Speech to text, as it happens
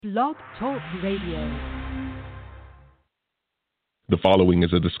Blog Talk Radio. The following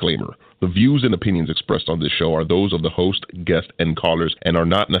is a disclaimer. The views and opinions expressed on this show are those of the host, guest, and callers and are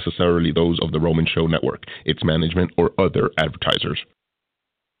not necessarily those of the Roman Show Network, its management, or other advertisers.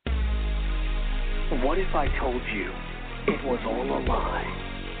 What if I told you it was all a lie?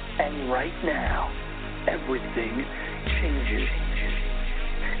 And right now, everything changes.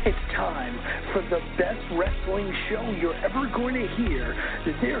 It's time for the best wrestling show you're ever going to hear.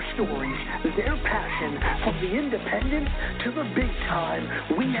 Their stories, their passion, from the independents to the big time.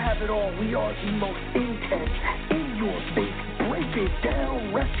 We have it all. We are the most intense, in your face, break it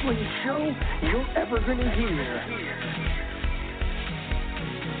down wrestling show you're ever going to hear.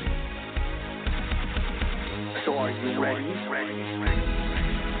 So are you ready?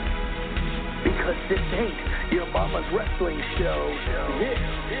 Because this ain't your mama's wrestling show. This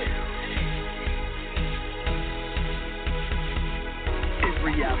is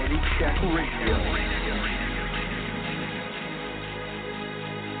Reality Check Radio.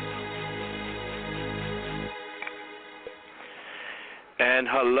 And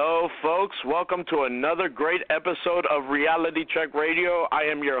hello, folks. Welcome to another great episode of Reality Check Radio. I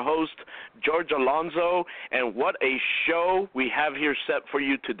am your host, Jorge Alonso, and what a show we have here set for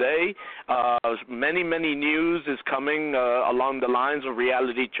you today. Many news is coming along the lines of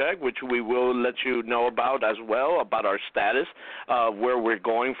Reality Check, which we will let you know about as well, about our status, where we're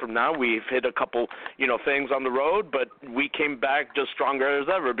going from now. We've hit a couple, things on the road, but we came back just stronger as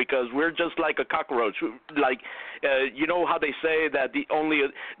ever because we're just like a cockroach. You know how they say that the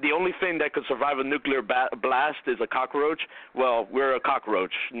only thing that could survive a nuclear blast is a cockroach? Well, we're a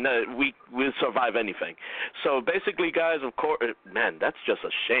cockroach. No, we'll survive anything. So basically, guys, of course, man, that's just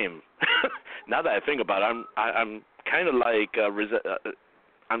a shame. Now that I think about it, I'm kind of like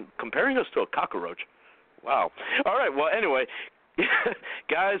I'm comparing us to a cockroach. Wow. All right. Well, anyway.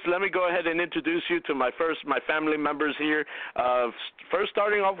 Guys, let me go ahead and introduce you to my family members here. First,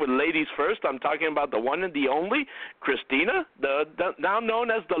 starting off with ladies first, I'm talking about the one and the only, Christina, the now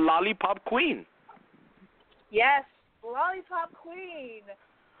known as the Lollipop Queen. Yes, Lollipop Queen,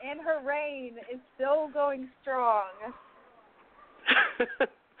 and her reign is still going strong.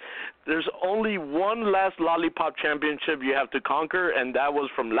 There's only one last Lollipop Championship you have to conquer, and that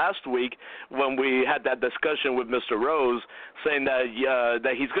was from last week when we had that discussion with Mr. Rose, saying that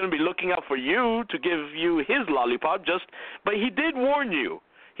that he's going to be looking out for you to give you his lollipop. But he did warn you.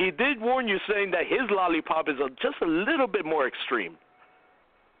 He did warn you, saying that his lollipop is just a little bit more extreme.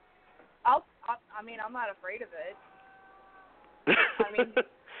 I'm not afraid of it.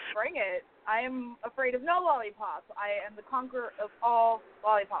 Bring it. I am afraid of no lollipops. I am the conqueror of all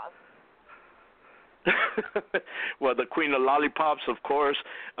lollipops. Well, the queen of lollipops, of course,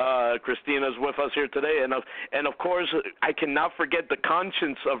 Christina's with us here today, and of course, I cannot forget the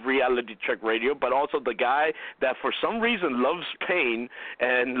conscience of Reality Check Radio, but also the guy that for some reason loves pain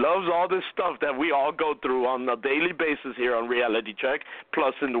and loves all this stuff that we all go through on a daily basis here on Reality Check,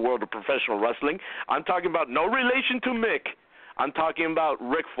 plus in the world of professional wrestling. I'm talking about no relation to Mick. I'm talking about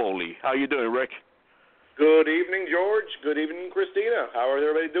Rick Foley. How you doing, Rick? Good evening, George. Good evening, Christina. How is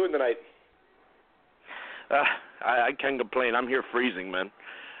everybody doing tonight? I can't complain. I'm here freezing, man.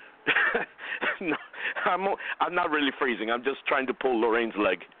 No, I'm not really freezing. I'm just trying to pull Lorraine's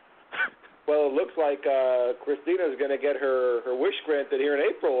leg. Well, it looks like Christina's going to get her wish granted here in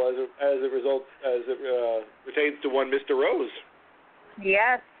April as it pertains to one Mr. Rose.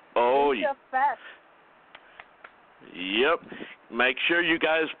 Yes. Oh, yeah. Fest. Yep. Make sure you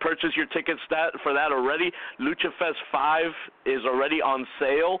guys purchase your tickets for that already. Lucha Fest 5 is already on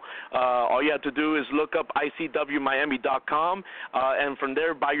sale. All you have to do is look up icwmiami.com, and from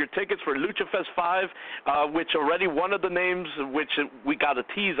there buy your tickets for Lucha Fest 5, which already one of the names, which we got a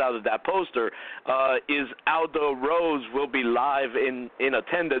tease out of that poster, is Aldo Rose will be live in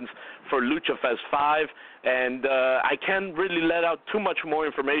attendance for Lucha Fest 5. And I can't really let out too much more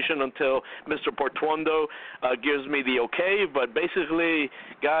information until Mr. Portuondo gives me the okay. But basically,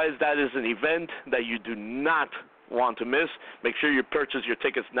 guys, that is an event that you do not want to miss. Make sure you purchase your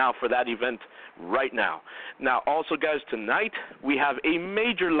tickets now for that event right now. Now, also, guys, tonight we have a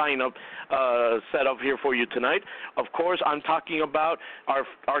major lineup set up here for you tonight. Of course, I'm talking about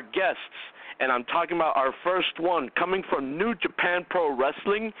our guests. And I'm talking about our first one coming from New Japan Pro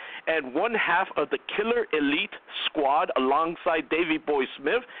Wrestling and one half of the Killer Elite squad alongside Davey Boy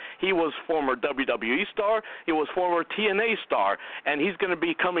Smith. He was former WWE star. He was former TNA star. And he's going to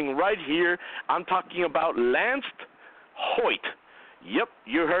be coming right here. I'm talking about Lance Hoyt. Yep,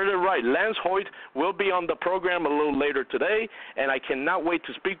 you heard it right. Lance Hoyt will be on the program a little later today, and I cannot wait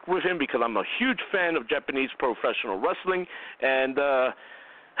to speak with him because I'm a huge fan of Japanese professional wrestling. And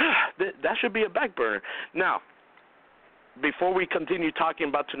that should be a back burner. Now, before we continue talking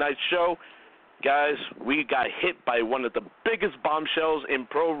about tonight's show, guys, we got hit by one of the biggest bombshells in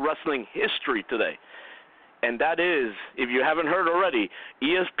pro wrestling history today. And that is, if you haven't heard already,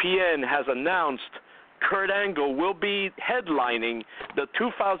 ESPN has announced Kurt Angle will be headlining the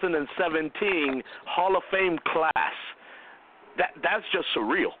 2017 Hall of Fame class. That's just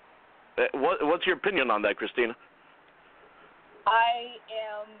surreal. What's your opinion on that, Christina? I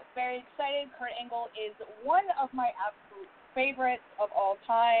am very excited. Kurt Angle is one of my absolute favorites of all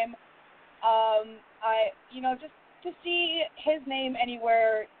time. Just to see his name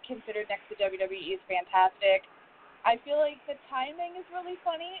anywhere considered next to WWE is fantastic. I feel like the timing is really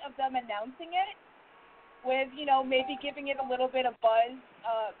funny of them announcing it with, maybe giving it a little bit of buzz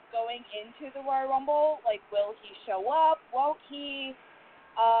going into the Royal Rumble. Like, will he show up? Won't he?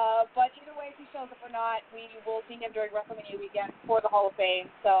 But either way, if he shows up or not, we will see him during WrestleMania weekend for the Hall of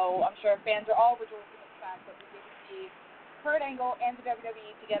Fame. So I'm sure fans are all rejoicing at the fact that we get to see Kurt Angle and the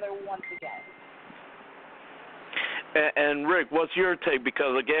WWE together once again. And Rick, what's your take?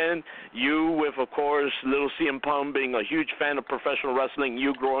 Because again, you with, of course, little CM Punk being a huge fan of professional wrestling,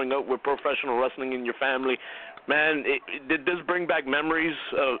 you growing up with professional wrestling in your family, man, did this bring back memories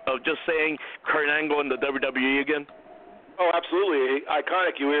of just saying Kurt Angle in the WWE again? Oh, absolutely,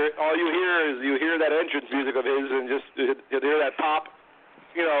 iconic. All you hear that entrance music of his, and just you hear that pop.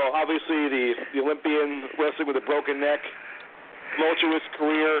 Obviously the Olympian wrestling with a broken neck, tumultuous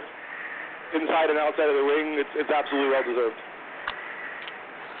career, inside and outside of the ring. It's absolutely well deserved.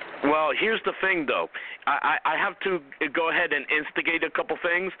 Well, here's the thing, though. I have to go ahead and instigate a couple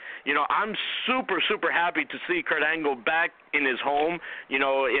things. I'm super, super happy to see Kurt Angle back in his home,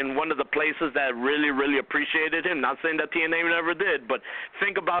 in one of the places that really, really appreciated him. Not saying that TNA never did, but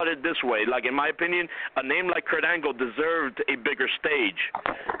think about it this way. Like, in my opinion, a name like Kurt Angle deserved a bigger stage.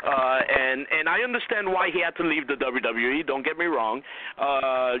 And I understand why he had to leave the WWE. Don't get me wrong.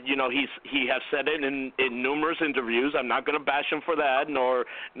 He has said it in numerous interviews. I'm not going to bash him for that, nor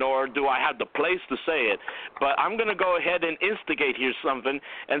do I have the place to say it. But I'm going to go ahead and instigate here something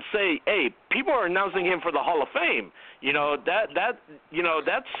and say, hey, people are announcing him for the Hall of Fame.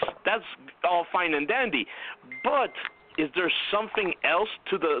 That's all fine and dandy. But is there something else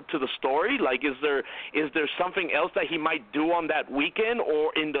to the story? Like, is there something else that he might do on that weekend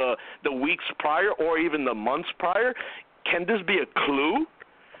or in the weeks prior or even the months prior? Can this be a clue?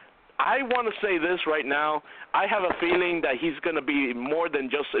 I want to say this right now. I have a feeling that he's going to be more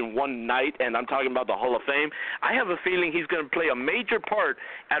than just in one night, and I'm talking about the Hall of Fame. I have a feeling he's going to play a major part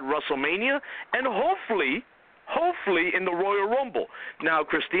at WrestleMania and hopefully in the Royal Rumble. Now,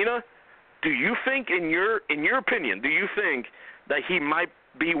 Christina, do you think, in your opinion, do you think that he might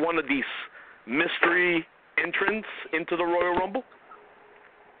be one of these mystery entrants into the Royal Rumble?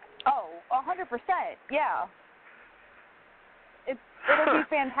 Oh, 100%, yeah. It'll be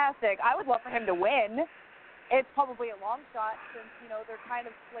fantastic. I would love for him to win. It's probably a long shot since, they're kind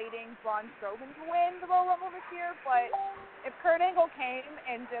of slating Braun Strowman to win the Royal Rumble this year. But if Kurt Angle came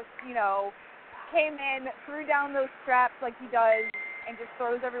and just, came in, threw down those straps like he does, and just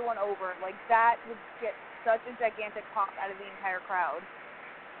throws everyone over, like that would get such a gigantic pop out of the entire crowd.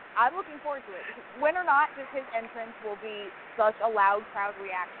 I'm looking forward to it. Win or not, just his entrance will be such a loud crowd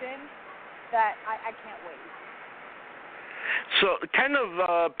reaction that I can't wait. So kind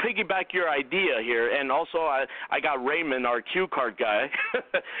of piggyback your idea here, and also I got Raymond, our cue card guy,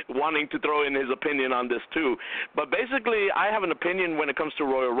 wanting to throw in his opinion on this too. But basically, I have an opinion when it comes to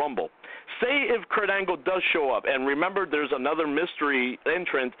Royal Rumble. Say if Kurt Angle does show up, and remember there's another mystery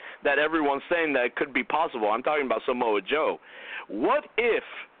entrant that everyone's saying that could be possible. I'm talking about Samoa Joe. What if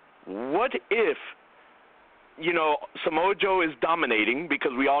Samoa Joe is dominating,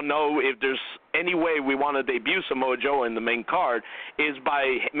 because we all know if there's any way we want to debut Samoa Joe in the main card is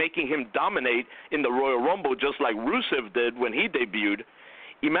by making him dominate in the Royal Rumble just like Rusev did when he debuted.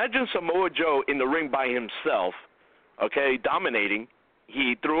 Imagine Samoa Joe in the ring by himself, okay, dominating.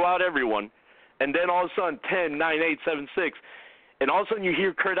 He threw out everyone, and then all of a sudden 10, 9, 8, 7, 6, and all of a sudden you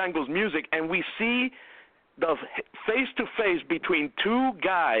hear Kurt Angle's music, and we see the face-to-face between two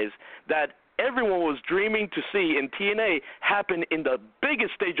guys that everyone was dreaming to see in TNA happen in the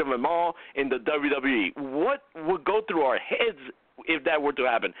biggest stage of them all in the WWE. What would go through our heads if that were to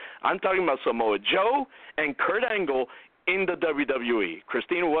happen? I'm talking about Samoa Joe and Kurt Angle in the WWE.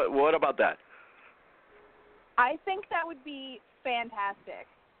 Christina, what about that? I think that would be fantastic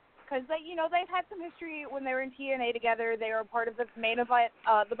because they've had some history when they were in TNA together. They were part of the main event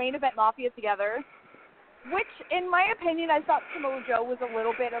Mafia together. Which, in my opinion, I thought Samoa Joe was a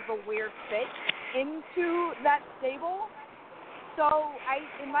little bit of a weird fit into that stable. So,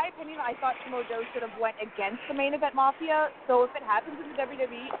 in my opinion, I thought Samoa Joe should have went against the main event Mafia. So if it happens in the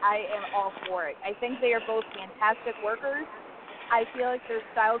WWE, I am all for it. I think they are both fantastic workers. I feel like their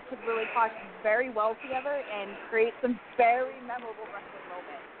styles could really clash very well together and create some very memorable wrestling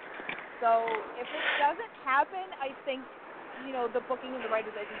moments. So if it doesn't happen, I think, the booking and the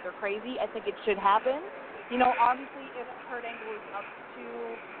writers, I think they're crazy. I think it should happen. Obviously, if Kurt Angle is up to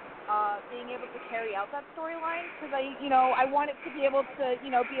being able to carry out that storyline, because I want it to be able to,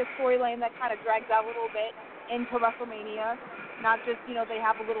 be a storyline that kind of drags out a little bit into WrestleMania, not just, they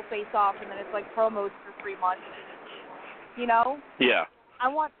have a little face-off and then it's like promos for 3 months. Yeah. I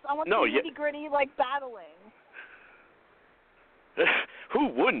want some nitty-gritty, battling. Who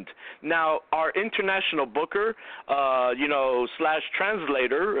wouldn't? Now, our international booker, /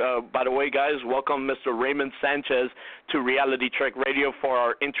 translator, by the way, guys, welcome Mr. Raymond Sanchez to Reality Trek Radio for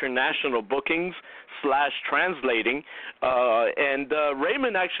our international bookings / translating. And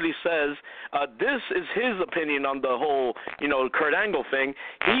Raymond actually says this is his opinion on the whole, Kurt Angle thing.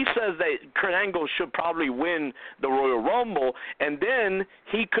 He says that Kurt Angle should probably win the Royal Rumble, and then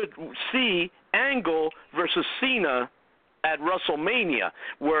he could see Angle versus Cena at WrestleMania,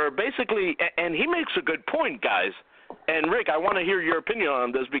 where basically, and he makes a good point, guys. And Rick, I want to hear your opinion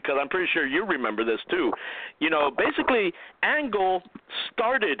on this because I'm pretty sure you remember this too. Basically, Angle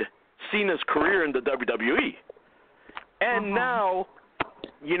started Cena's career in the WWE, and now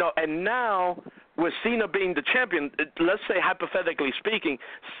with Cena being the champion, let's say hypothetically speaking,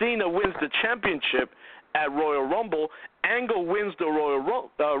 Cena wins the championship at Royal Rumble, Angle wins the Royal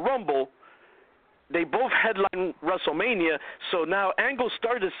Rumble. They both headline WrestleMania, so now Angle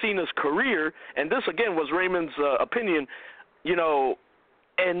started Cena's career, and this, again, was Raymond's opinion,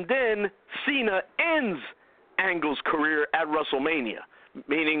 and then Cena ends Angle's career at WrestleMania,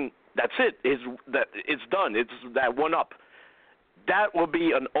 meaning that's it. It's done. It's that one up. That will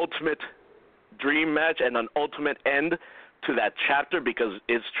be an ultimate dream match and an ultimate end to that chapter because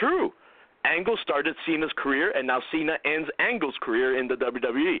it's true. Angle started Cena's career, and now Cena ends Angle's career in the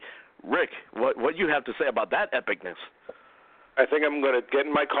WWE. Rick, what you have to say about that epicness? I think I'm going to get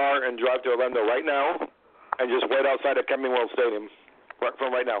in my car and drive to Orlando right now and just wait outside of Camping World Stadium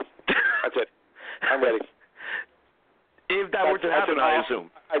from right now. That's it. I'm ready. If that were to happen, I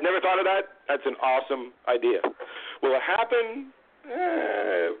assume. I've never thought of that. That's an awesome idea. Will it happen?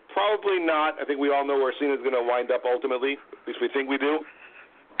 Probably not. I think we all know where Cena's going to wind up ultimately. At least we think we do.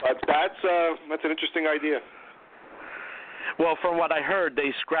 But that's an interesting idea. Well, from what I heard,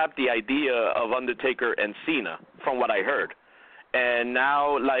 they scrapped the idea of Undertaker and Cena, from what I heard. And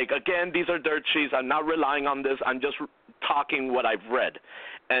now, again, these are dirt sheets. I'm not relying on this. I'm just talking what I've read.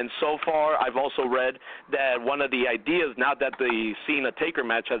 And so far, I've also read that one of the ideas, now that the Cena-Taker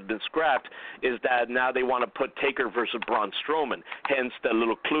match has been scrapped, is that now they want to put Taker versus Braun Strowman, hence the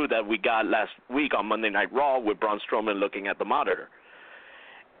little clue that we got last week on Monday Night Raw with Braun Strowman looking at the monitor.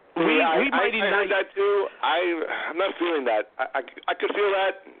 I heard that too. I'm not feeling that. I could feel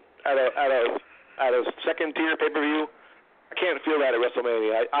that at a second tier pay-per-view. I can't feel that at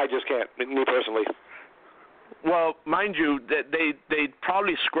WrestleMania. I just can't, me personally. Well, mind you, they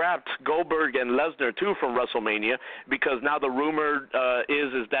probably scrapped Goldberg and Lesnar too from WrestleMania because now the rumor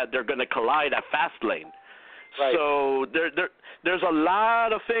is that they're going to collide at Fastlane. Right. So there's a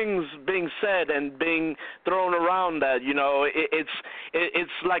lot of things being said and being thrown around that,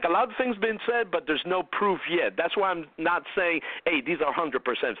 it's like a lot of things being said, but there's no proof yet. That's why I'm not saying, hey, these are 100%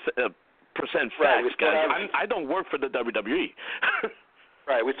 facts, guys. I don't work for the WWE.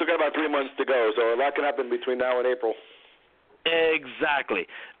 Right. We still got about 3 months to go, so a lot can happen between now and April. Exactly.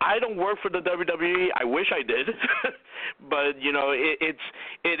 I don't work for the WWE. I wish I did, but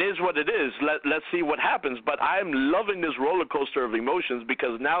it is what it is. Let's see what happens. But I'm loving this roller coaster of emotions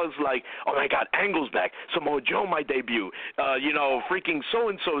because now it's like, oh my God, Angle's back. Samoa Joe might debut. Freaking so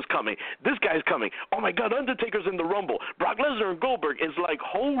and so is coming. This guy's coming. Oh my God, Undertaker's in the Rumble. Brock Lesnar and Goldberg is like,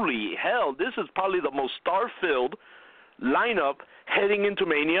 holy hell, this is probably the most star-filled lineup heading into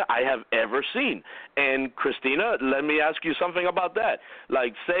Mania I have ever seen. And Christina, let me ask you something about that.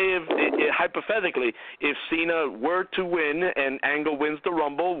 Like, say if hypothetically, if Cena were to win and Angle wins the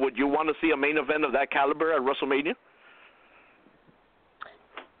Rumble, would you want to see a main event of that caliber at WrestleMania?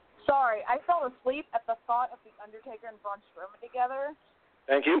 Sorry, I fell asleep at the thought of the Undertaker and Braun Strowman together.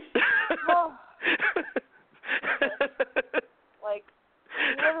 Thank you.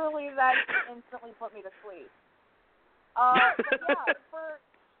 Literally, that instantly put me to sleep. But yeah, for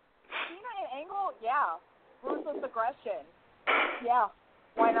Cena and Angle, ruthless aggression. Yeah,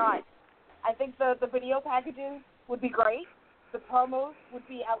 why not? I think the video packages would be great. The promos would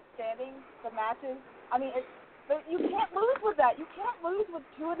be outstanding. The matches. I mean, But you can't lose with that. You can't lose with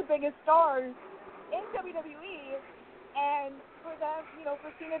two of the biggest stars in WWE, and for them,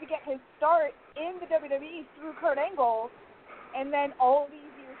 for Cena to get his start in the WWE through Kurt Angle, and then all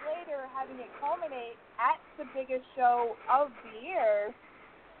these years later having it culminate at the biggest show of the year,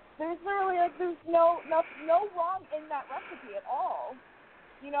 there's literally there's no wrong in that recipe at all.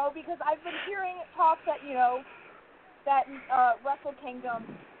 Because I've been hearing talk that that Wrestle Kingdom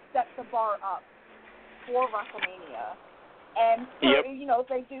sets the bar up for WrestleMania. And if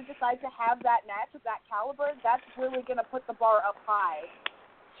they do decide to have that match of that caliber, that's really going to put the bar up high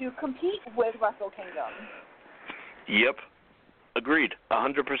to compete with Wrestle Kingdom. Yep. Agreed.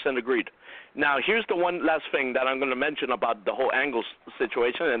 100% agreed. Now, here's the one last thing that I'm going to mention about the whole Angle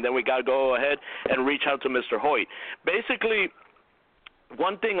situation, and then we got to go ahead and reach out to Mr. Hoyt. Basically,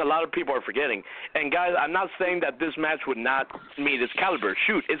 one thing a lot of people are forgetting, and guys, I'm not saying that this match would not meet its caliber.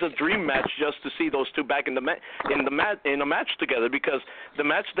 Shoot, it's a dream match just to see those two back in a match together, because the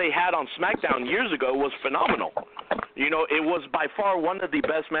match they had on SmackDown years ago was phenomenal. It was by far one of the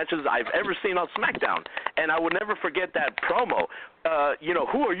best matches I've ever seen on SmackDown, and I would never forget that promo.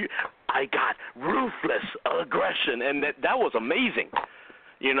 Who are you? I got ruthless aggression, and that was amazing.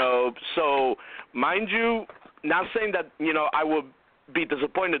 So mind you, not saying that I would be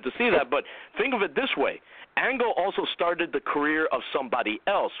disappointed to see that, but think of it this way. Angle also started the career of somebody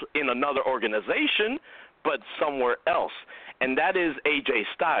else in another organization, but somewhere else, and that is AJ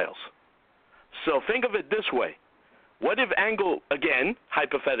Styles. So think of it this way. What if Angle, again,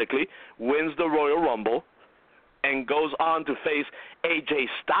 hypothetically, wins the Royal Rumble and goes on to face AJ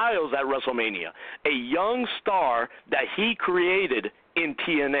Styles at WrestleMania, a young star that he created in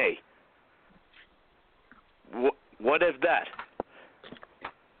TNA? What if that?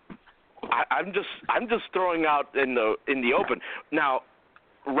 I'm just throwing out in the open. Now,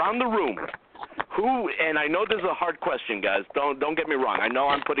 around the room, who, and I know this is a hard question, guys. Don't get me wrong. I know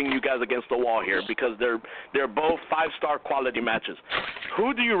I'm putting you guys against the wall here because they're both 5-star quality matches.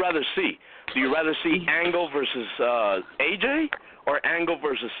 Who do you rather see? Do you rather see Angle versus AJ or Angle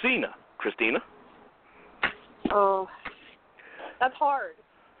versus Cena, Christina? Oh, that's hard.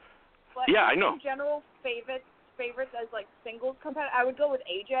 But yeah, I know. In general, favorites as like singles competitor, I would go with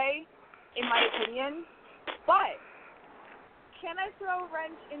AJ. In my opinion, but can I throw a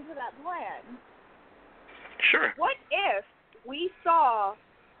wrench into that plan? Sure. What if we saw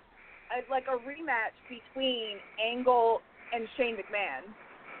a rematch between Angle and Shane McMahon?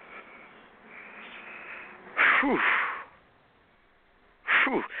 Whew.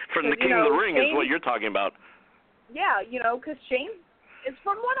 From the King of the Ring is what you're talking about. Yeah, because Shane, it's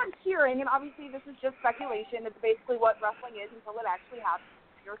from what I'm hearing, and obviously this is just speculation. It's basically what wrestling is until it actually happens.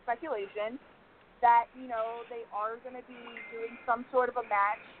 Pure speculation that they are going to be doing some sort of a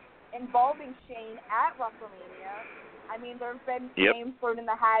match involving Shane at WrestleMania. I mean, there have been names thrown in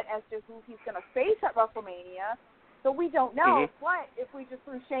the hat as to who he's going to face at WrestleMania, so we don't know. But if we just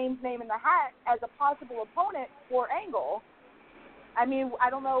threw Shane's name in the hat as a possible opponent for Angle, I mean,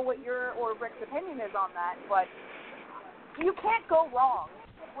 I don't know what your or Rick's opinion is on that, but you can't go wrong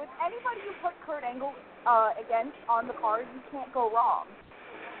with anybody you put Kurt Angle against on the card. You can't go wrong.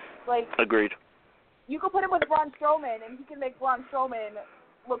 Agreed. You could put him with Braun Strowman, and he can make Braun Strowman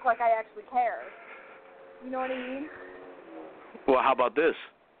look like I actually care. You know what I mean? Well, how about this?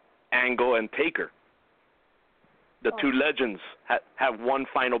 Angle and Taker. The two legends have one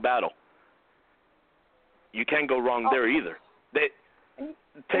final battle. You can't go wrong there either.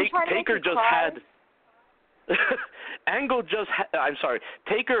 Taker just had...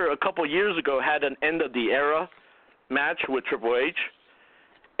 Taker a couple years ago had an end of the era match with Triple H.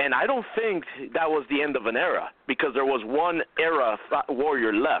 And I don't think that was the end of an era because there was one era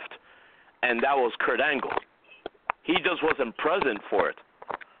warrior left, and that was Kurt Angle. He just wasn't present for it.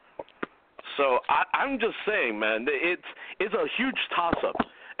 So I'm just saying, man, it's a huge toss-up.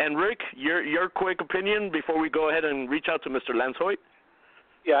 And Rick, your quick opinion before we go ahead and reach out to Mr. Lance Hoyt?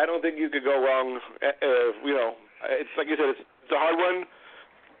 Yeah, I don't think you could go wrong. It's like you said, it's a hard one.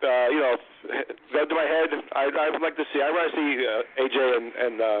 Gun to my head, I would like to see. I want to see AJ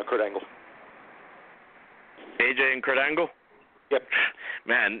and Kurt Angle. AJ and Kurt Angle? Yep.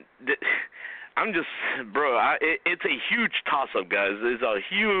 Man, it's a huge toss-up, guys. It's a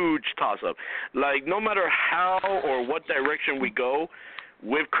huge toss-up. No matter how or what direction we go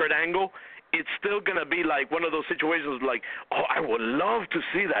with Kurt Angle, it's still going to be one of those situations I would love to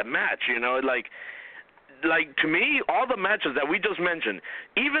see that match, to me, all the matches that we just mentioned,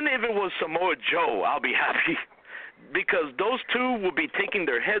 even if it was Samoa Joe, I'll be happy because those two will be taking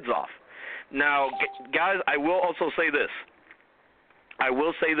their heads off. Now, guys, I will also say this.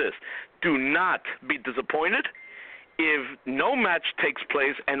 do not be disappointed if no match takes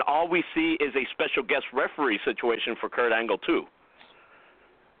place and all we see is a special guest referee situation for Kurt Angle too.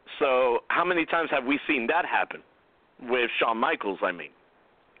 So how many times have we seen that happen with Shawn Michaels, I mean?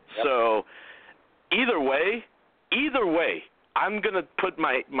 Yep. So either way, I'm going to put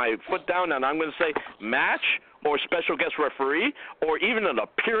my foot down and I'm going to say match or special guest referee or even an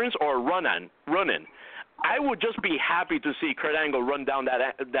appearance or a run-in. I would just be happy to see Kurt Angle run down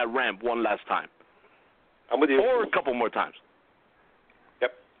that ramp one last time. I'm with you. Or a couple more times.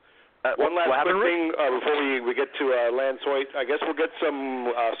 Yep. One last quick thing before we get to Lance Hoyt. I guess we'll get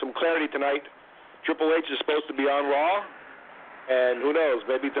some clarity tonight. Triple H is supposed to be on Raw, and who knows?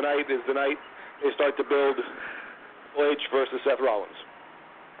 Maybe tonight is the night they start to build Triple H versus Seth Rollins.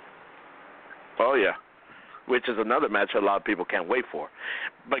 Oh yeah. Which is another match a lot of people can't wait for.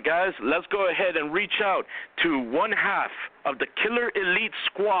 But, guys, let's go ahead and reach out to one half of the Killer Elite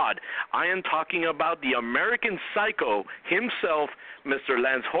Squad. I am talking about the American Psycho himself, Mr.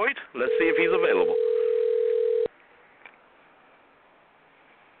 Lance Hoyt. Let's see if he's available.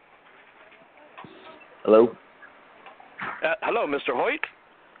 Hello? Hello, Mr. Hoyt?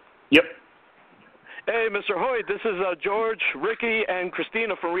 Yep. Hey, Mr. Hoyt, this is George, Ricky, and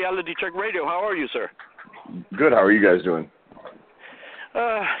Christina from Reality Check Radio. How are you, sir? Good. How are you guys doing?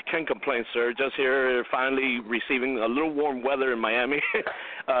 Can't complain, sir. Just here finally receiving a little warm weather in Miami.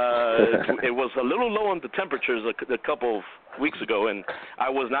 It was a little low on the temperatures a couple of weeks ago, and I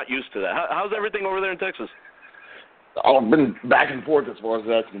was not used to that. How's everything over there in Texas? I've been back and forth as far as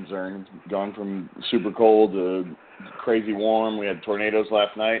that's concerned. It's gone from super cold to crazy warm. We had tornadoes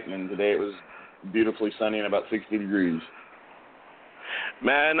last night, and then today it was beautifully sunny and about 60 degrees.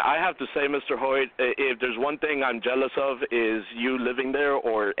 Man, I have to say, Mr. Hoyt, if there's one thing I'm jealous of is you living there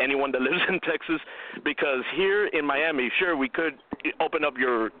or anyone that lives in Texas, because here in Miami, sure, we could open up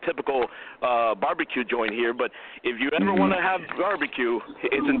your typical barbecue joint here, but if you ever want to have barbecue,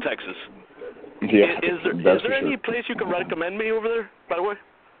 it's in Texas. Yeah, is there any place you can recommend me over there, by the way?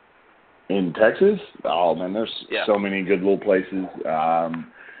 In Texas? Oh, man, there's so many good little places.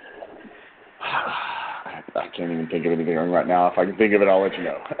 I can't even think of anything right now. If I can think of it, I'll let you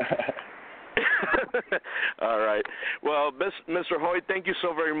know. All right. Well, Mr. Hoyt, thank you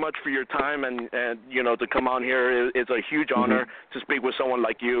so very much for your time and to come on here. It's a huge honor to speak with someone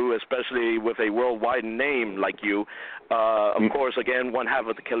like you, especially with a worldwide name like you. Of course, again, one half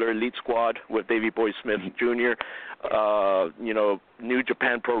of the Killer Elite Squad with Davey Boy Smith Jr., New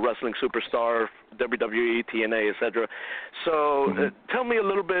Japan Pro Wrestling superstar, WWE, TNA, etc. So tell me a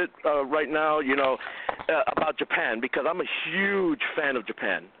little bit right now, about Japan, because I'm a huge fan of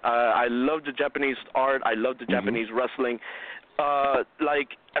Japan. I love the Japanese art. I love the Japanese wrestling.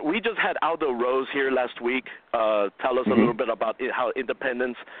 We just had Aldo Rose here last week tell us a little bit about how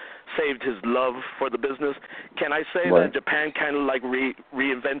independence saved his love for the business. Can I say that Japan kind of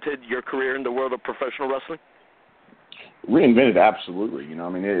reinvented your career in the world of professional wrestling? Reinvented, absolutely.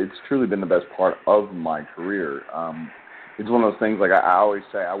 It's truly been the best part of my career. It's one of those things, like I always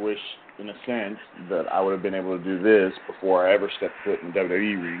say, I wish, in a sense, that I would have been able to do this before I ever stepped foot in the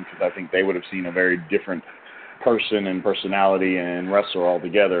WWE ring, because I think they would have seen a very different person and personality and wrestler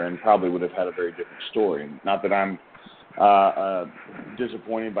altogether, and probably would have had a very different story. Not that I'm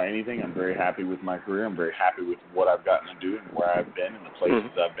disappointed by anything. I'm very happy with my career. I'm very happy with what I've gotten to do and where I've been and the places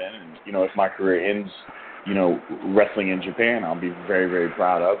I've been. And, if my career ends, wrestling in Japan, I'll be very, very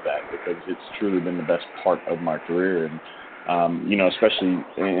proud of that, because it's truly been the best part of my career. And, especially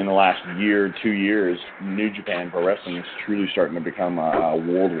in the last year, 2 years, New Japan Pro Wrestling is truly starting to become a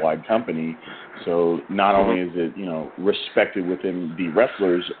worldwide company. So not only is it, respected within the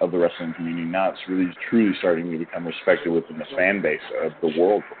wrestlers of the wrestling community, now it's really truly starting to become respected within the fan base of the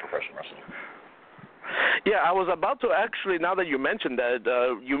world for professional wrestling. Yeah, I was about to actually, now that you mentioned that,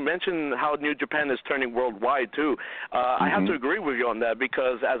 you mentioned how New Japan is turning worldwide too. I have to agree with you on that,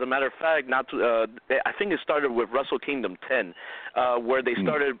 because as a matter of fact, I think it started with Wrestle Kingdom 10, where they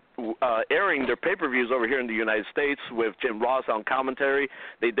started airing their pay-per-views over here in the United States with Jim Ross on commentary.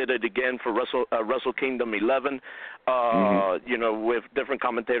 They did it again for Wrestle Kingdom 11, with different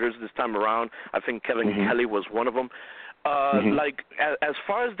commentators this time around. I think Kevin Kelly was one of them. As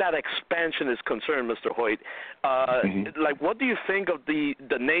far as that expansion is concerned, Mr. Hoyt, what do you think of the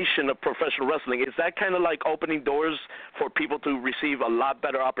nation of professional wrestling? Is that kind of like opening doors for people to receive a lot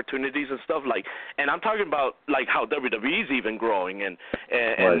better opportunities and stuff? And I'm talking about how WWE is even growing and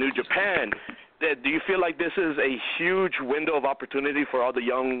New Japan. Do you feel like this is a huge window of opportunity for all the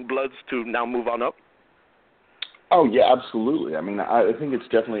young bloods to now move on up? Oh, yeah, absolutely. I think it's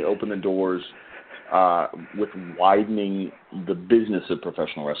definitely opened the doors with widening the business of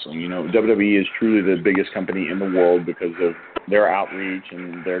professional wrestling. You know, WWE is truly the biggest company in the world because of their outreach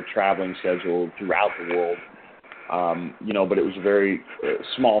and their traveling schedule throughout the world. You know, but it was a very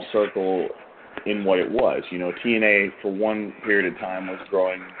small circle in what it was. You know, TNA for one period of time was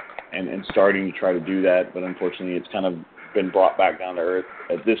growing and starting to try to do that, but unfortunately it's kind of been brought back down to earth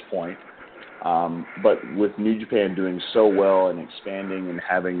at this point. But with New Japan doing so well and expanding and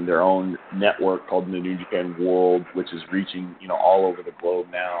having their own network called the New Japan World, which is reaching, you know, all over the globe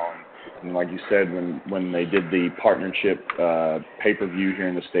now. And like you said, when they did the partnership pay-per-view here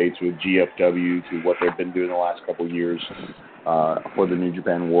in the States with GFW to what they've been doing the last couple of years for the New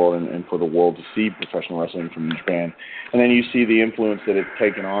Japan World and for the world to see professional wrestling from New Japan. And then you see the influence that it's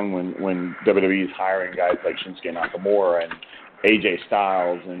taken on when WWE is hiring guys like Shinsuke Nakamura and AJ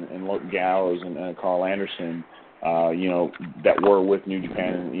Styles and Luke Gallows and Carl Anderson, you know, that were with New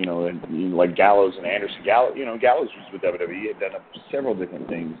Japan, you know, and like Gallows and Anderson. Gallows was with WWE, had done several different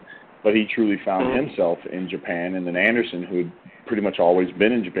things, but he truly found himself in Japan. And then Anderson, who had pretty much always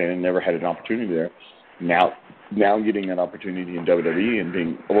been in Japan and never had an opportunity there, now getting that opportunity in WWE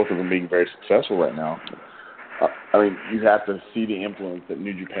and both of them being very successful right now. I mean, you have to see the influence that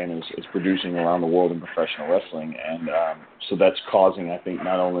New Japan is producing around the world in professional wrestling, and so that's causing, I think,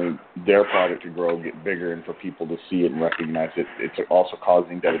 not only their product to grow, get bigger, and for people to see it and recognize it. It's also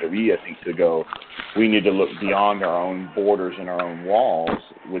causing WWE, I think, to go, we need to look beyond our own borders and our own walls,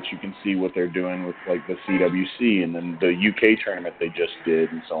 which you can see what they're doing with, like, the CWC and then the UK tournament they just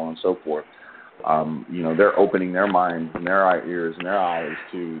did and so on and so forth. You know, they're opening their minds and their ears and their eyes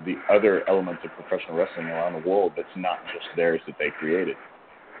to the other elements of professional wrestling around the world that's not just theirs that they created.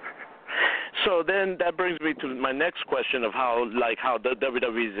 So then that brings me to my next question of how the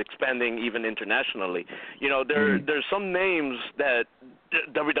WWE is expanding even internationally. You know, there's some names that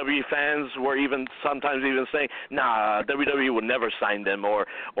WWE fans were sometimes saying, nah, WWE would never sign them, or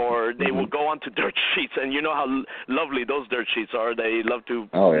they will go onto dirt sheets, and you know how lovely those dirt sheets are. They love to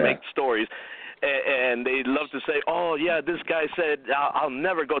make stories. And they love to say, oh, yeah, this guy said, I'll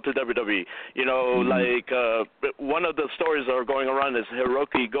never go to WWE. You know, like one of the stories that are going around is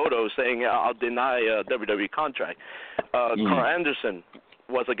Hiroki Goto saying, I'll deny a WWE contract. Carl Anderson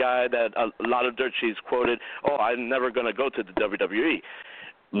was a guy that a lot of dirt sheets quoted, oh, I'm never going to go to the WWE.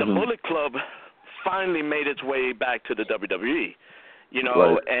 The Bullet Club finally made its way back to the WWE, you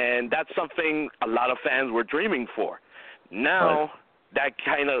know, and that's something a lot of fans were dreaming for. Now that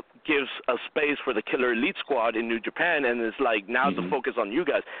kind of gives a space for the Killer Elite Squad in New Japan, and it's like now's the focus on you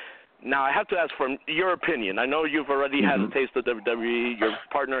guys. Now, I have to ask from your opinion. I know you've already had a taste of WWE. Your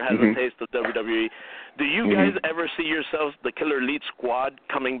partner has a taste of WWE. Do you guys ever see yourselves, the Killer Elite Squad,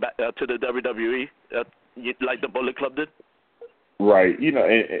 coming back to the WWE like the Bullet Club did? Right. You know,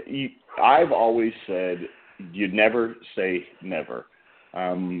 I've always said you never say never.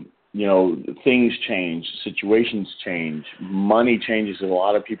 You know, things change, situations change, money changes in a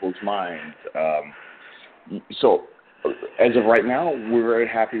lot of people's minds. So as of right now, we're very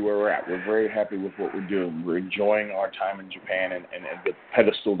happy where we're at. We're very happy with what we're doing. We're enjoying our time in Japan and the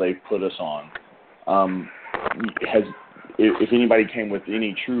pedestal they've put us on. If anybody came with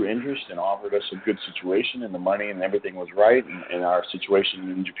any true interest and offered us a good situation and the money and everything was right and our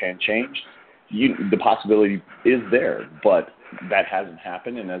situation in Japan changed, the possibility is there, but that hasn't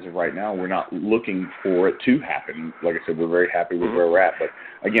happened, and as of right now, we're not looking for it to happen. Like I said, we're very happy with where we're at, but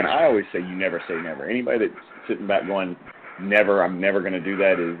again, I always say you never say never. Anybody that's sitting back going, never, I'm never going to do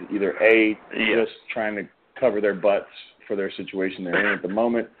that, is either A, just trying to cover their butts for their situation they're in at the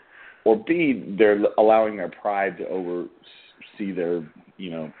moment, or B, they're allowing their pride to oversee their, you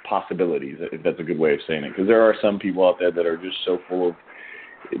know, possibilities, if that's a good way of saying it, because there are some people out there that are just so full of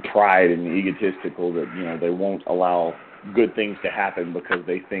pride and egotistical that, you know, they won't allow good things to happen because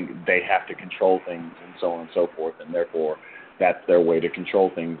they think they have to control things and so on and so forth, and therefore that's their way to control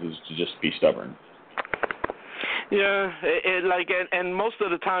things, is to just be stubborn. Yeah, and most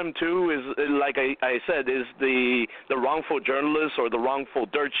of the time too is, like I said, is the wrongful journalists or the wrongful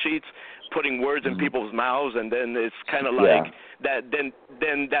dirt sheets putting words in people's mouths, and then it's kind of like that. Then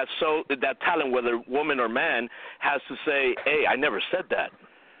that talent, whether woman or man, has to say, "Hey, I never said that."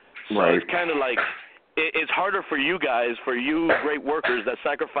 So it's kind of like it's harder for you guys, for you great workers that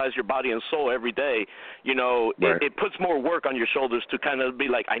sacrifice your body and soul every day. You know, it puts more work on your shoulders to kind of be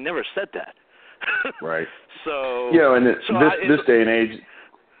like, "I never said that." Right. So you know, and this day and age.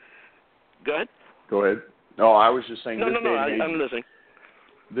 Go ahead. Go ahead. No, I was just saying. No, I'm listening.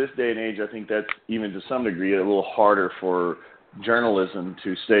 This day and age, I think that's even to some degree a little harder for journalism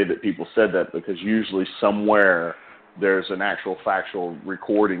to say that people said that, because usually somewhere there's an actual factual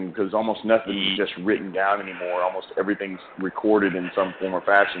recording, because almost nothing is just written down anymore. Almost everything's recorded in some form or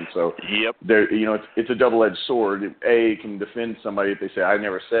fashion. So there, it's a double-edged sword. A, can defend somebody if they say, I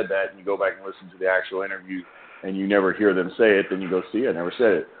never said that, and you go back and listen to the actual interview and you never hear them say it, then you go, see, I never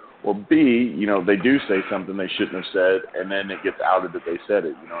said it. Or B, they do say something they shouldn't have said, and then it gets outed that they said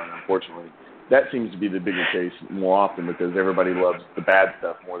it, and unfortunately that seems to be the bigger case more often, because everybody loves the bad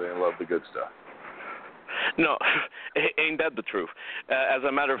stuff more than they love the good stuff. No, ain't that the truth? As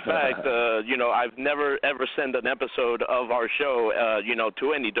a matter of fact, I've never ever sent an episode of our show,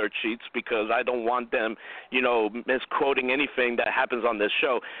 to any dirt sheets, because I don't want them, misquoting anything that happens on this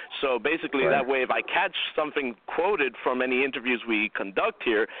show. So basically, that way, if I catch something quoted from any interviews we conduct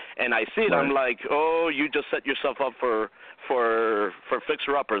here, and I see it, I'm like, oh, you just set yourself up for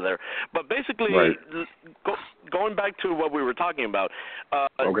fixer-upper there. But basically, going back to what we were talking about,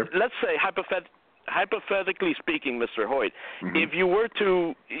 let's say hypothetically speaking, Mr. Hoyt, if you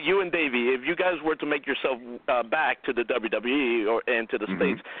and Davey, if you guys were to make yourself back to the WWE and to the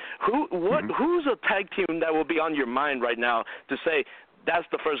States, who's a tag team that will be on your mind right now to say, that's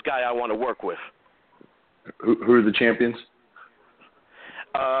the first guy I want to work with? Who are the champions?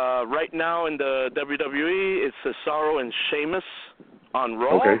 Right now in the WWE, it's Cesaro and Sheamus on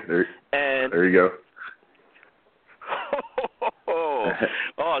Raw. Okay, there you go.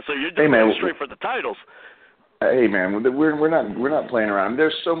 So you're just going straight for the titles. Hey man, we're not playing around.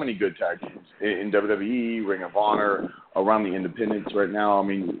 There's so many good tag teams in WWE, Ring of Honor, around the independents right now. I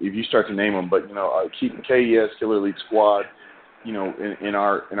mean, if you start to name them, but KES, Killer Elite Squad, in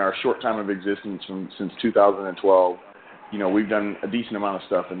our short time of existence since 2012, we've done a decent amount of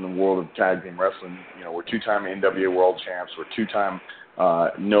stuff in the world of tag team wrestling. We're 2-time NWA World Champs. We're 2-time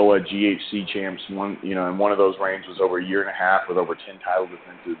NOAH GHC champs. And one of those reigns was over a year and a half with over 10 title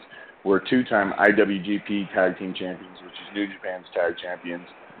defenses. We're 2-time IWGP tag team champions, which is New Japan's tag champions.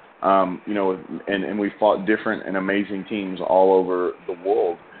 And we fought different and amazing teams all over the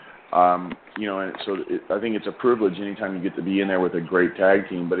world. And so I think it's a privilege anytime you get to be in there with a great tag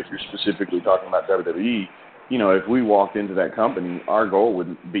team. But if you're specifically talking about WWE, if we walked into that company, our goal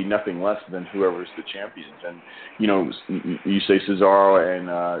would be nothing less than whoever's the champions. And, you say Cesaro and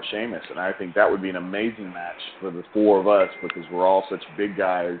Sheamus, and I think that would be an amazing match for the four of us, because we're all such big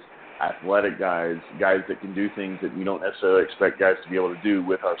guys, athletic guys that can do things that you don't necessarily expect guys to be able to do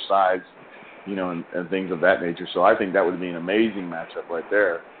with our size, and things of that nature. So I think that would be an amazing matchup right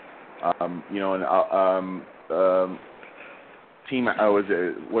there. Team,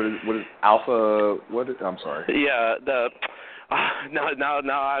 what is Alpha? I'm sorry. Yeah, now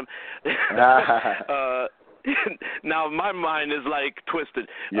I'm now my mind is like twisted.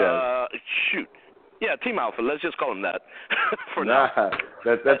 Yeah. Shoot. Yeah, Team Alpha. Let's just call them that for now.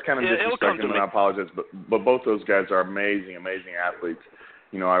 That's kind of disrespectful, and I apologize. But both those guys are amazing athletes.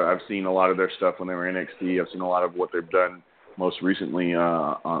 I've seen a lot of their stuff when they were in NXT. I've seen a lot of what they've done most recently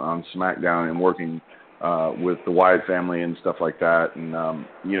on SmackDown and working with the Wyatt family and stuff like that. And,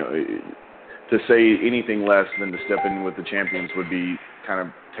 to say anything less than to step in with the champions would be kind of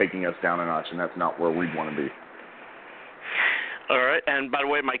taking us down a notch, and that's not where we'd want to be. All right. And, by the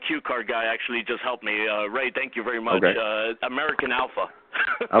way, my cue card guy actually just helped me. Ray, thank you very much. Okay. American Alpha.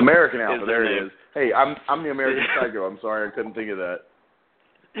 American Alpha, there it is. Hey, I'm the American Psycho. I'm sorry I couldn't think of that.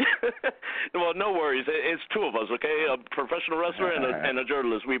 Well, no worries. It's two of us, okay? A professional wrestler and a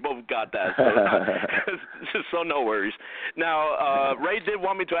journalist. We both got that. So no worries. Now, Ray did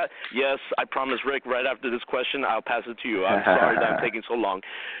want me to ask. Yes, I promised Rick right after this question I'll pass it to you. I'm sorry that I'm taking so long.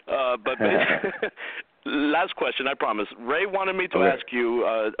 But last question, I promise. Ray wanted me to ask you,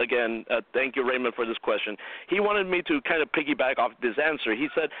 again, thank you, Raymond, for this question. He wanted me to kind of piggyback off this answer. He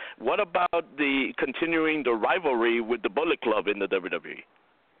said, what about continuing the rivalry with the Bullet Club in the WWE?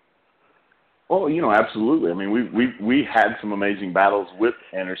 Well, absolutely. I mean, we had some amazing battles with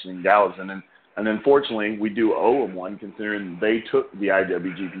Anderson and Gallows, and unfortunately, we do owe them one, considering they took the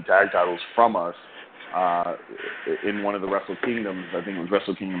IWGP tag titles from us in one of the Wrestle Kingdoms. I think it was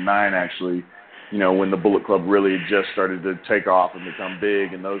Wrestle Kingdom 9, actually. When the Bullet Club really just started to take off and become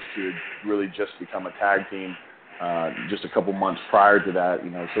big, and those two had really just become a tag team just a couple months prior to that.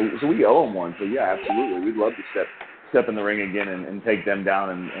 So we owe them one. So yeah, absolutely, we'd love to step in the ring again and take them down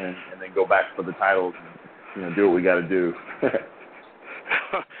and then go back for the titles and do what we got to do.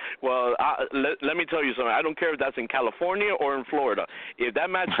 Well, let me tell you something. I don't care if that's in California or in Florida. If that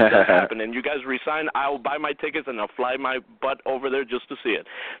match does happen and you guys resign, I'll buy my tickets and I'll fly my butt over there just to see it.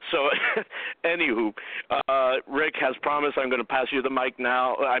 So, anywho, Rick has promised I'm going to pass you the mic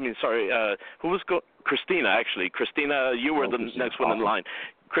now. Who was Christina, actually. Christina, you were the next one in line.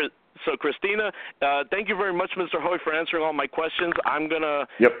 So, Christina, thank you very much, Mr. Hoyt, for answering all my questions. I'm going to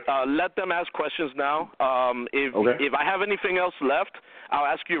let them ask questions now. If I have anything else left, I'll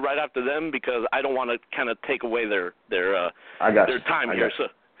ask you right after them because I don't want to kind of take away their time here.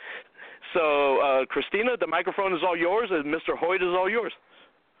 So, Christina, the microphone is all yours, and Mr. Hoyt is all yours.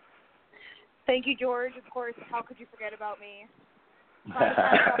 Thank you, George. Of course, how could you forget about me?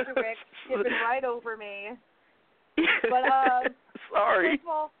 Dr. Rick skipping right over me. But sorry. First of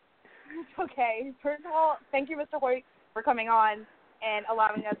all, it's okay. First of all, thank you, Mr. Hoyt, for coming on and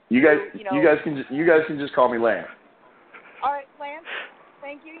allowing us. You guys can just call me Lance. All right, Lance.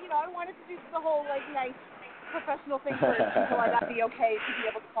 Thank you. I wanted to do the whole nice professional thing first until I got the okay to be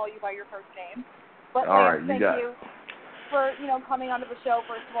able to call you by your first name. But Lance, thank you for coming onto the show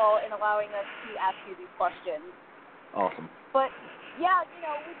first of all and allowing us to ask you these questions. Awesome. But yeah,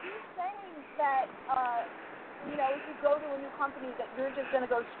 with you saying that if you go to a new company that you're just going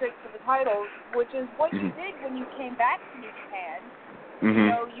to go straight for the titles, which is what you did when you came back to New Japan.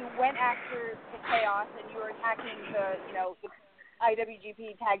 You went after the Chaos and you were attacking the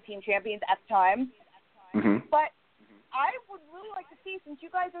IWGP Tag Team Champions at the time. But I would really like to see, since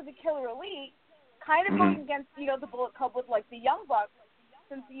you guys are the Killer Elite, kind of going against, the Bullet Club with, the Young Bucks,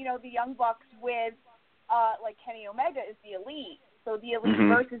 since, the Young Bucks with, Kenny Omega is the Elite. So the Elite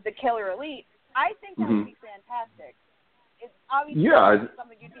versus the Killer Elite. I think that would be fantastic. It's obviously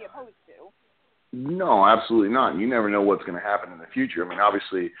something you'd be opposed to. No, absolutely not. You never know what's going to happen in the future. I mean,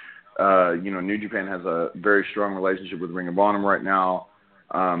 obviously, New Japan has a very strong relationship with Ring of Honor right now.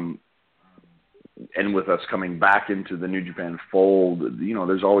 And with us coming back into the New Japan fold,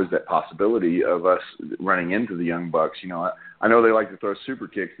 there's always that possibility of us running into the Young Bucks. I know they like to throw super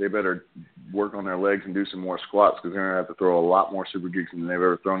kicks. They better work on their legs and do some more squats because they're going to have to throw a lot more super kicks than they've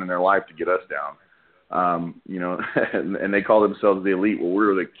ever thrown in their life to get us down. And they call themselves the Elite. Well,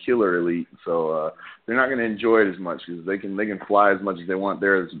 we're the Killer Elite, so they're not going to enjoy it as much because they can fly as much as they want.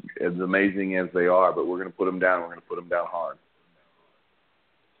 They're as amazing as they are, but we're going to put them down. We're going to put them down hard.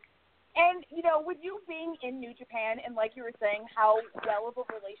 And, with you being in New Japan and like you were saying, how well of a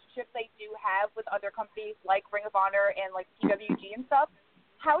relationship they do have with other companies like Ring of Honor and PWG and stuff,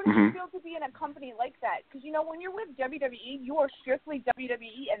 how does it feel to be in a company like that? Because, when you're with WWE, you are strictly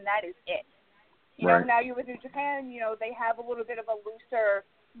WWE and that is it. Now you're with New Japan, they have a little bit of a looser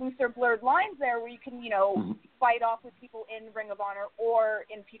blurred lines there where you can, fight off with people in Ring of Honor or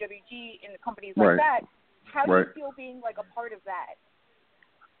in PWG in companies like that. How do you feel being a part of that?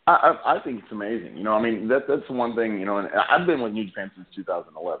 I think it's amazing. That's the one thing, and I've been with New Japan since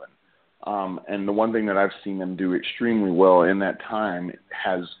 2011. And the one thing that I've seen them do extremely well in that time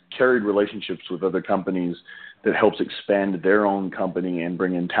has carried relationships with other companies that helps expand their own company and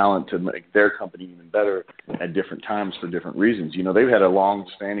bring in talent to make their company even better at different times for different reasons. They've had a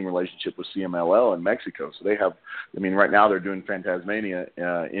long-standing relationship with CMLL in Mexico. So they have, right now they're doing Phantasmania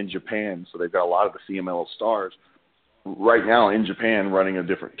in Japan. So they've got a lot of the CMLL stars right now in Japan running a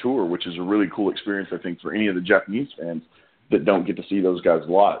different tour, which is a really cool experience, I think, for any of the Japanese fans that don't get to see those guys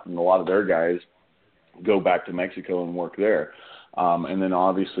a lot. And a lot of their guys go back to Mexico and work there. And then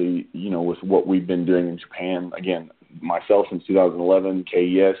obviously, with what we've been doing in Japan, again, myself since 2011,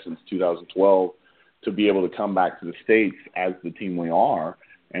 KES since 2012, to be able to come back to the States as the team we are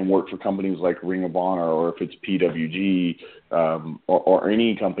and work for companies like Ring of Honor or if it's PWG or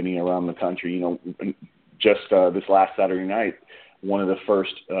any company around the country, just this last Saturday night, one of the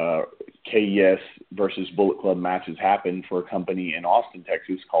first KES versus Bullet Club matches happened for a company in Austin,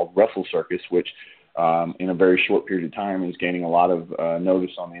 Texas called Wrestle Circus, which in a very short period of time is gaining a lot of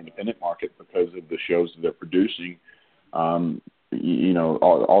notice on the independent market because of the shows that they're producing.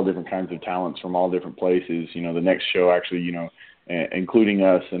 All different kinds of talents from all different places. The next show actually, including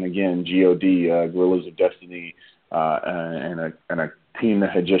us and again, GOD, Guerrillas of Destiny, and a team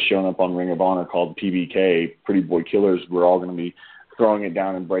that had just shown up on Ring of Honor called PBK, Pretty Boy Killers. We're all going to be throwing it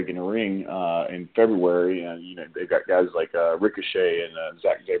down and breaking a ring in February. And, they've got guys like Ricochet and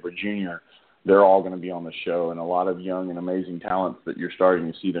Zack Sabre Jr. They're all going to be on the show, and a lot of young and amazing talents that you're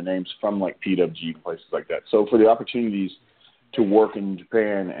starting to see their names from, like PWG and places like that. So for the opportunities to work in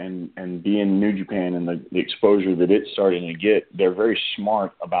Japan and be in New Japan and the exposure that it's starting to get, they're very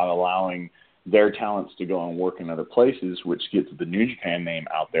smart about allowing their talents to go and work in other places, which gets the New Japan name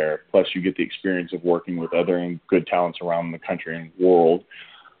out there. Plus, you get the experience of working with other good talents around the country and world,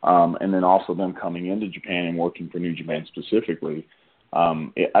 and then also them coming into Japan and working for New Japan specifically.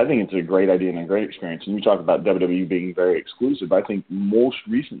 I think it's a great idea and a great experience. And you talk about WWE being very exclusive. I think most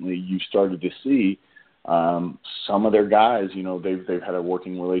recently you started to see some of their guys, they've had a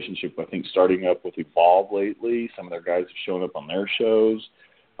working relationship, I think, starting up with Evolve lately. Some of their guys have shown up on their shows.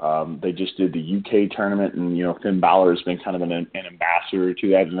 They just did the UK tournament, and Finn Balor has been kind of an ambassador to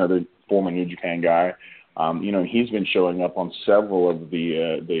that. Another former New Japan guy. He's been showing up on several of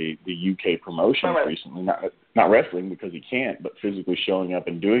the UK promotions recently. Not wrestling because he can't, but physically showing up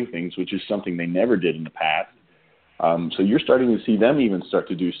and doing things, which is something they never did in the past. So you're starting to see them even start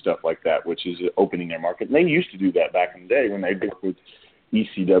to do stuff like that, which is opening their market. And they used to do that back in the day when they worked with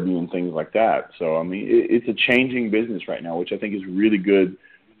ECW and things like that. So, I mean, it's a changing business right now, which I think is really good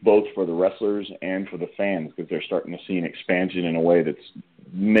both for the wrestlers and for the fans, because they're starting to see an expansion in a way that's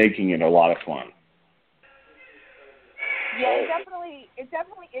making it a lot of fun. Yeah, it definitely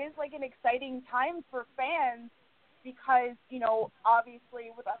is like an exciting time for fans because,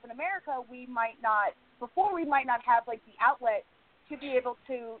 obviously with us in America, we might not have like the outlet to be able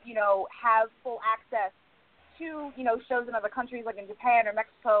to, have full access to, shows in other countries like in Japan or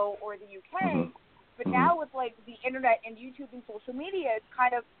Mexico or the UK. Mm-hmm. But now with like the internet and YouTube and social media, it's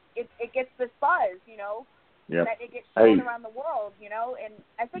kind of, it gets this buzz, that it gets shown around the world, and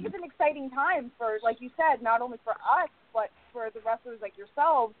I think it's an exciting time for, like you said, not only for us, but for the wrestlers like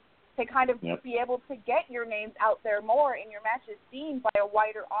yourselves to kind of be able to get your names out there more and your matches seen by a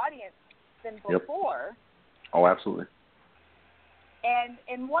wider audience than before. Oh, absolutely.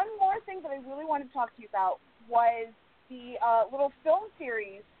 And one more thing that I really wanted to talk to you about was the little film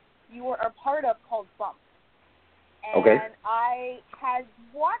series you were a part of called Bump. And I had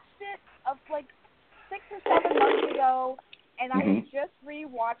watched it like 6 or 7 months ago, and I just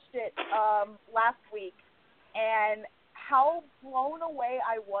rewatched it last week, and how blown away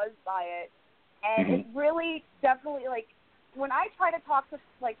I was by it. And it really definitely, like, when I try to talk to,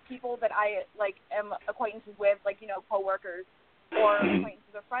 like, people that I, like, am acquaintances with, like, coworkers or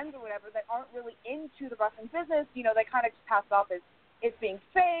acquaintances or friends or whatever that aren't really into the wrestling business, they kind of just pass it off as it's being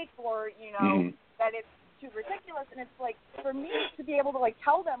fake or, that it's too ridiculous. And it's, like, for me to be able to, like,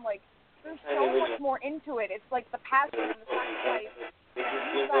 tell them, like, there's so much more into it. It's, like, the passion and the sacrifice that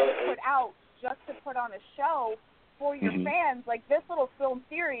you guys put out just to put on a show for your fans. Like, this little film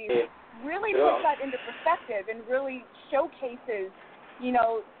series really puts that into perspective and really showcases,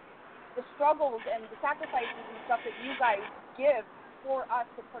 the struggles and the sacrifices and stuff that you guys give for us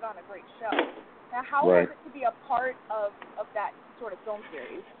to put on a great show. Now, how was it to be a part of that sort of film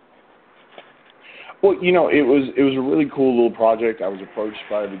series? Well, it was a really cool little project. I was approached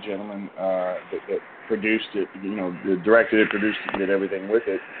by the gentleman that produced it, that directed it, produced it, did everything with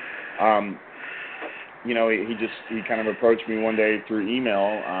it. He kind of approached me one day through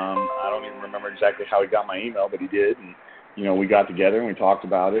email. I don't even remember exactly how he got my email, but he did. And, we got together and we talked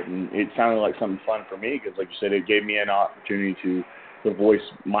about it. And it sounded like something fun for me because, like you said, it gave me an opportunity to voice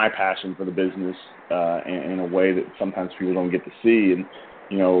my passion for the business in a way that sometimes people don't get to see. And,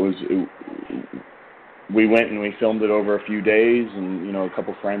 we went and we filmed it over a few days, and, a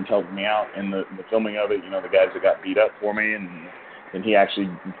couple friends helped me out in the filming of it, the guys that got beat up for me, and he actually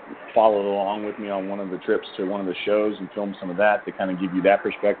followed along with me on one of the trips to one of the shows and filmed some of that to kind of give you that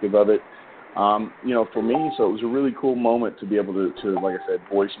perspective of it. For me, so it was a really cool moment to be able to like I said,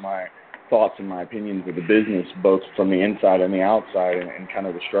 voice my thoughts and my opinions of the business, both from the inside and the outside, and kind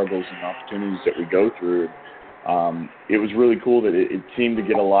of the struggles and opportunities that we go through. It was really cool that it seemed to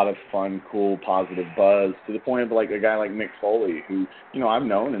get a lot of fun, cool, positive buzz to the point of like a guy like Mick Foley, who, I've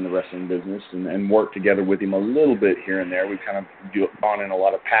known in the wrestling business and worked together with him a little bit here and there. We've kind of gone in a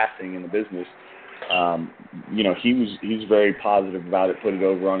lot of passing in the business. He's very positive about it, put it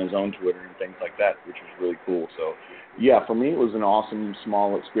over on his own Twitter and things like that, which was really cool. So, yeah, for me it was an awesome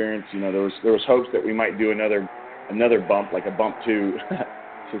small experience. There was hopes that we might do another bump, like a bump 2.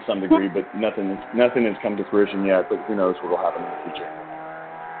 To some degree, but nothing has come to fruition yet, but who knows what will happen in the future.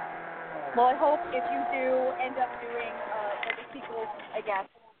 Well, I hope if you do end up doing like a sequel, I guess,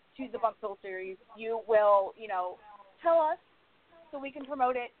 to the Bump Soul series, you will, tell us so we can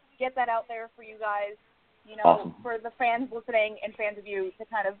promote it, get that out there for you guys, awesome. For the fans listening and fans of you to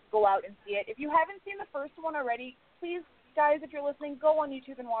kind of go out and see it. If you haven't seen the first one already, please, guys, if you're listening, go on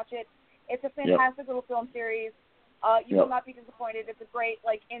YouTube and watch it. It's a fantastic little film series. You will not be disappointed. It's a great,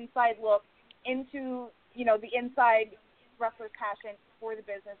 like, inside look into, the inside wrestler's passion for the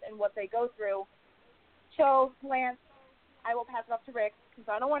business and what they go through. So, Lance, I will pass it off to Rick because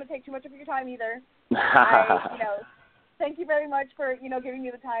I don't want to take too much of your time either. Thank you very much for, giving me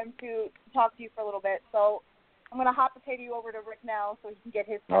the time to talk to you for a little bit. So, I'm going to hot potato you over to Rick now so he can get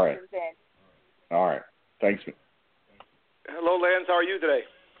his questions in. All right. Thanks. Hello, Lance. How are you today?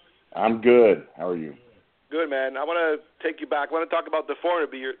 I'm good. How are you? Good, man. I want to take you back. I want to talk about the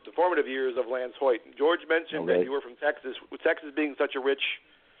formative years of Lance Hoyt. George mentioned that you were from Texas. With Texas being such a rich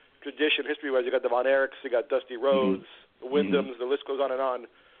tradition history-wise, you got the Von Erichs, you got Dusty Rhodes, the Wyndhams, the list goes on and on.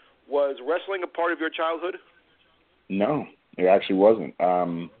 Was wrestling a part of your childhood? No, it actually wasn't.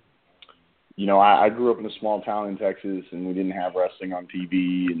 I grew up in a small town in Texas, and we didn't have wrestling on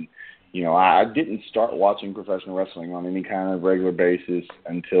TV. And, I didn't start watching professional wrestling on any kind of regular basis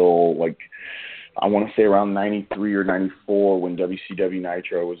until, I want to say around 93 or 94 when WCW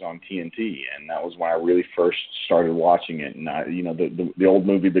Nitro was on TNT. And that was when I really first started watching it. And, the old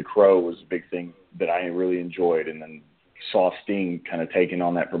movie The Crow was a big thing that I really enjoyed. And then saw Sting kind of taking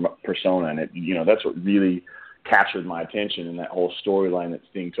on that persona. And, that's what really captured my attention in that whole storyline that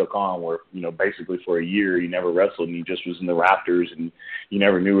Sting took on where, basically for a year he never wrestled and he just was in the rafters and you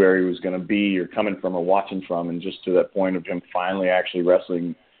never knew where he was going to be or coming from or watching from. And just to that point of him finally actually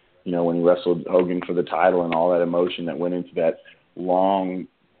wrestling, when he wrestled Hogan for the title and all that emotion that went into that long,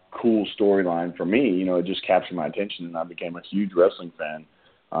 cool storyline for me, it just captured my attention and I became a huge wrestling fan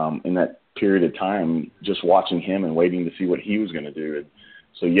in that period of time, just watching him and waiting to see what he was going to do. And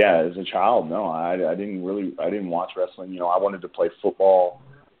so, yeah, as a child, no, I didn't watch wrestling. I wanted to play football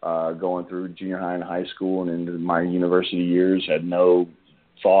going through junior high and high school and into my university years, had no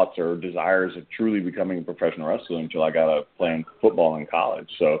thoughts or desires of truly becoming a professional wrestler until I got to playing football in college.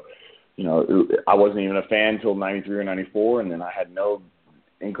 So, I wasn't even a fan until 93 or 94, and then I had no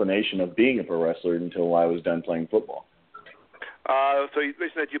inclination of being a pro wrestler until I was done playing football. So you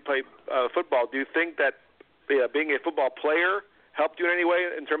mentioned that you play football. Do you think that being a football player helped you in any way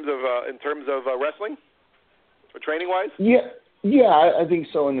in terms of wrestling or training wise? Yeah, I think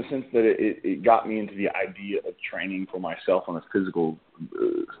so in the sense that it got me into the idea of training for myself on a physical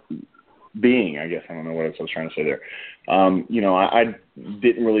being. I guess I don't know what else I was trying to say there. I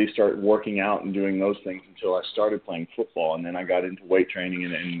didn't really start working out and doing those things until I started playing football, and then I got into weight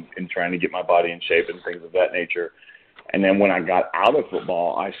training and trying to get my body in shape and things of that nature. And then when I got out of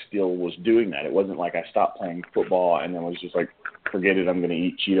football, I still was doing that. It wasn't like I stopped playing football and then was just like, forget it, I'm going to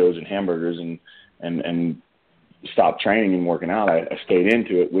eat Cheetos and hamburgers and stop training and working out. I stayed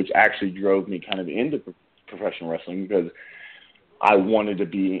into it, which actually drove me kind of into professional wrestling because I wanted to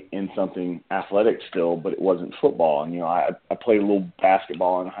be in something athletic still, but it wasn't football. And, I played a little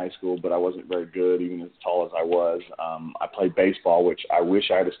basketball in high school, but I wasn't very good, even as tall as I was. I played baseball, which I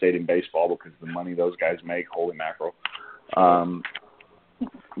wish I had stayed in baseball because the money those guys make, holy mackerel.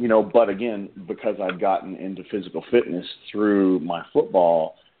 But again, because I'd gotten into physical fitness through my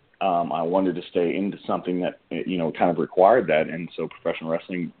football, I wanted to stay into something that, kind of required that. And so professional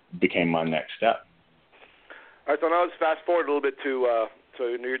wrestling became my next step. All right, so now let's fast forward a little bit to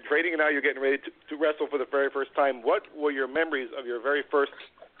you're training and now you're getting ready to wrestle for the very first time. What were your memories of your very first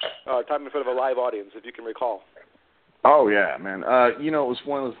time in front of a live audience, if you can recall? Oh, yeah, man. It was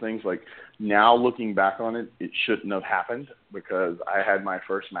one of those things like now looking back on it, it shouldn't have happened because I had my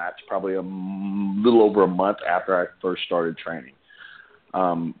first match probably a little over a month after I first started training.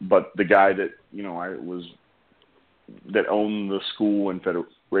 But the guy that, that owned the school and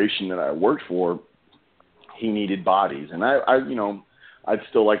federation that I worked for, he needed bodies. And I'd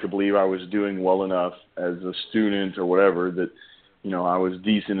still like to believe I was doing well enough as a student or whatever that, I was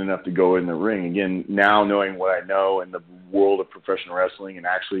decent enough to go in the ring. Again, now knowing what I know in the world of professional wrestling and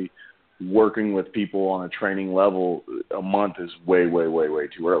actually working with people on a training level, a month is way, way, way, way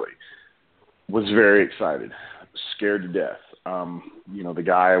too early. Was very excited, scared to death. The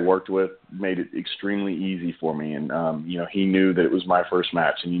guy I worked with made it extremely easy for me. And, he knew that it was my first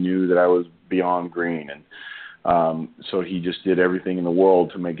match and he knew that I was beyond green. And so he just did everything in the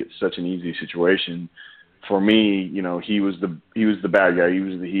world to make it such an easy situation. For me, he was the bad guy. He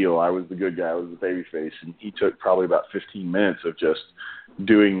was the heel. I was the good guy. I was the baby face. And he took probably about 15 minutes of just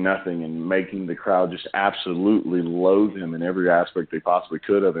doing nothing and making the crowd just absolutely loathe him in every aspect they possibly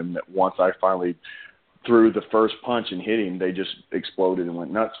could of him. That once I finally threw the first punch and hit him, they just exploded and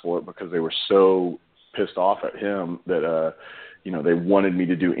went nuts for it because they were so pissed off at him that, they wanted me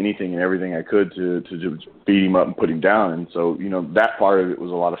to do anything and everything I could to just beat him up and put him down. And so, that part of it was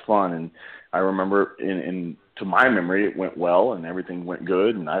a lot of fun. And I remember to my memory, it went well and everything went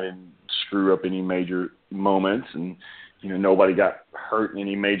good and I didn't screw up any major moments and, nobody got hurt in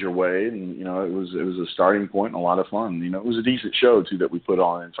any major way. And, it was a starting point and a lot of fun. It was a decent show too that we put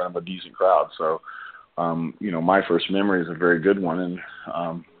on in front of a decent crowd. So, my first memory is a very good one. And,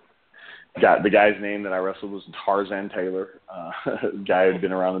 the guy's name that I wrestled was Tarzan Taylor. Guy had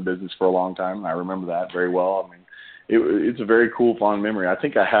been around the business for a long time. And I remember that very well. I mean, it's a very cool, fond memory. I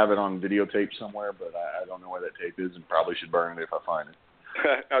think I have it on videotape somewhere, but I don't know where that tape is and probably should burn it if I find it.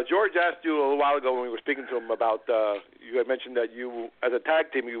 Now, George asked you a little while ago when we were speaking to him about, you had mentioned that you, as a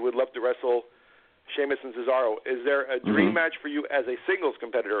tag team, you would love to wrestle Sheamus and Cesaro. Is there a dream match for you as a singles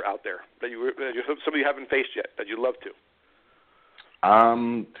competitor out there that somebody you haven't faced yet that you'd love to?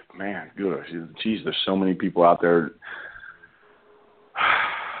 Man, gosh, geez, there's so many people out there.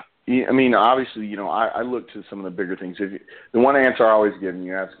 I mean, obviously, you know, I look to some of the bigger things. The one answer I always give, and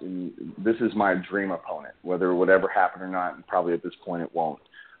you ask, and this is my dream opponent, whether it would ever happen or not, and probably at this point it won't.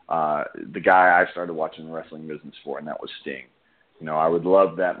 The guy I started watching the wrestling business for, and that was Sting. You know, I would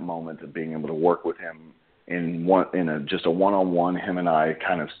love that moment of being able to work with him in just a one-on-one, him and I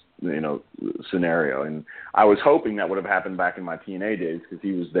kind of, you know, scenario. And I was hoping that would have happened back in my TNA days because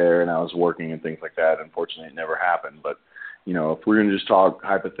he was there and I was working and things like that. Unfortunately, it never happened. But, you know, if we're going to just talk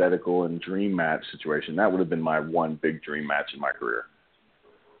hypothetical and dream match situation, that would have been my one big dream match in my career.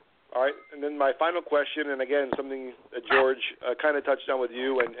 All right, and then my final question, and again, something that George kind of touched on with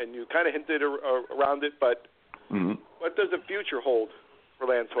you, and you kind of hinted around it, but what does the future hold for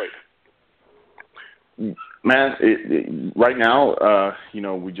Lance Hoyt? Man, right now, you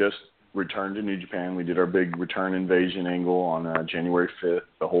know, we just returned to New Japan. We did our big return invasion angle on January 5th,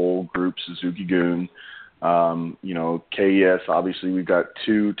 the whole group, Suzuki-gun. You know, KES, obviously, we've got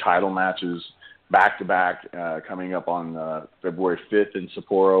 2 title matches back-to-back coming up on February 5th in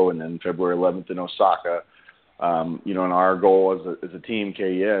Sapporo and then February 11th in Osaka. You know, and our goal as a team,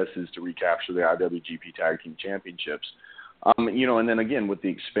 KES, is to recapture the IWGP Tag Team Championships. You know, and then again, with the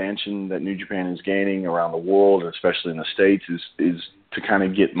expansion that New Japan is gaining around the world, especially in the States, is to kind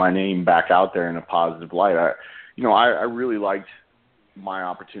of get my name back out there in a positive light. I really liked my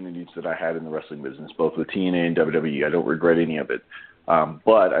opportunities that I had in the wrestling business, both with TNA and WWE. I don't regret any of it.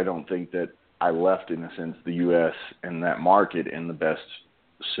 But I don't think that I left, in a sense, the U.S. and that market in the best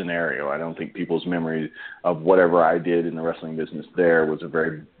scenario. I don't think people's memory of whatever I did in the wrestling business there was a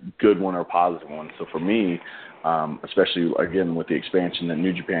very good one or positive one. So for me, especially, again, with the expansion that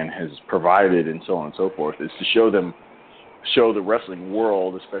New Japan has provided and so on and so forth, is to show the wrestling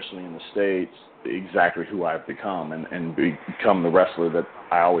world, especially in the States, exactly who I've become and become the wrestler that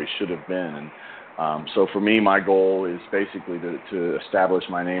I always should have been. And so for me, my goal is basically to establish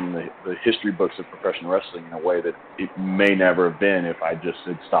my name in the history books of professional wrestling in a way that it may never have been if I just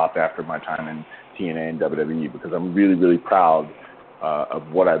had stopped after my time in TNA and WWE, because I'm really, really proud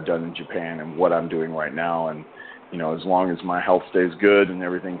of what I've done in Japan and what I'm doing right now. And, you know, as long as my health stays good and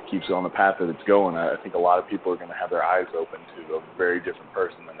everything keeps on the path that it's going, I think a lot of people are going to have their eyes open to a very different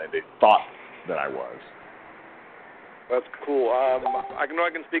person than they thought that I was. That's cool. I know I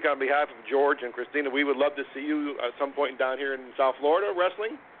can speak on behalf of George and Christina. We would love to see you at some point down here in South Florida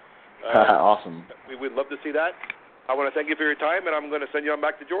wrestling. Awesome. We would love to see that. I want to thank you for your time, and I'm going to send you on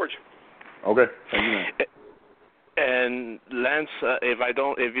back to George. Okay. Thank you, man. And Lance,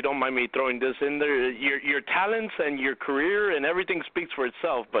 if you don't mind me throwing this in there, your talents and your career and everything speaks for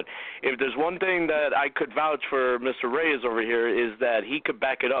itself. But if there's one thing that I could vouch for Mr. Reyes over here is that he could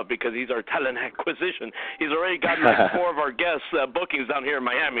back it up, because he's our talent acquisition. He's already gotten like 4 of our guests bookings down here in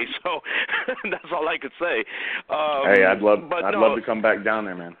Miami, so that's all I could say. Hey, I'd love to come back down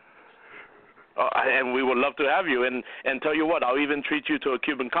there, man. And we would love to have you. And tell you what, I'll even treat you to a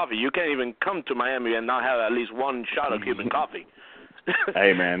Cuban coffee. You can't even come to Miami and not have at least one shot of Cuban coffee.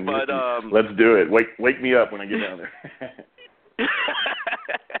 Hey, man, but, let's do it. Wake me up when I get down there.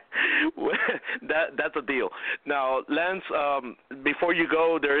 That's a deal. Now, Lance, before you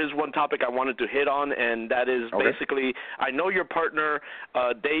go, there is one topic I wanted to hit on, and that is basically, I know your partner,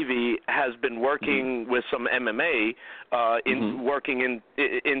 Davey, has been working with some MMA, working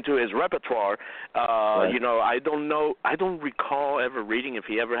into his repertoire. You know, I don't recall ever reading if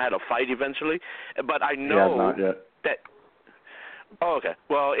he ever had a fight eventually, but I know not yet. that. Oh, okay.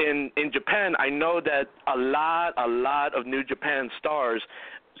 Well, in Japan, I know that a lot of New Japan stars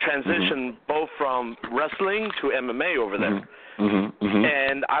transition both from wrestling to MMA over there.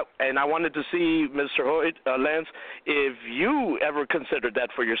 And I wanted to see, Mr. Hoyt, Lance, if you ever considered that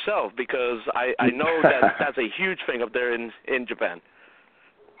for yourself, because I know that that's a huge thing up there in Japan.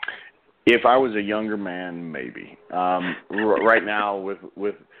 If I was a younger man, maybe. Right now,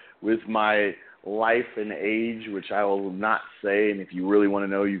 with my life and age, which I will not say, and if you really want to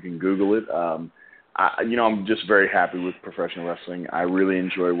know, you can Google it. I'm just very happy with professional wrestling. I really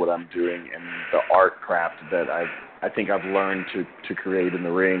enjoy what I'm doing and the art craft that I think I've learned to create in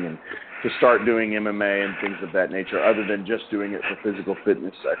the ring, and to start doing MMA and things of that nature, other than just doing it for physical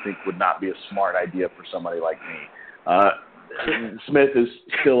fitness, I think would not be a smart idea for somebody like me. Smith is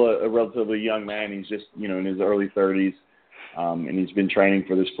still a relatively young man. He's just, in his early 30s. And he's been training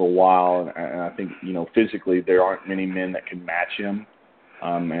for this for a while, and I think, physically there aren't many men that can match him.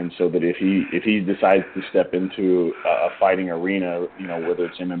 And so that if he decides to step into a fighting arena, whether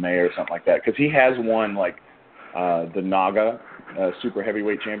it's MMA or something like that, because he has won the NAGA Super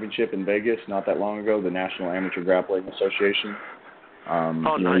Heavyweight Championship in Vegas not that long ago, the National Amateur Grappling Association.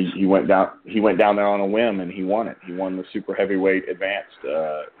 Nice. He went down there on a whim and he won it. He won the super heavyweight advanced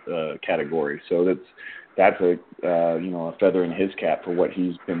category. So that's a a feather in his cap for what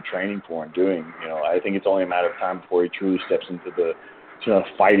he's been training for and doing. I think it's only a matter of time before he truly steps into the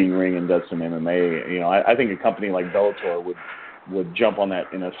fighting ring and does some MMA. I think a company like Bellator would jump on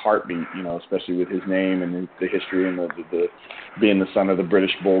that in a heartbeat, especially with his name and the history and the being the son of the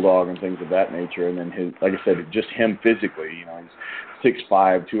British Bulldog and things of that nature. And then his, like I said, just him physically, he's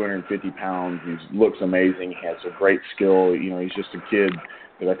 6'5", 250 pounds. He looks amazing. He has a great skill. He's just a kid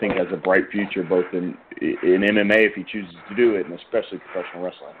that I think has a bright future both in MMA if he chooses to do it, and especially professional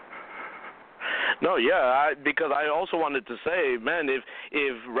wrestling. No, yeah, because I also wanted to say, man,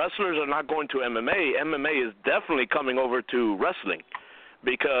 if wrestlers are not going to MMA is definitely coming over to wrestling,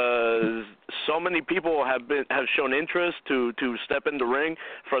 because so many people have shown interest to step in the ring,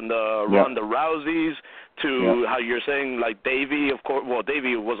 from the Ronda Rouseys to how you're saying, like Davey, of course. Well,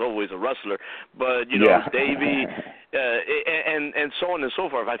 Davey was always a wrestler, but Davey, and so on and so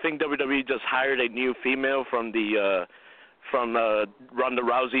forth. I think WWE just hired a new female from Ronda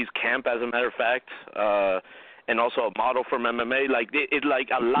Rousey's camp, as a matter of fact, and also a model from MMA. Like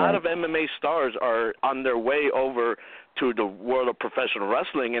a lot of MMA stars are on their way over to the world of professional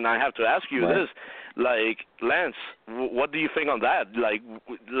wrestling. And I have to ask you this, like, Lance, what do you think on that?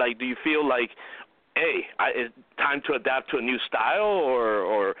 Like, do you feel like, hey, it's time to adapt to a new style,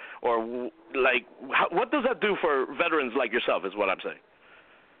 or like, what does that do for veterans like yourself? Is what I'm saying.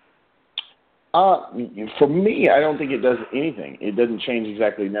 For me, I don't think it does anything. It doesn't change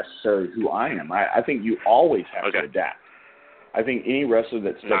exactly necessarily who I am. I think you always have to adapt. I think any wrestler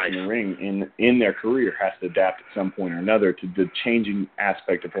that steps in the ring in their career has to adapt at some point or another to the changing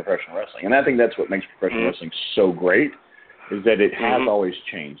aspect of professional wrestling. And I think that's what makes professional wrestling so great, is that it has always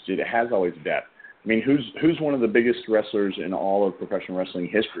changed. It has always adapted. I mean, who's one of the biggest wrestlers in all of professional wrestling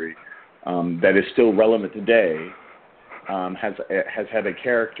history that is still relevant today, has had a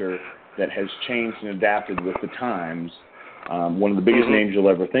character that has changed and adapted with the times? One of the biggest names you'll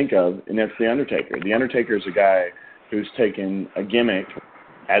ever think of, and that's The Undertaker. The Undertaker is a guy who's taken a gimmick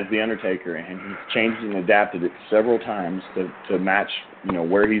as The Undertaker, and he's changed and adapted it several times to match,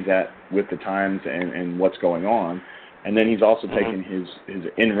 where he's at with the times and what's going on. And then he's also taken his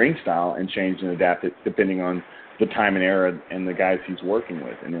in-ring style and changed and adapted depending on the time and era and the guys he's working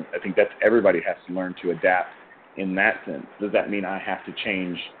with. And I think that's everybody has to learn to adapt in that sense. Does that mean I have to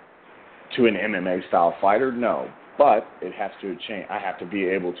change to an MMA style fighter? No, but it has to change. I have to be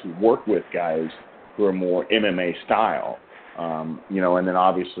able to work with guys who are more MMA style, and then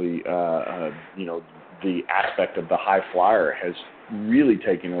obviously, the aspect of the high flyer has really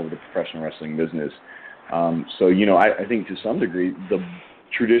taken over the professional wrestling business. I think to some degree the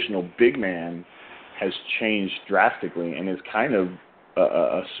traditional big man has changed drastically and is kind of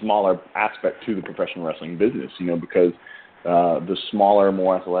a smaller aspect to the professional wrestling business, because the smaller,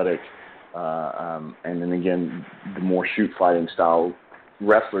 more athletic, and then again, the more shoot fighting style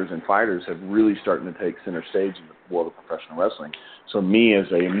wrestlers and fighters have really starting to take center stage in the world of professional wrestling. So me, as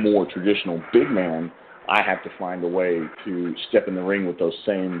a more traditional big man, I have to find a way to step in the ring with those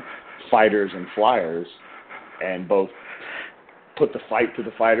same fighters and flyers and both put the fight to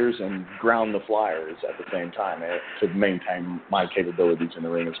the fighters and ground the flyers at the same time to maintain my capabilities in the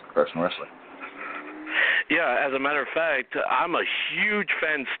ring as a professional wrestler. Yeah, as a matter of fact, I'm a huge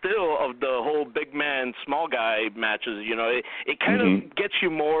fan still of the whole big man, small guy matches. It kind of gets you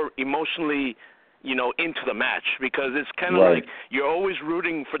more emotionally, into the match, because it's kind of like you're always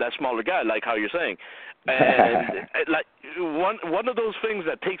rooting for that smaller guy, like how you're saying. And like one of those things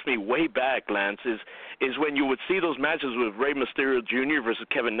that takes me way back, Lance, is when you would see those matches with Rey Mysterio Jr. versus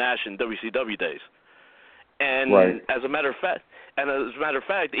Kevin Nash in WCW days. And as a matter of fact,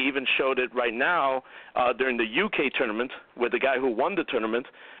 they even showed it right now during the UK tournament with the guy who won the tournament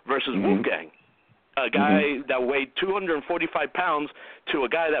versus Wolfgang, a guy that weighed 245 pounds to a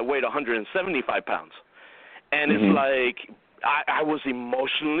guy that weighed 175 pounds. And it's like I was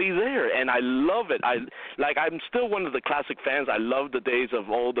emotionally there, and I love it. I'm still one of the classic fans. I love the days of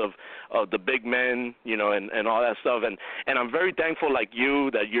old of the big men, and all that stuff. And I'm very thankful, like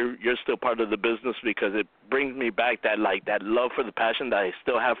you, that you're still part of the business, because it brings me back that love for the passion that I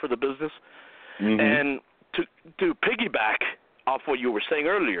still have for the business. And to piggyback off what you were saying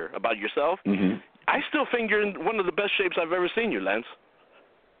earlier about yourself, I still think you're in one of the best shapes I've ever seen you, Lance.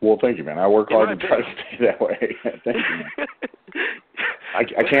 Well, thank you, man. I work hard to try to stay that way. Thank you, man. I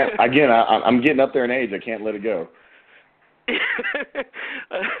can't. Again, I'm getting up there in age. I can't let it go.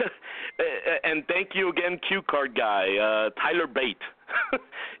 And thank you again, cue card guy, Tyler Bate.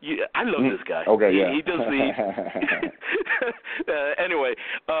 I love this guy. Okay, yeah. He does the. Anyway,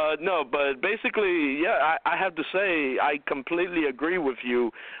 no, but basically, yeah, I have to say I completely agree with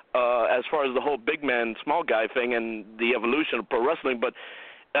you as far as the whole big man, small guy thing and the evolution of pro wrestling. But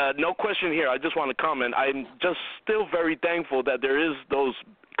no question here. I just want to comment. I'm just still very thankful that there is those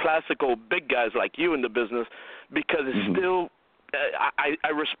classical big guys like you in the business, because it's still. I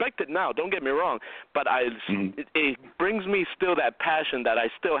respect it now, don't get me wrong, but it brings me still that passion that I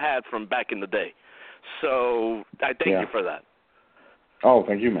still had from back in the day. So I thank you for that. Oh,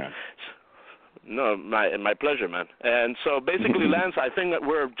 thank you, man. No, my pleasure, man. And so basically, Lance, I think that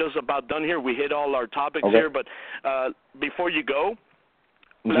we're just about done here. We hit all our topics here, but before you go,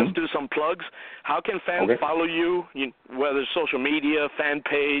 let's do some plugs. How can fans follow you, whether it's social media, fan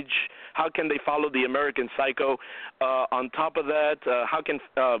page? How can they follow the American Psycho? On top of that, how can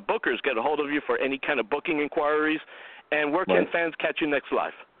bookers get a hold of you for any kind of booking inquiries? And where can fans catch you next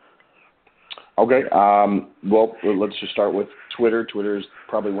live? Okay. Well, let's just start with Twitter. Twitter is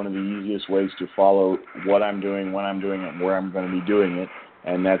probably one of the easiest ways to follow what I'm doing, when I'm doing it, and where I'm going to be doing it.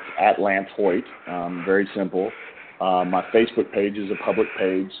 And that's at Lance Hoyt. Very simple. My Facebook page is a public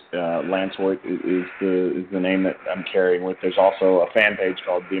page. Lance Hoyt is the name that I'm carrying with. There's also a fan page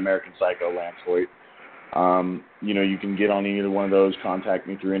called The American Psycho, Lance Hoyt. You can get on either one of those, contact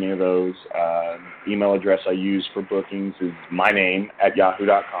me through any of those. Email address I use for bookings is my name at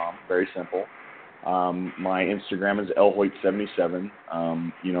yahoo.com. Very simple. My Instagram is lhoyt77.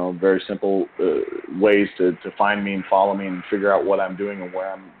 Very simple ways to find me and follow me and figure out what I'm doing and where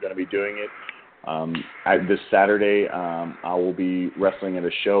I'm going to be doing it. This Saturday, I will be wrestling at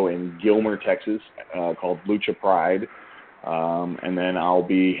a show in Gilmer, Texas, called Lucha Pride, and then I'll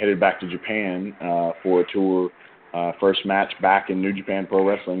be headed back to Japan for a tour. First match back in New Japan Pro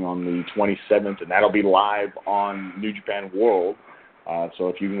Wrestling on the 27th, and that'll be live on New Japan World. So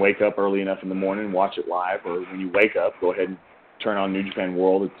if you can wake up early enough in the morning and watch it live, or when you wake up, go ahead and turn on New Japan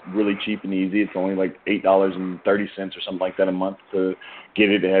World. It's really cheap and easy. It's only like $8.30 or something like that a month to get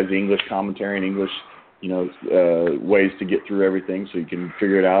it. It has English commentary and English, ways to get through everything, so you can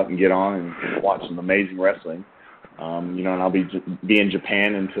figure it out and get on and watch some amazing wrestling. And I'll be in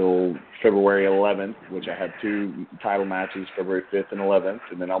Japan until February 11th, which I have 2 title matches, February 5th and 11th,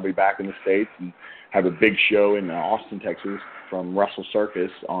 and then I'll be back in the States and have a big show in Austin, Texas, from Wrestle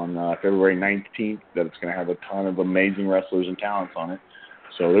Circus on February 19th. That it's going to have a ton of amazing wrestlers and talents on it.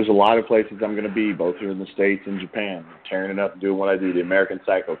 So there's a lot of places I'm going to be, both here in the States and Japan, tearing it up and doing what I do, the American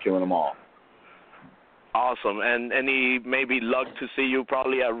Psycho, killing them all. Awesome. And any maybe luck to see you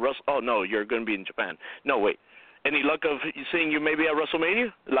probably at Oh, no, you're going to be in Japan. No, wait. Any luck of seeing you maybe at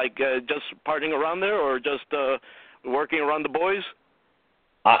WrestleMania? Like just partying around there, or just working around the boys?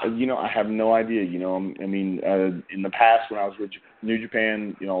 I have no idea. In the past when I was with New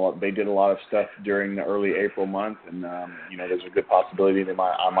Japan, they did a lot of stuff during the early April month, and there's a good possibility that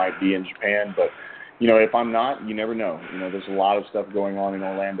I might be in Japan. But if I'm not, you never know. There's a lot of stuff going on in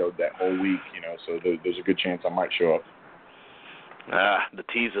Orlando that whole week. So there's a good chance I might show up. The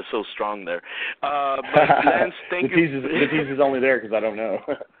tease is so strong there. But Lance, thank you. The tease is only there because I don't know.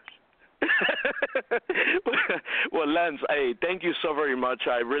 Well, Lance, hey, thank you so very much.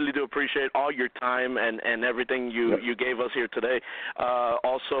 I really do appreciate all your time and everything you gave us here today.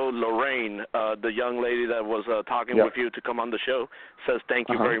 Also, Lorraine, the young lady that was talking with you to come on the show, says thank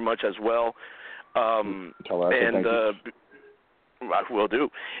you very much as well. Tell her thank you. Will do.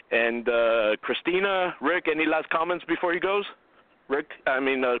 And Christina, Rick, any last comments before he goes?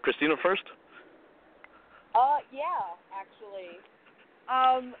 Christina first. Yeah, actually.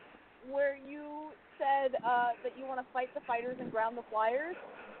 Where you said that you want to fight the fighters and ground the flyers.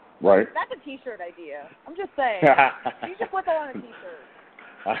 Right. That's a T-shirt idea. I'm just saying. You should put that on a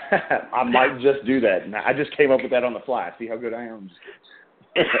T-shirt. I might just do that. I just came up with that on the fly. See how good I am?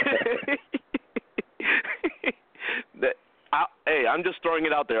 Hey, I'm just throwing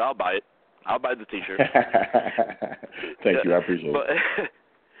it out there. I'll buy it. I'll buy the T-shirt. Thank you. I appreciate it.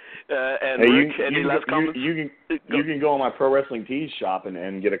 And Rick, any last comments? You can go on my Pro Wrestling Tees shop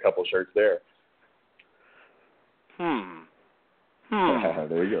and get a couple shirts there.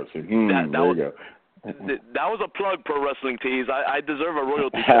 There you go. See, there you go. That was a plug, Pro Wrestling Tees. I deserve a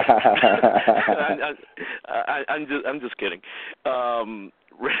royalty. I'm just kidding.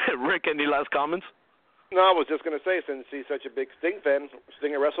 Rick, any last comments? No, I was just going to say, since he's such a big Sting fan,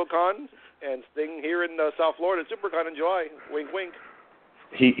 Sting at WrestleCon and Sting here in South Florida, SuperCon in July. Wink, wink.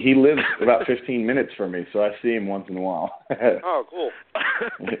 He lives about 15 minutes from me, so I see him once in a while. Oh, cool.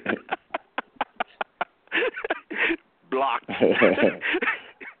 Blocked.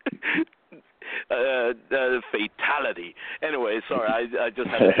 fatality. Anyway, sorry, I just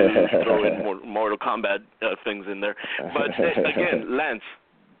had to throw in more Mortal Kombat things in there. But again, Lance,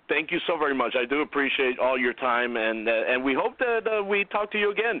 thank you so very much. I do appreciate all your time, and we hope that we talk to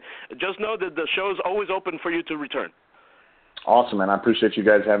you again. Just know that the show is always open for you to return. Awesome, man. I appreciate you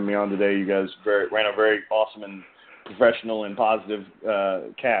guys having me on today. You guys ran a very awesome and professional and positive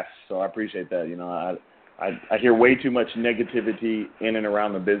cast, so I appreciate that. You know, I hear way too much negativity in and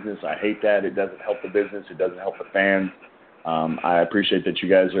around the business. I hate that. It doesn't help the business. It doesn't help the fans. I appreciate that you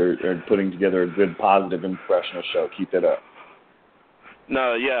guys are putting together a good, positive, and professional show. Keep that up.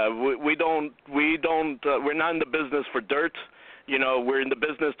 No, yeah, we don't. We're not in the business for dirt. You know, we're in the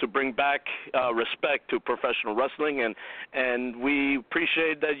business to bring back respect to professional wrestling, and we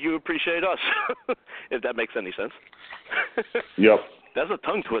appreciate that you appreciate us, if that makes any sense. Yep. That's a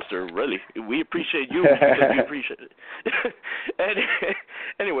tongue twister, really. We appreciate you because we appreciate it.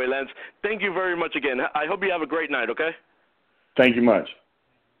 Anyway, Lance, thank you very much again. I hope you have a great night, okay? Thank you much.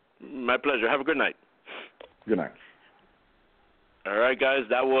 My pleasure. Have a good night. Good night. All right, guys,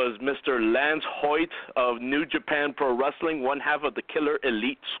 that was Mr. Lance Hoyt of New Japan Pro Wrestling, one half of the Killer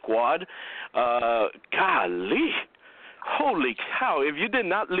Elite Squad. Golly. Holy cow, if you did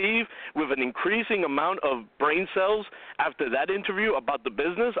not leave with an increasing amount of brain cells after that interview about the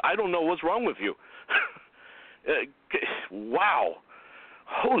business, I don't know what's wrong with you. Wow.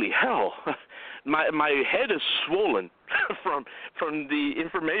 Holy hell. My head is swollen from the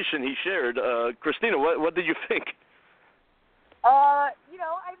information he shared. Christina, what did you think? You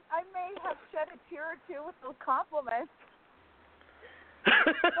know, I may have shed a tear or two with those compliments.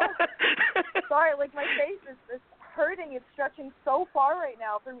 Sorry, like my face is hurting. It's stretching so far right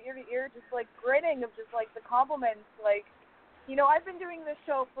now from ear to ear, just like grinning of just like the compliments. Like, you know, I've been doing this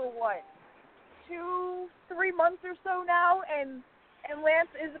show for what, 2-3 months or so now, and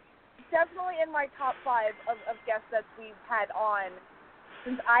Lance is definitely in my top 5 of guests that we've had on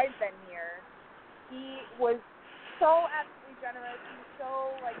since I've been here. He was so absolutely generous. He was so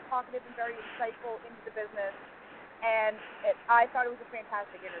like talkative and very insightful into the business, and I thought it was a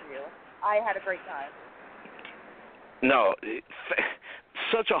fantastic interview. I had a great time. No,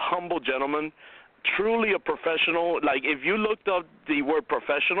 such a humble gentleman, truly a professional. Like, if you looked up the word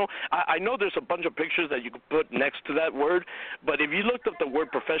professional, I know there's a bunch of pictures that you could put next to that word, but if you looked up the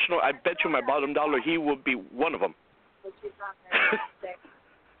word professional, I bet you my bottom dollar he would be one of them.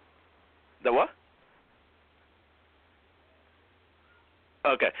 The what?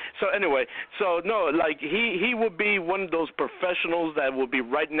 Okay. So anyway, he would be one of those professionals that would be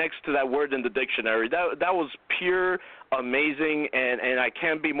right next to that word in the dictionary. That was pure amazing, and I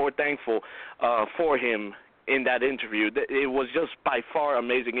can't be more thankful for him in that interview. It was just by far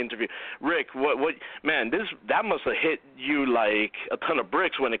amazing interview. Rick, what man, that must have hit you like a ton of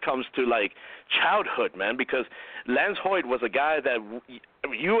bricks when it comes to like childhood, man, because Lance Hoyt was a guy that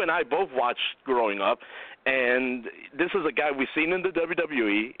you and I both watched growing up. And this is a guy we've seen in the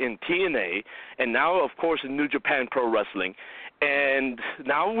WWE, in TNA, and now, of course, in New Japan Pro Wrestling. And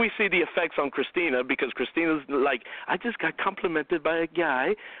now we see the effects on Christina, because Christina's like, I just got complimented by a guy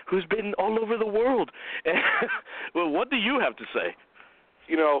who's been all over the world. Well, what do you have to say?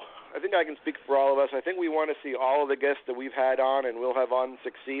 You know, I think I can speak for all of us. I think we want to see all of the guests that we've had on and will have on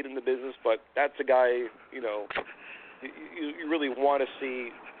succeed in the business, but that's a guy, you know, you really want to see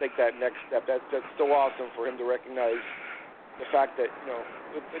take that next step. That's so awesome for him to recognize the fact that, you know,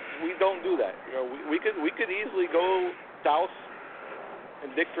 we don't do that. You know, we could easily go south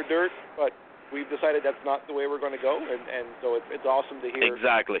and dig for dirt, but we've decided that's not the way we're going to go, and so it's awesome to hear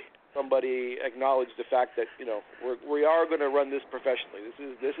somebody acknowledge the fact that, you know, we are going to run this professionally.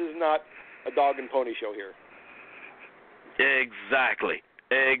 This is not a dog and pony show here. Exactly,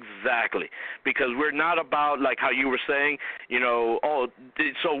 because we're not about, like how you were saying, you know,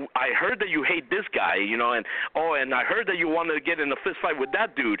 so I heard that you hate this guy, you know, and I heard that you want to get in a fist fight with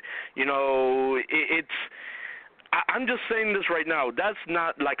that dude. You know, I'm just saying this right now. That's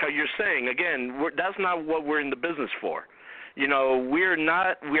not, like how you're saying, again, that's not what we're in the business for. You know, we're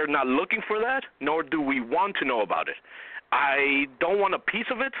not looking for that, nor do we want to know about it. I don't want a piece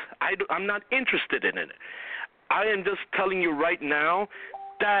of it. I'm not interested in it. I am just telling you right now,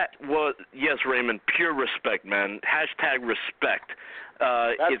 that was, yes, Raymond, pure respect, man. # respect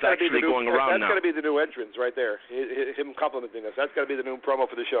is actually going around now. That's got to be the new entrance right there. Him complimenting us. That's got to be the new promo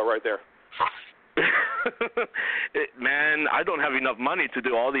for the show right there. Man, I don't have enough money to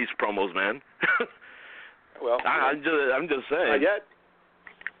do all these promos, man. Well, I'm just saying.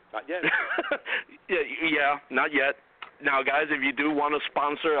 Not yet. Yeah, not yet. Now, guys, if you do want to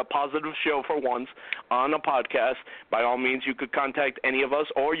sponsor a positive show for once on a podcast, by all means, you could contact any of us,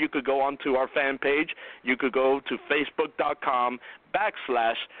 or you could go onto our fan page. You could go to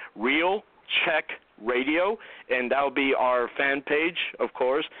facebook.com/RealCheckRadio, and that will be our fan page, of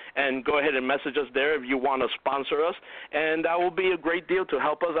course, and go ahead and message us there if you want to sponsor us, and that will be a great deal to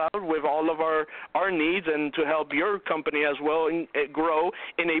help us out with all of our needs and to help your company as well grow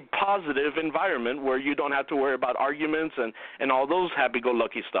in a positive environment where you don't have to worry about arguments and all those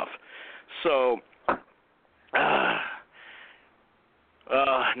happy-go-lucky stuff. So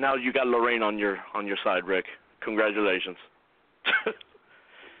now you got Lorraine on your side, Rick. Congratulations.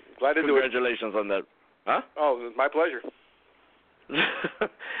 Glad to do it. Congratulations on that. Huh? Oh, it was my pleasure.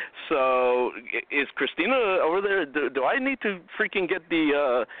 So, is Christina over there? Do I need to freaking get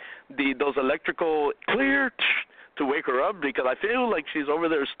those electrical clear to wake her up? Because I feel like she's over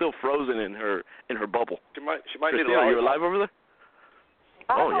there still frozen in her bubble. She might Christina, need a are you alive over there?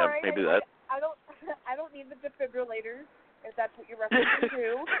 I'm yeah, right. maybe that. I don't need the defibrillators, if that's what you're referencing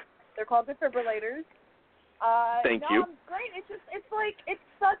to. They're called defibrillators. Thank you. I'm great. It's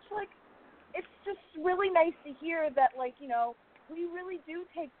just really nice to hear that, like, you know, we really do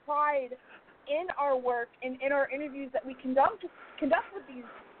take pride in our work and in our interviews that we conduct with these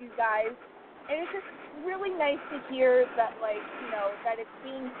guys, and it's just really nice to hear that, like, you know, that it's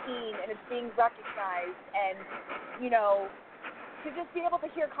being seen and it's being recognized, and, you know, to just be able to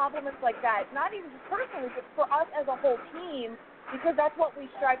hear compliments like that, not even just personally, but for us as a whole team, because that's what we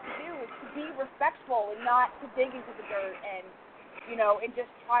strive to do, is to be respectful and not to dig into the dirt and, you know, and just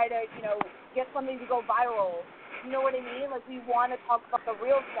try to, you know, get something to go viral. You know what I mean? Like, we want to talk about the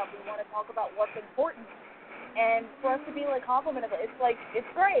real stuff. We want to talk about what's important. And for us to be, like, complimented, it's like, it's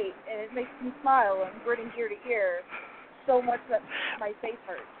great, and it makes me smile. I'm grinning ear to ear so much that my face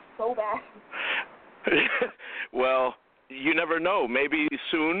hurts so bad. Well, you never know. Maybe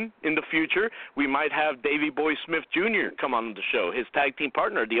soon in the future we might have Davey Boy Smith Jr. come on the show, his tag team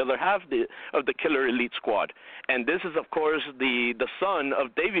partner, the other half of the Killer Elite Squad. And this is, of course, the son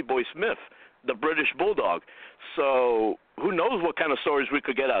of Davey Boy Smith, the British Bulldog. So who knows what kind of stories we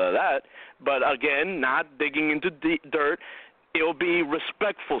could get out of that. But, again, not digging into dirt. It'll be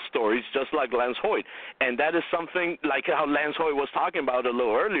respectful stories, just like Lance Hoyt. And that is something like how Lance Hoyt was talking about a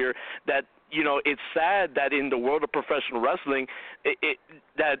little earlier, that, you know, it's sad that in the world of professional wrestling,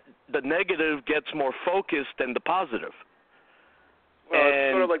 that the negative gets more focused than the positive. Well,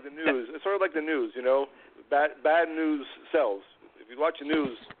 it's sort of like the news. It's sort of like the news, you know. Bad news sells. If you watch the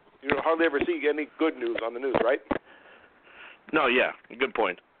news, you hardly ever see any good news on the news, right? No, yeah, good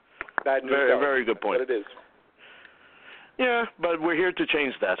point. Bad news very, sells. very good point. That's what it is. Yeah, but we're here to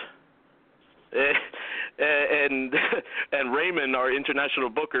change that. And Raymond, our international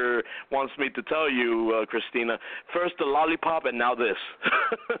booker, wants me to tell you, Christina, first the lollipop and now this.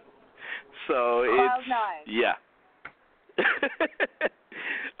 So it's yeah.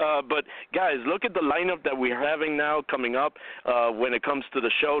 But guys, look at the lineup that we're having now coming up when it comes to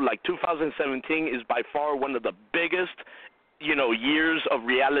the show. Like 2017 is by far one of the biggest, you know, years of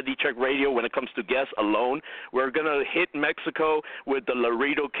Reality Check Radio when it comes to guests alone. We're going to hit Mexico with the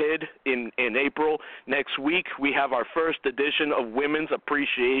Laredo Kid in April. Next week, we have our first edition of Women's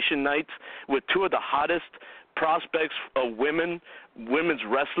Appreciation Nights with two of the hottest prospects of women's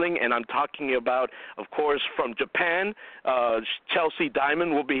wrestling, and I'm talking about, of course, from Japan, Chelsea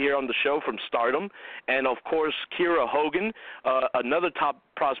Diamond will be here on the show from Stardom, and, of course, Kiera Hogan, another top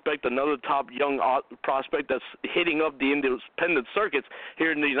prospect, another top young prospect that's hitting up the independent circuits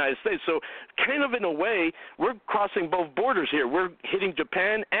here in the United States. So kind of in a way, we're crossing both borders here. We're hitting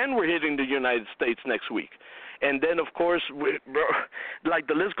Japan and we're hitting the United States next week. And then, of course, like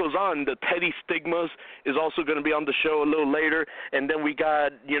the list goes on, the Teddy Stigmas is also going to be on the show a little later. And then we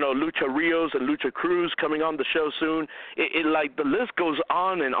got, you know, Lucha Rios and Lucha Cruz coming on the show soon. Like the list goes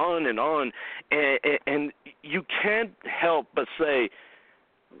on and on and on. And you can't help but say,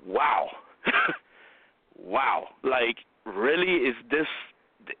 wow. Wow. Like, really, is this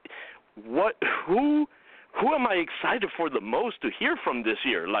what? Who am I excited for the most to hear from this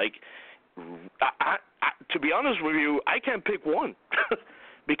year? Like, I, to be honest with you, I can't pick one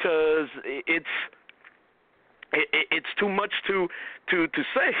because it's too much to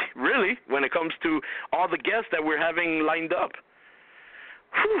say, really, when it comes to all the guests that we're having lined up.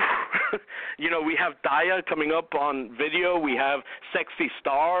 Whew. You know, we have Daya coming up on video. We have Sexy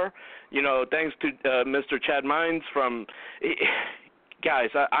Star. You know, thanks to Mr. Chad Mines from.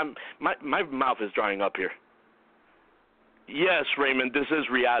 Guys, my mouth is drying up here. Yes, Raymond, this is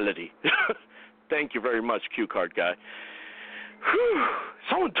reality. Thank you very much, Q Card guy. Whew.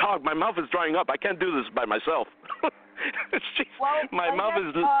 Someone talk. My mouth is drying up. I can't do this by myself. Well, my mouth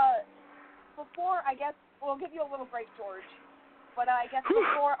is. Before, I guess we'll give you a little break, George. But I guess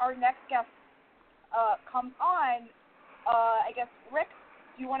before our next guest comes on, I guess Rick,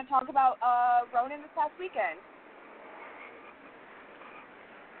 do you want to talk about Ronin this past weekend?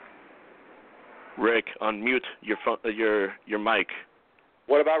 Rick, unmute your phone, your mic.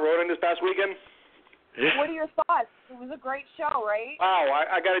 What about Ronin this past weekend? What are your thoughts? It was a great show, right? Wow,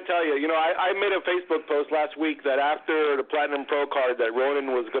 I got to tell you, I made a Facebook post last week that after the Platinum Pro card that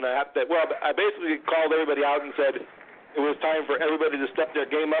Ronin was going to have to, well, I basically called everybody out and said it was time for everybody to step their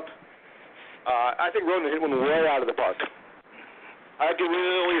game up. I think Ronin hit one way out of the park. I could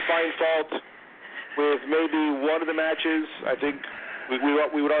really find fault with maybe one of the matches. I think we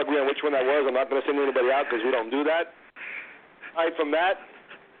would all agree on which one that was. I'm not going to send anybody out because we don't do that. Aside from that,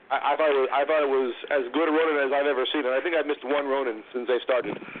 I thought it was as good a Ronin as I've ever seen, and I think I've missed one Ronin since they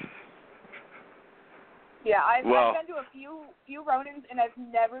started. Yeah, I've been to a few Ronins, and I've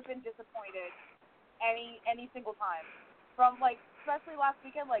never been disappointed any single time. From especially last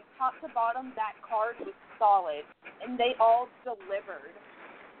weekend, top to bottom, that card was solid, and they all delivered.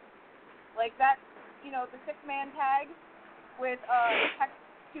 That, the 6-man tag with Tech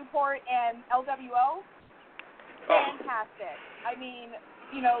Support and LWO, fantastic. I mean,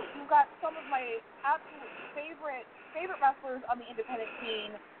 you've got some of my absolute favorite wrestlers on the independent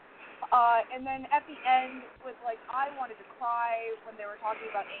scene. And then at the end with I wanted to cry when they were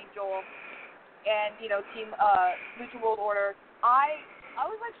talking about Angel and, Team Lucha World Order. I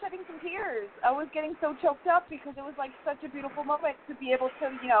was shedding some tears. I was getting so choked up because it was such a beautiful moment to be able to,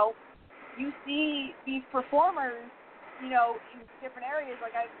 you see these performers, in different areas.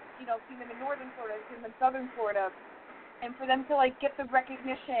 I've, seen them in northern Florida, I've seen them in southern Florida. And for them to get the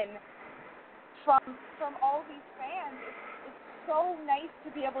recognition from all these fans, it's so nice to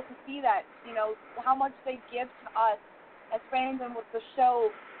be able to see that, how much they give to us as fans and with the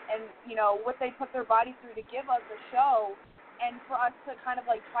show, and what they put their body through to give us a show, and for us to kind of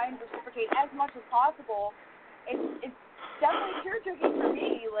try and reciprocate as much as possible. It's definitely tear-jerking for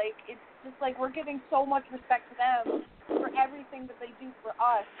me. It's just we're giving so much respect to them for everything that they do for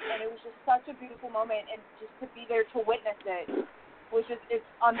us, and it was just such a beautiful moment, and just to be there to witness it was just, it's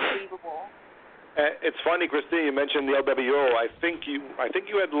unbelievable. It's funny, Christine, you mentioned the LWO. I think you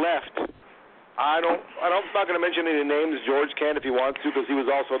had left. I'm not going to mention any names. George can if he wants to, because he was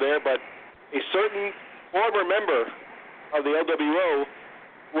also there, but a certain former member of the LWO,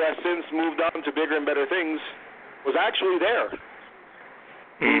 who has since moved on to bigger and better things, was actually there.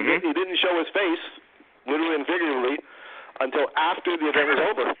 Mm-hmm. He didn't show his face, literally and figuratively, until after the event was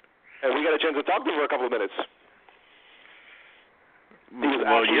over, and we got a chance to talk to him for a couple of minutes. He was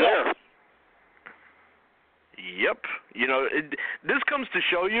actually there. Yep. This comes to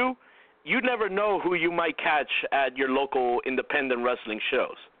show you never know who you might catch at your local independent wrestling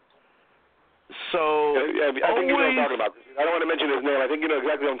shows. So I think you know what I'm talking about. I don't want to mention his name. I think you know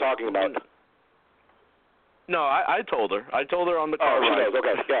exactly what I'm talking about. No, I told her. I told her on the car ride. Oh,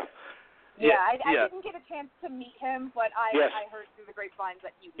 okay, yeah. Yeah, I didn't get a chance to meet him, but I heard through the grapevines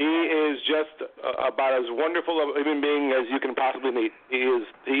that he is just about as wonderful a human being as you can possibly meet. He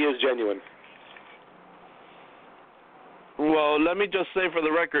is genuine. Well, let me just say for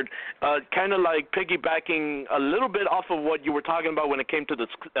the record, kind of piggybacking a little bit off of what you were talking about when it came to the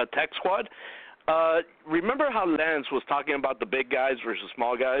tech squad. Remember how Lance was talking about the big guys versus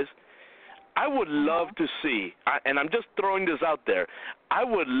small guys? I would love to see, and I'm just throwing this out there, I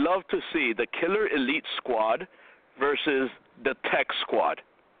would love to see the Killer Elite squad versus the Tech squad.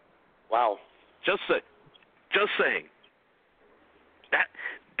 Wow. Just saying.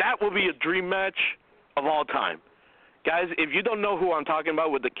 That would be a dream match of all time. Guys, if you don't know who I'm talking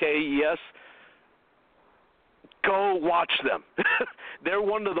about with the KES, go watch them. They're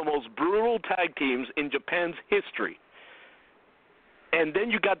one of the most brutal tag teams in Japan's history. And then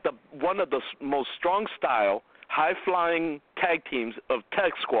you got one of the most strong-style, high-flying tag teams of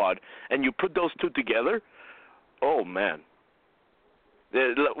Tech Squad, and you put those two together, oh, man.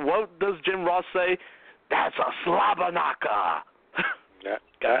 What does Jim Ross say? That's a slabanaka.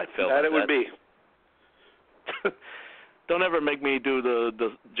 That it would be. Don't ever make me do the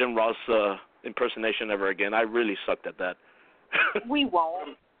Jim Ross impersonation ever again. I really sucked at that. We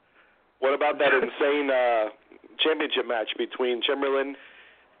won't. What about that insane championship match between Chamberlain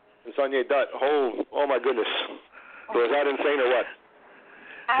and Sonya Dutt? Oh my goodness. Was that insane or what?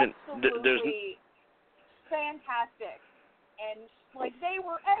 Absolutely fantastic. And they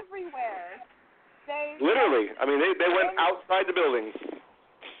were everywhere. Literally. I mean, they went outside the building.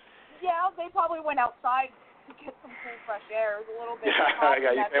 Yeah, they probably went outside to get some cool fresh air. It was a little bit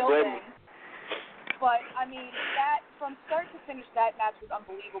you can't blame them. But I mean, that from start to finish, that match was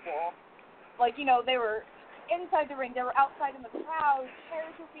unbelievable. Like, you know, they were inside the ring, they were outside in the crowd,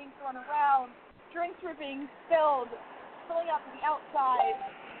 chairs were being thrown around, drinks were being spilled, spilling out to the outside,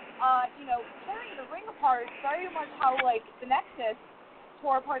 you know, tearing the ring apart, very much how, like, the Nexus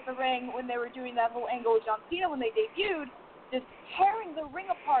tore apart the ring when they were doing that whole angle with John Cena when they debuted, just tearing the ring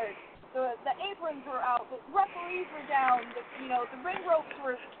apart. The aprons were out, the referees were down, the ring ropes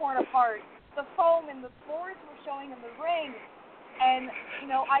were torn apart, the foam and the boards were showing in the ring. And,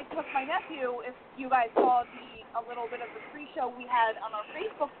 you know, I took my nephew, if you guys saw a little bit of the pre-show we had on our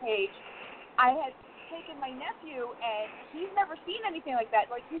Facebook page, I had taken my nephew, and he's never seen anything like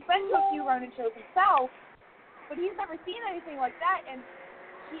that. Like, he's been to a few Ronin shows himself, but he's never seen anything like that, and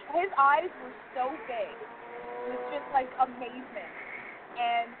his eyes were so big. It was just, like, amazement.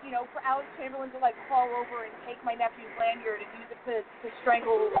 And, you know, for Alex Chamberlain to, like, fall over and take my nephew's lanyard and use it to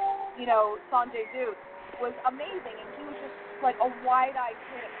strangle, you know, Sanjay Dutt was amazing. And he was just, like, a wide-eyed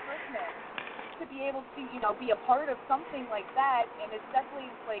kid at Christmas to be able to, you know, be a part of something like that. And it's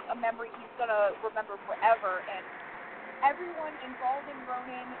definitely, like, a memory he's going to remember forever. And everyone involved in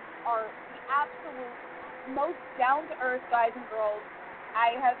Ronin are the absolute most down-to-earth guys and girls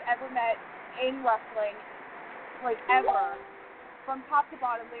I have ever met in wrestling, like, ever. From top to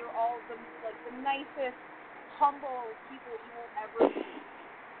bottom, they were all the nicest, humble people you will ever meet.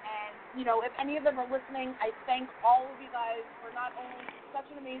 And, you know, if any of them are listening, I thank all of you guys for not only such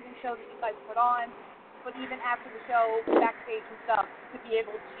an amazing show that you guys put on, but even after the show, backstage and stuff, to be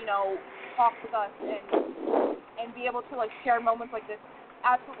able to, you know, talk with us and be able to, like, share moments like this.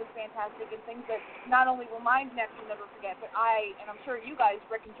 Absolutely fantastic, and things that not only will my nephew never forget, but and I'm sure you guys,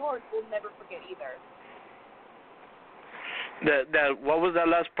 Rick and George, will never forget either. What was that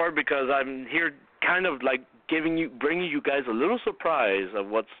last part? Because I'm here kind of like bringing you guys a little surprise of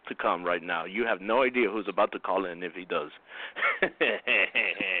what's to come right now. You have no idea who's about to call in if he does.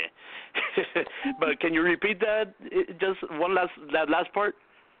 But can you repeat that? Just that last part?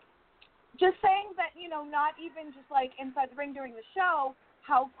 Just saying that, you know, not even just like inside the ring during the show,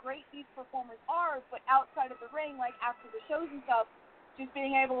 how great these performers are, but outside of the ring, like after the shows and stuff, just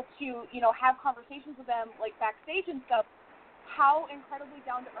being able to, you know, have conversations with them, like backstage and stuff, how incredibly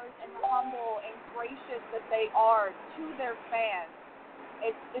down-to-earth and humble and gracious that they are to their fans.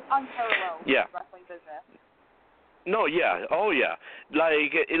 It's unparalleled in the wrestling business. No, yeah. Oh, yeah.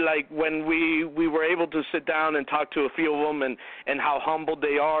 Like when we were able to sit down and talk to a few of them and how humble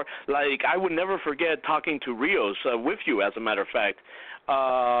they are. Like, I would never forget talking to Rios with you, as a matter of fact.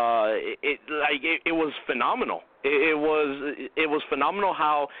 It was phenomenal. It was phenomenal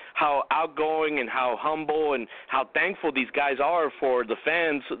how outgoing and how humble and how thankful these guys are for the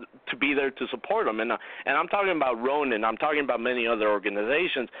fans to be there to support them. And I'm talking about Ronin. I'm talking about many other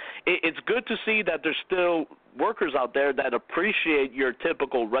organizations. It's good to see that there's still workers out there that appreciate your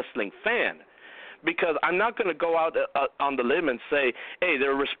typical wrestling fan. Because I'm not going to go out on the limb and say, hey,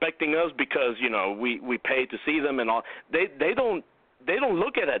 they're respecting us because, you know, we pay to see them and all. They don't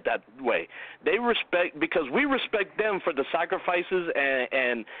look at it that way. They respect, because we respect them for the sacrifices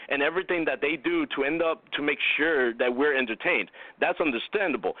and everything that they do to end up to make sure that we're entertained. That's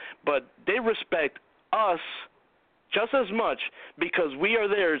understandable. But they respect us just as much because we are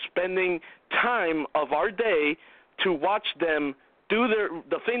there spending time of our day to watch them do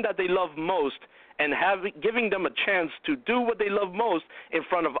the thing that they love most and giving them a chance to do what they love most in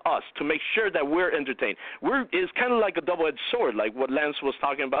front of us to make sure that we're entertained. It's kind of like a double-edged sword, like what Lance was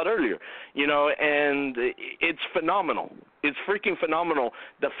talking about earlier, you know, and it's phenomenal. It's freaking phenomenal,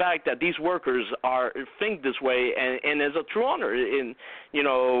 the fact that these workers think this way, and it's a true honor, in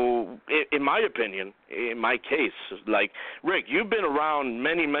my opinion, in my case. Like, Rick, you've been around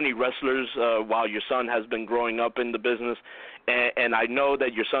many, many wrestlers while your son has been growing up in the business, and I know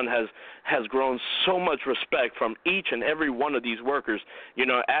that your son has grown so much respect from each and every one of these workers, you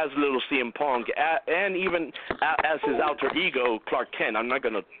know, as little CM Punk, and even as his alter ego, Clark Kent. I'm not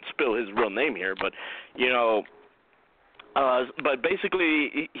going to spill his real name here, but, you know, but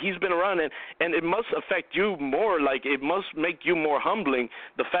basically, he's been around, and it must affect you more. Like, it must make you more humbling,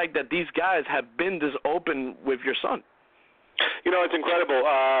 the fact that these guys have been this open with your son. You know, it's incredible.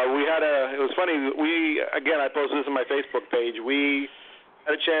 It was funny. I posted this on my Facebook page. We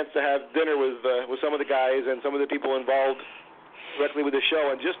had a chance to have dinner with some of the guys and some of the people involved directly with the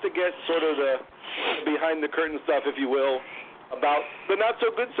show, and just to get sort of the behind the curtain stuff, if you will, about the not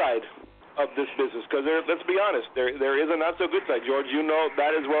so good side of this business, because let's be honest, there is a not so good side. George, you know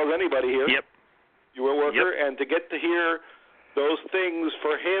that as well as anybody here. Yep. You were a worker, and to get to hear those things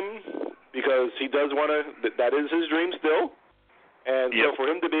for him, because he does want to, that is his dream still, and so for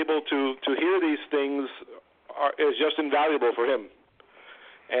him to be able to hear these things is just invaluable for him.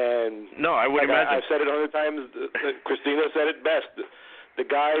 And no, I would imagine. I've said it 100 times. Christina said it best. The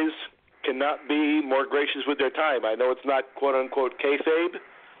guys cannot be more gracious with their time. I know it's not quote-unquote kayfabe,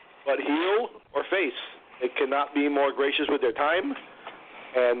 but heel or face, they cannot be more gracious with their time.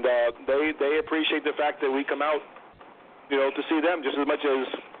 And they appreciate the fact that we come out, to see them just as much as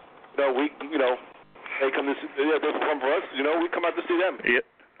they come to see, they perform for us. We come out to see them. Yep.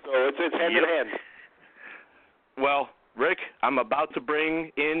 So it's hand in hand. Well, Rick, I'm about to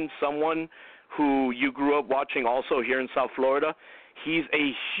bring in someone who you grew up watching also here in South Florida. He's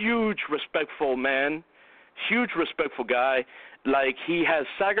a huge, respectful man, huge, respectful guy. Like, he has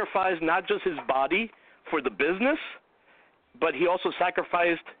sacrificed not just his body for the business, but he also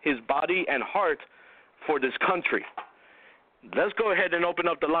sacrificed his body and heart for this country. Let's go ahead and open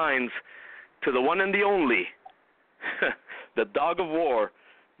up the lines to the one and the only, the Dog of War,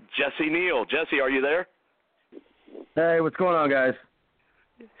 Jesse Neal. Jesse, are you there? Hey, what's going on, guys?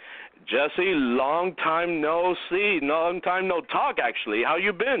 Jesse, long time no see, long time no talk, actually. How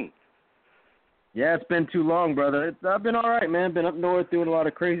you been? Yeah, it's been too long, brother. I've been all right, man. Been up north doing a lot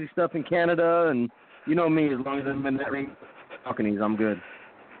of crazy stuff in Canada, and you know me, as long as I'm in that ring talking, I'm good.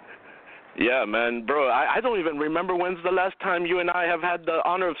 Yeah, man, bro, I don't even remember when's the last time you and I have had the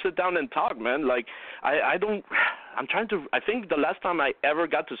honor of sit down and talk, man. Like, I think the last time I ever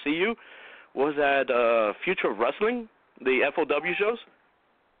got to see you was at Future of Wrestling, the FOW shows.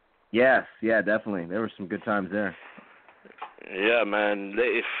 Yes, yeah, definitely. There were some good times there. Yeah, man,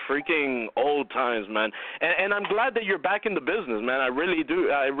 freaking old times, man. And I'm glad that you're back in the business, man. I really do.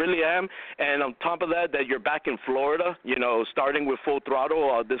 I really am. And on top of that you're back in Florida, starting with Full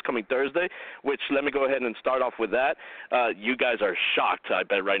Throttle this coming Thursday, which let me go ahead and start off with that. You guys are shocked, I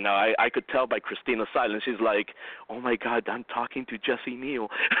bet, right now. I could tell by Christina's silence. She's like, oh, my God, I'm talking to Jesse Neal.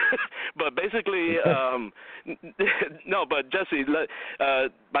 But basically, no, but Jesse,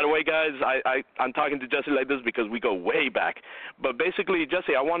 by the way, guys, I'm talking to Jesse like this because we go way back. But basically,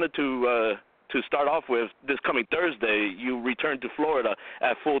 Jesse, I wanted to start off with this coming Thursday. You return to Florida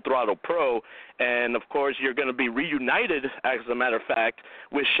at Full Throttle Pro, and of course, you're going to be reunited, as a matter of fact,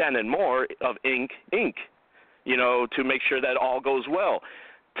 with Shannon Moore of Inc., to make sure that all goes well.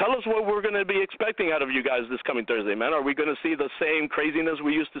 Tell us what we're going to be expecting out of you guys this coming Thursday, man. Are we going to see the same craziness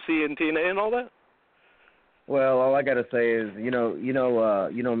we used to see in TNA and all that? Well, all I gotta say is,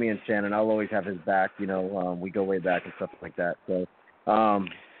 me and Shannon. I'll always have his back. We go way back and stuff like that. So,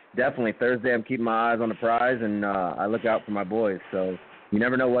 definitely Thursday, I'm keeping my eyes on the prize, and I look out for my boys. So, you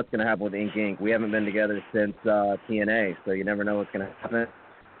never know what's gonna happen with Inc. We haven't been together since TNA, so you never know what's gonna happen.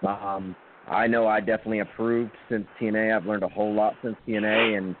 I know I definitely improved since TNA. I've learned a whole lot since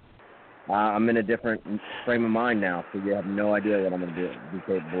TNA, and I'm in a different frame of mind now. So you have no idea what I'm gonna be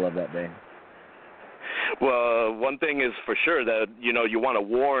capable of that day. Well, one thing is for sure that, you want to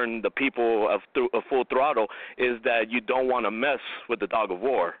warn the people of Full Throttle is that you don't want to mess with the Dog of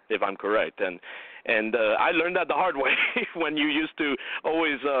War, if I'm correct. And I learned that the hard way when you used to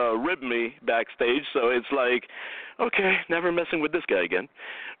always rib me backstage. So it's like, okay, never messing with this guy again.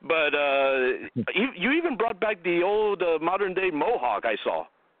 But you even brought back the old modern-day mohawk I saw.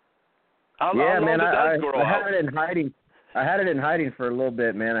 How long did that grow out? I had it in hiding. I had it in hiding for a little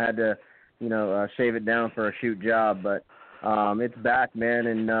bit, man. I had to shave it down for a shoot job, but it's back, man,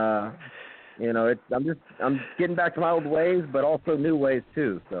 and I'm getting back to my old ways, but also new ways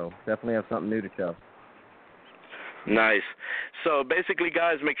too. So definitely have something new to show. Nice. So basically,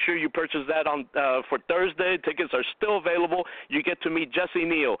 guys, make sure you purchase that on for Thursday. Tickets are still available. You get to meet Jesse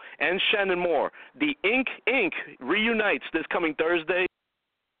Neal and Shannon Moore. The Inc. reunites this coming Thursday.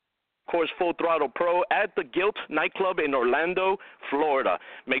 Of course, Full Throttle Pro at the GILT Night Club in Orlando, Florida.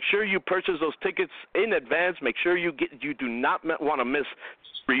 Make sure you purchase those tickets in advance. Make sure you do not want to miss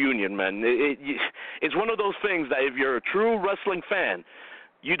reunion, man. It's one of those things that if you're a true wrestling fan,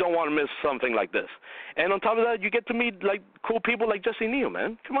 you don't want to miss something like this. And on top of that, you get to meet cool people like Jesse Neal,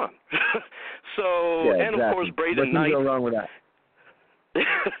 man. Come on. So, yeah, and exactly. Of course, Braden Knight. What can go wrong with that?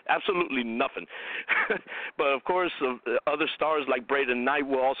 Absolutely nothing. But, of course, other stars like Braden Knight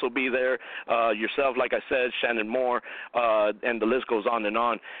will also be there. Yourself, like I said, Shannon Moore, and the list goes on and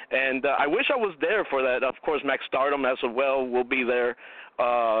on. And I wish I was there for that. Of course, Max Stardom as well will be there.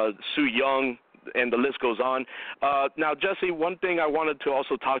 Sue Young, and the list goes on. Now, Jesse, one thing I wanted to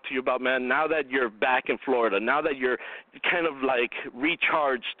also talk to you about, man, now that you're back in Florida, now that you're kind of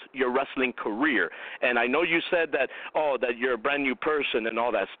recharged your wrestling career, and I know you said that, that you're a brand new person and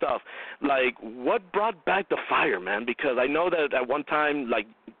all that stuff, what brought back the fire, man? Because I know that at one time, like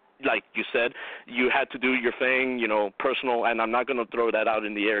you said, you had to do your thing, personal, and I'm not going to throw that out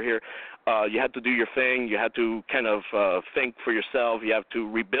in the air here. You had to do your thing. You had to kind of think for yourself. You have to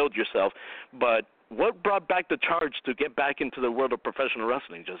rebuild yourself. But what brought back the charge to get back into the world of professional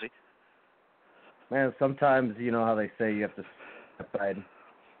wrestling, Jesse? Man, sometimes you know how they say you have to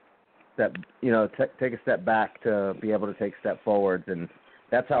take a step back to be able to take step forwards, and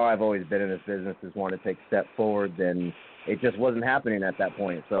that's how I've always been in this business, is want to take step forwards, and it just wasn't happening at that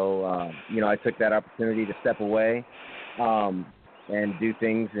point. So, I took that opportunity to step away and do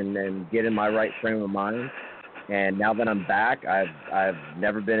things and get in my right frame of mind. And now that I'm back, I've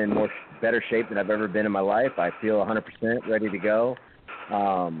never been in better shape than I've ever been in my life. I feel 100% ready to go.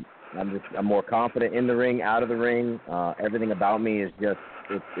 I'm more confident in the ring, out of the ring. Everything about me is just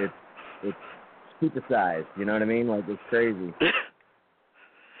it's supersized. You know what I mean? Like, it's crazy.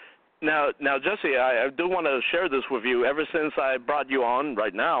 Now, Jesse, I do want to share this with you. Ever since I brought you on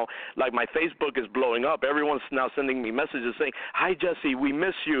right now, like, my Facebook is blowing up. Everyone's now sending me messages saying, "Hi, Jesse, we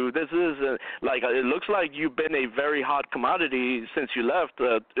miss you." This is, like, it looks like you've been a very hot commodity since you left.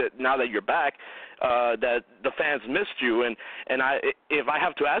 Now that you're back, that the fans missed you. And if I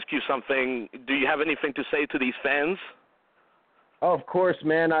have to ask you something, do you have anything to say to these fans? Oh, of course,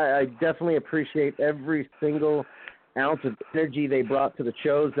 man. I definitely appreciate every single ounce of energy they brought to the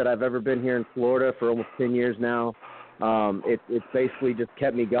shows that I've ever been here in Florida for almost 10 years now. It's basically just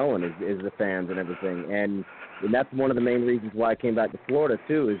kept me going is the fans and everything. And that's one of the main reasons why I came back to Florida,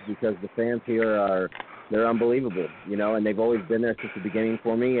 too, is because the fans here they're unbelievable, and they've always been there since the beginning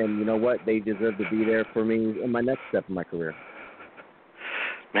for me. And you know what? They deserve to be there for me in my next step in my career.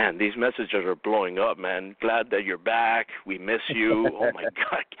 Man, these messages are blowing up, man. Glad that you're back. We miss you. Oh, my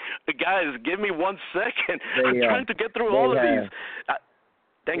God. Guys, give me 1 second. I'm trying to get through all of these.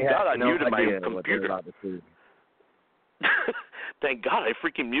 Thank God I muted my computer. Thank God I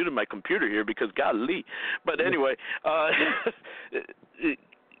freaking muted my computer here because golly. But anyway,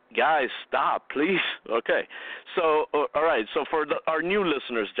 guys, stop, please. Okay. So, all right. So for our new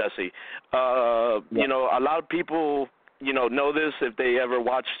listeners, Jesse, a lot of people know this if they ever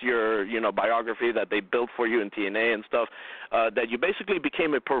watched your, biography that they built for you in TNA and stuff, that you basically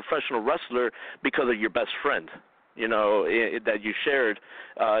became a professional wrestler because of your best friend, that you shared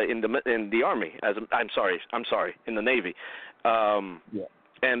in the Army. I'm sorry, in the Navy.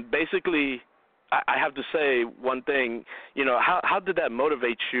 And basically, I have to say one thing, how did that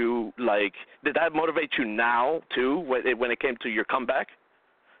motivate you? Like, did that motivate you now, too, when it came to your comeback?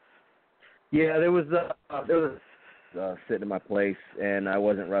 Yeah, there was sitting in my place, and I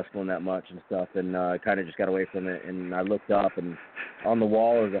wasn't wrestling that much and stuff, and I kind of just got away from it, and I looked up, and on the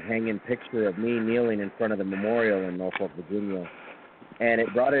wall is a hanging picture of me kneeling in front of the memorial in Norfolk, Virginia, and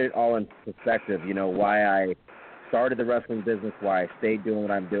it brought it all in perspective, why I started the wrestling business, why I stayed doing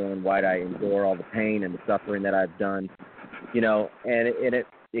what I'm doing, why I endure all the pain and the suffering that I've done, and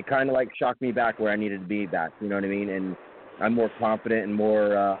it kind of like shocked me back where I needed to be back, you know what I mean, and I'm more confident and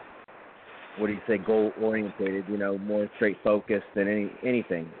more goal-orientated, more straight-focused than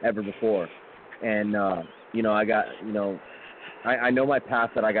anything ever before. And, I got, I know my path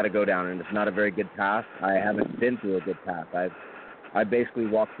that I got to go down, and it's not a very good path. I haven't been through a good path. I basically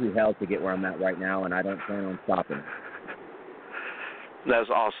walked through hell to get where I'm at right now, and I don't plan on stopping.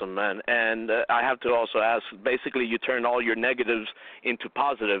 That's awesome, man. And I have to also ask, basically you turn all your negatives into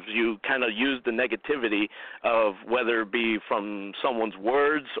positives. You kind of use the negativity of whether it be from someone's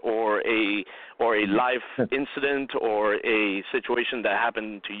words or a life incident or a situation that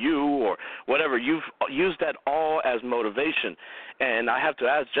happened to you or whatever. You've used that all as motivation. And I have to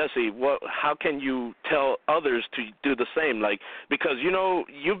ask, Jesse, how can you tell others to do the same? Like, because,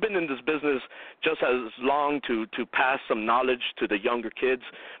 you've been in this business just as long to pass some knowledge to the younger kids,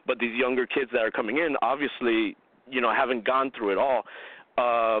 but these younger kids that are coming in, obviously, haven't gone through it all.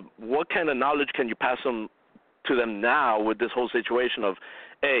 What kind of knowledge can you pass to them now with this whole situation of,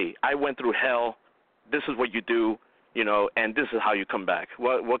 hey, I went through hell, this is what you do, and this is how you come back?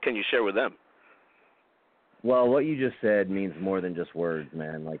 What can you share with them? Well, what you just said means more than just words,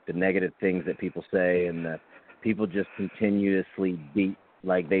 man. Like the negative things that people say and the people just continuously beat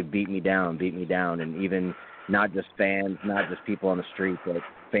me down, and even not just fans, not just people on the street, but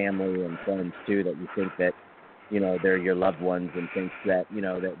family and friends too, that you think that, they're your loved ones and think that,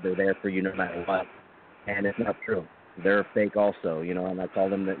 that they're there for you no matter what. And it's not true. They're fake also, and I call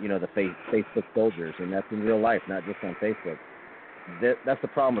them the Facebook soldiers, and that's in real life, not just on Facebook. That's the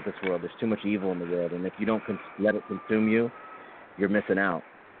problem with this world. There's too much evil in the world, and if you don't let it consume you, you're missing out.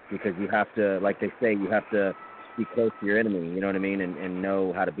 Because you have to, like they say, you have to be close to your enemy, you know what I mean, and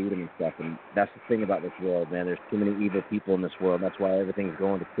know how to beat them and stuff. And that's the thing about this world, man. There's too many evil people in this world. That's why everything's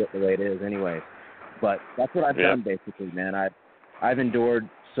going to shit the way it is anyway. But that's what I've done, basically, man. I've endured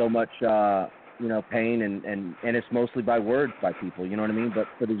so much, pain, and it's mostly by words by people, you know what I mean? But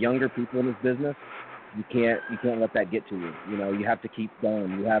for the younger people in this business, you can't let that get to you. You know, you have to keep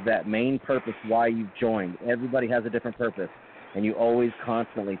going. You have that main purpose why you've joined. Everybody has a different purpose, and you always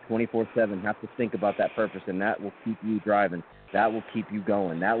constantly 24/7 have to think about that purpose, and that will keep you driving. That will keep you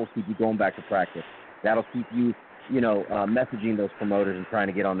going. That will keep you going back to practice. That'll keep you, messaging those promoters and trying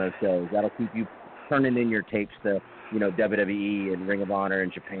to get on those shows. That'll keep you turning in your tapes to, WWE and Ring of Honor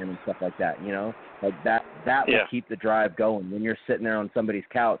and Japan and stuff like that, Like that will keep the drive going. When you're sitting there on somebody's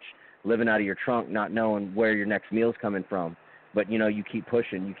couch, living out of your trunk, not knowing where your next meal's coming from. But, you keep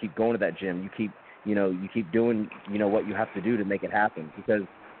pushing. You keep going to that gym. You keep doing, what you have to do to make it happen. Because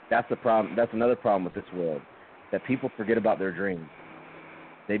that's the problem. That's another problem with this world, that people forget about their dreams.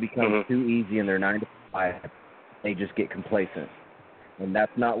 They become too easy in their 9 to 5. They just get complacent. And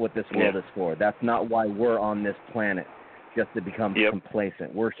that's not what this world is for. That's not why we're on this planet, just to become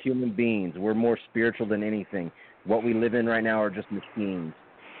complacent. We're human beings. We're more spiritual than anything. What we live in right now are just machines.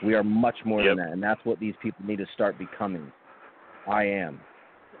 We are much more than that, and that's what these people need to start becoming. I am.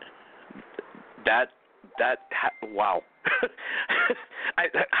 Wow.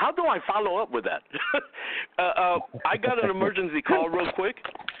 How do I follow up with that? I got an emergency call real quick.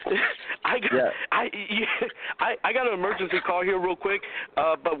 I got an emergency call here real quick,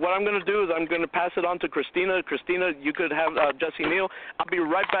 but what I'm going to do is I'm going to pass it on to Christina. Christina, you could have Jesse Neal. I'll be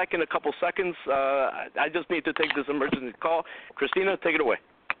right back in a couple seconds. I just need to take this emergency call. Christina, take it away.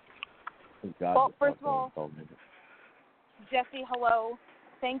 Well, first of all, Jesse, hello.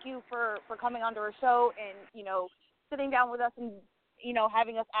 Thank you for coming onto our show and, sitting down with us and,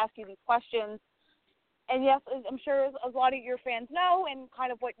 having us ask you these questions. And, yes, I'm sure as a lot of your fans know, and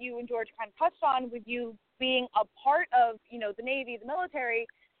kind of what you and George kind of touched on with you being a part of, the Navy, the military,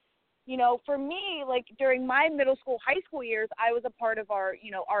 for me, like during my middle school, high school years, I was a part of our,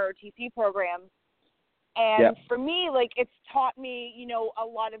 ROTC program. And for me, like, it's taught me, a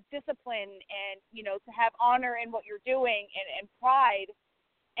lot of discipline and, to have honor in what you're doing and pride,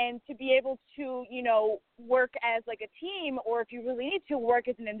 and to be able to, work as like a team, or if you really need to, work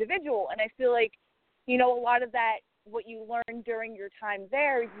as an individual. And I feel like, a lot of that, what you learned during your time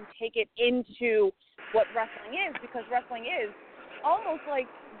there, you take it into what wrestling is, because wrestling is almost like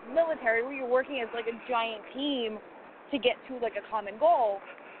military, where you're working as like a giant team to get to like a common goal.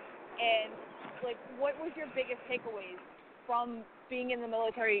 And like, what was your biggest takeaways from being in the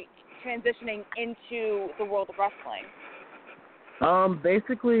military, transitioning into the world of wrestling?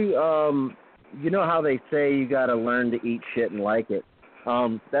 Basically, you know how they say you got to learn to eat shit and like it.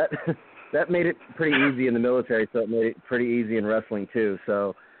 That made it pretty easy in the military, so it made it pretty easy in wrestling too.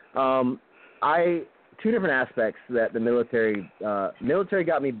 So, two different aspects that the military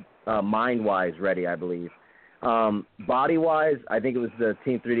got me mind-wise ready, I believe. Body-wise, I think it was the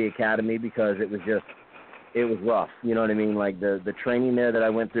Team 3D Academy, because it was rough. You know what I mean? Like the training there that I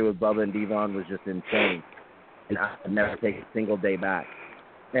went through with Bubba and Devon was just insane, and I would never take a single day back.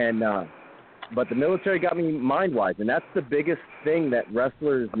 And but the military got me mind-wise, and that's the biggest thing that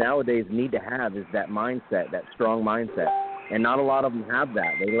wrestlers nowadays need to have, is that mindset, that strong mindset. And not a lot of them have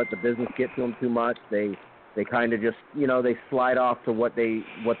that. They let the business get to them too much. They kind of just, they slide off to what they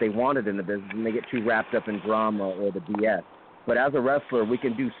wanted in the business, and they get too wrapped up in drama or the BS. But as a wrestler, we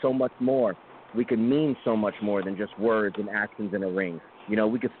can do so much more. We can mean so much more than just words and actions in a ring.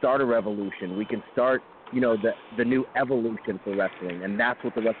 We could start a revolution. We can start, the new evolution for wrestling, and that's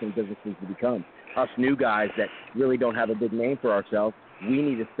what the wrestling business needs to become. Us new guys that really don't have a big name for ourselves, we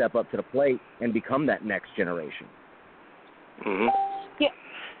need to step up to the plate and become that next generation. Mm-hmm. Yeah,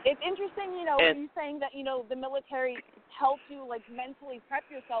 it's interesting, when you're saying that, the military helps you, like, mentally prep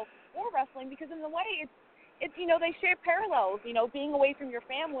yourself for wrestling, because in a way it's they share parallels, being away from your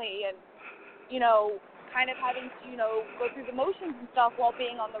family and, kind of having to, go through the motions and stuff while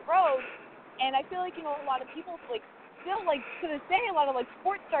being on the road. And I feel like, a lot of people, like, still, like, to this day, a lot of, like,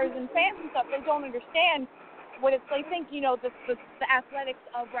 sports stars and fans and stuff, they don't understand what it's like. Think, the athletics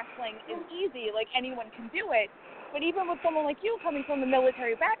of wrestling is easy, like, anyone can do it. But even with someone like you coming from the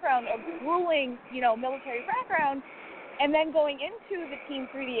military background, a grueling, military background, and then going into the Team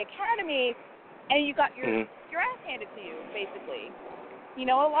 3D Academy, and you got your ass handed to you, basically. A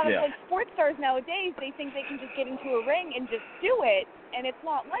lot of like sports stars nowadays, they think they can just get into a ring and just do it, and it's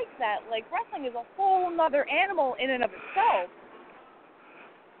not like that. Like, wrestling is a whole nother animal in and of itself.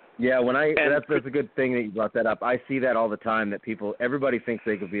 Yeah, that's a good thing that you brought that up. I see that all the time, that everybody thinks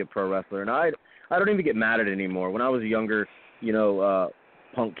they could be a pro wrestler, and I don't even get mad at it anymore. When I was a younger,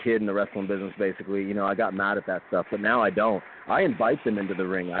 punk kid in the wrestling business, basically, I got mad at that stuff, but now I don't. I invite them into the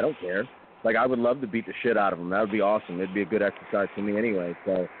ring. I don't care. Like, I would love to beat the shit out of them. That would be awesome. It'd be a good exercise for me anyway.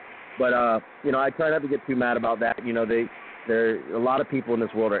 So, but you know, I try not to get too mad about that. You know, a lot of people in this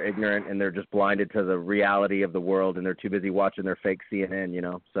world are ignorant, and they're just blinded to the reality of the world, and they're too busy watching their fake CNN. You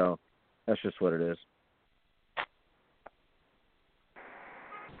know, so that's just what it is.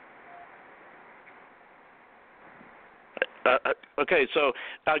 Okay, so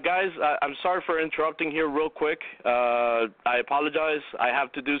guys, I'm sorry for interrupting here real quick. I apologize. I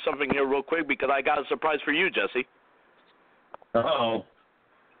have to do something here real quick because I got a surprise for you, Jesse. Uh-oh.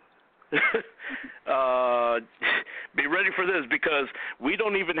 Be ready for this because we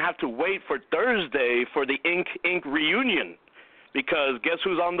don't even have to wait for Thursday for the Inc. reunion. Because guess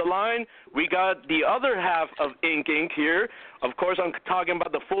who's on the line? We got the other half of Inc. here. Of course, I'm talking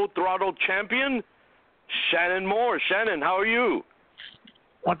about the Full Throttle champion, Shannon Moore. Shannon, how are you?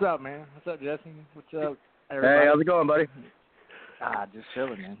 What's up, man? What's up, Jesse? What's up, everybody? Hey, how's it going, buddy? Just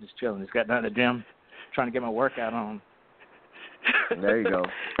chilling, man. Just chilling. Just got down to the gym, trying to get my workout on. There you go.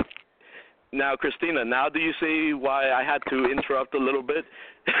 Now, Christina, now do you see why I had to interrupt a little bit?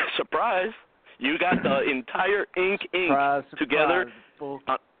 Surprise. You got the entire Inc. together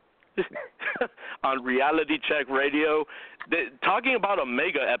on Reality Check Radio. Talking about a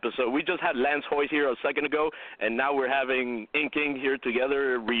mega episode. We just had Lance Hoyt here a second ago, and now we're having Inc. here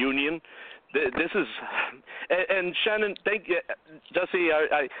together, reunion. This is, and Shannon, thank you, Jesse,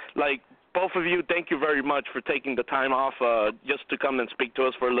 I like both of you, thank you very much for taking the time off just to come and speak to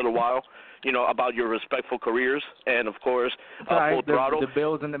us for a little while, you know, about your respectful careers, and of course, Full Throttle. The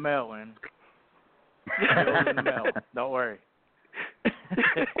bill's in the mail, man. The bill's in the mail. Don't worry.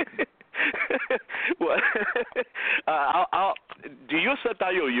 Well, do you accept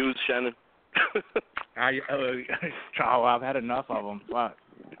IOUs, Shannon? I've had enough of them. What?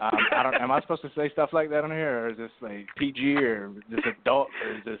 I don't. Am I supposed to say stuff like that on here, or is this like PG, or just adult,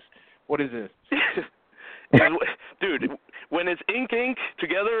 or is this? What is this? Dude, when it's Inc.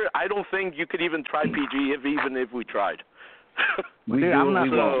 together, I don't think you could even try PG, even if we tried. Dude, I'm not.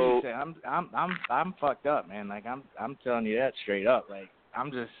 I'm fucked up, man. Like I'm telling you that straight up. Like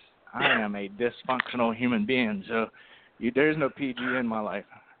I am a dysfunctional human being. So there's no PG in my life.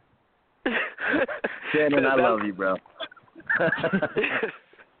 Shannon, I love you, bro.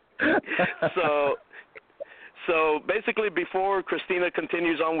 So basically, before Christina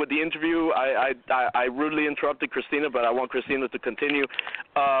continues on with the interview, I rudely interrupted Christina, but I want Christina to continue.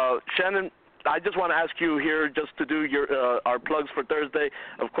 Shannon, I just want to ask you here just to do our plugs for Thursday.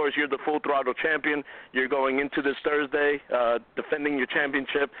 Of course, you're the Full Throttle champion. You're going into this Thursday defending your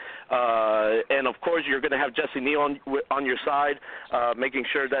championship. And, of course, you're going to have Jesse Neal on your side, making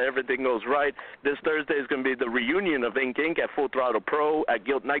sure that everything goes right. This Thursday is going to be the reunion of Inc. at Full Throttle Pro at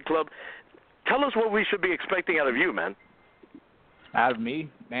GILT Night Club. Tell us what we should be expecting out of you, man. Out of me?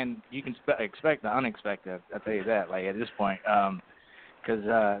 Man, you can expect the unexpected, I'll tell you that, like, at this point. Because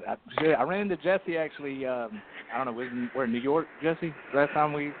I ran into Jesse, actually, I don't know, we're in New York, Jesse, last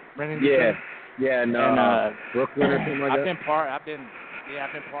time we ran into him? Yeah, no, Brooklyn or something like that? I've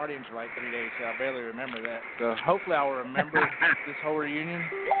been partying for like 3 days, so I barely remember that. So hopefully I'll remember this whole reunion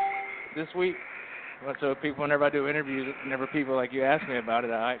this week. So people, whenever I do interviews, whenever people like you ask me about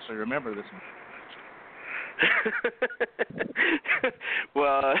it, I actually remember this one.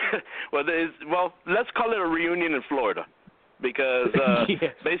 Well, let's call it a reunion in Florida, because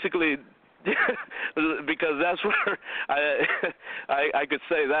yes. Basically, because that's where I could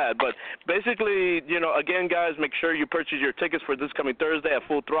say that. But basically, you know, again, guys, make sure you purchase your tickets for this coming Thursday at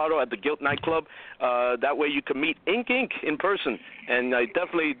Full Throttle at the GILT Night Club. That way you can meet Inc. in person, and I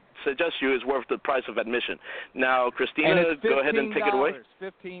definitely suggest you is worth the price of admission. Now, Christina, go ahead and take it away.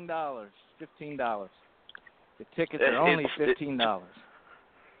 $15. The tickets are only $15.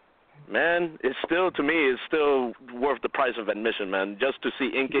 Man, it's still, to me, it's still worth the price of admission, man. Just to see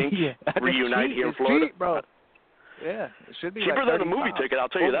Inc. reunite here in Florida. Cheap, bro. Yeah, it should be cheaper like than a movie ticket, I'll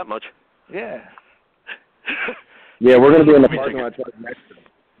tell you that much. Yeah. Yeah, we're going to be in the parking lot next to them.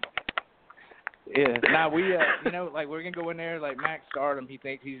 Yeah. Now, we, you know, like, we're going to go in there, like, Max Stardom, he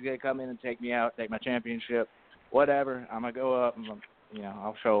thinks he's going to come in and take me out, take my championship, whatever. I'm going to go up, and, you know,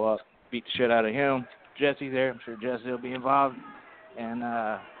 I'll show up, beat the shit out of him. Jesse's there. I'm sure Jesse will be involved. And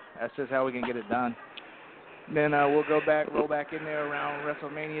that's just how we can get it done. Then we'll roll back in there around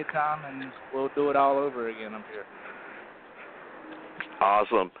WrestleMania time, and we'll do it all over again, I'm sure.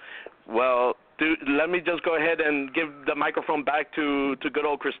 Awesome. Well, let me just go ahead and give the microphone back to good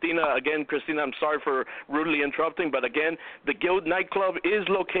old Christina. Again, Christina, I'm sorry for rudely interrupting, but again, the GILT Night Club is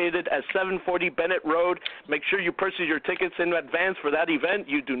located at 740 Bennett Road. Make sure you purchase your tickets in advance for that event.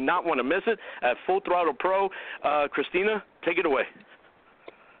 You do not want to miss it at Full Throttle Pro. Christina, take it away.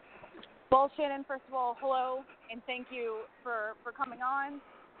 Well, Shannon, first of all, hello, and thank you for coming on.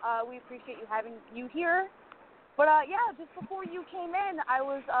 We appreciate you here. But, just before you came in, I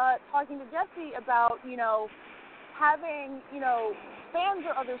was talking to Jesse about, having, fans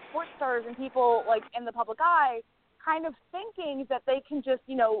or other sports stars and people, like, in the public eye kind of thinking that they can just,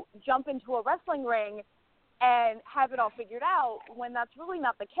 jump into a wrestling ring and have it all figured out when that's really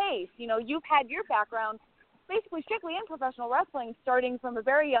not the case. You've had your background basically strictly in professional wrestling starting from a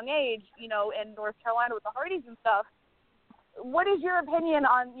very young age, in North Carolina with the Hardys and stuff. What is your opinion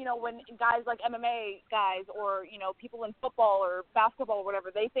on, when guys like MMA guys or, people in football or basketball or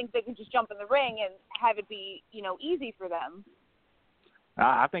whatever, they think they can just jump in the ring and have it be, easy for them?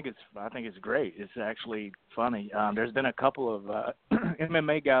 I think it's great. It's actually funny. There's been a couple of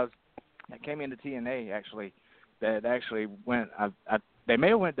MMA guys that came into TNA that actually went. They may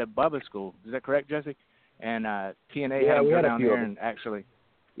have went to Bubba school. Is that correct, Jesse? And TNA had them go down there and actually,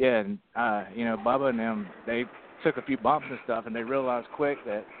 Bubba and them, they took a few bumps and stuff, and they realized quick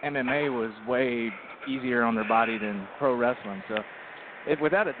that MMA was way easier on their body than pro wrestling. So,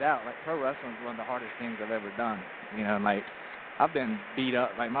 without a doubt, like pro wrestling is one of the hardest things I've ever done. Like I've been beat up.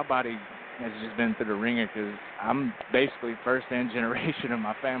 Like my body has just been through the ringer because I'm basically first-in generation of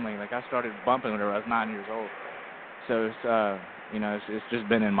my family. Like I started bumping when I was 9 years old. So it's it's just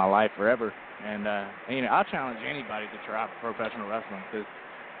been in my life forever. And I challenge anybody to try professional wrestling because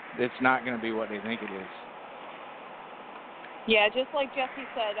it's not going to be what they think it is. Yeah, just like Jesse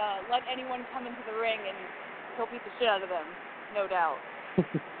said, let anyone come into the ring and he'll beat the shit out of them, no doubt.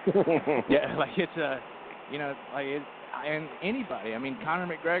 Yeah, like it's and anybody. I mean, Conor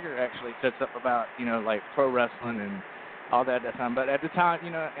McGregor actually sets up about like pro wrestling and all that at the time. But at the time,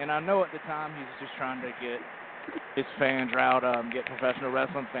 and I know at the time he was just trying to get his fans riled up, get professional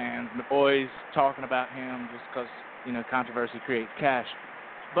wrestling fans and the boys talking about him just because controversy creates cash.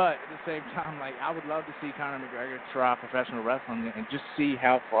 But at the same time, like I would love to see Conor McGregor try professional wrestling and just see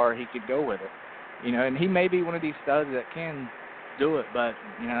how far he could go with it. And he may be one of these studs that can do it, but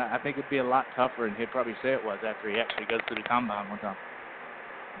I think it'd be a lot tougher, and he'd probably say it was after he actually goes through the combine one time.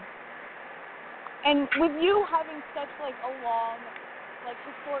 And with you having such like a long, like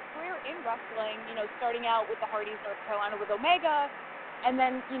historic career in wrestling, starting out with the Hardys, North Carolina with Omega, and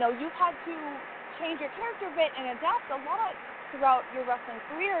then you've had to change your character a bit and adapt a lot throughout your wrestling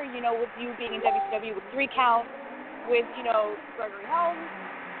career, with you being in WCW with 3 Count, with, Gregory Helms,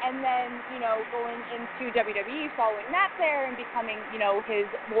 and then, going into WWE, following Matt there and becoming, his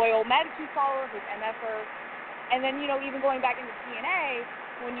loyal Attitude follower, his MFer, and then, even going back into TNA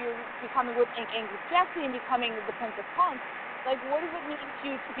when you're becoming with Ink with Jesse and becoming the Prince of Punk. Like, what does it mean to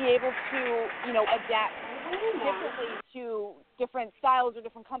you to be able to, adapt differently to different styles or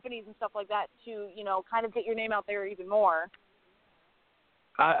different companies and stuff like that to, kind of get your name out there even more?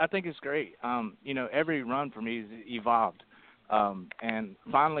 I think it's great. Every run for me has evolved. And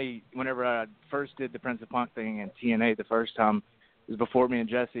finally, whenever I first did the Prince of Punk thing in TNA the first time, it was before me and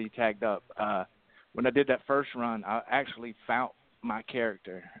Jesse tagged up. When I did that first run, I actually found my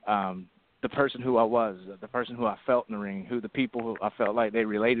character, the person who I was, the person who I felt in the ring, the people who I felt like they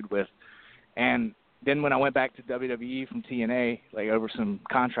related with. And then when I went back to WWE from TNA, like over some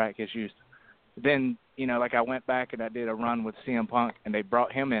contract issues, then, I went back and I did a run with CM Punk, and they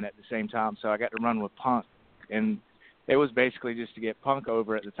brought him in at the same time, so I got to run with Punk. And it was basically just to get Punk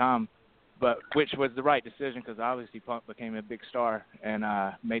over at the time, but which was the right decision because obviously Punk became a big star and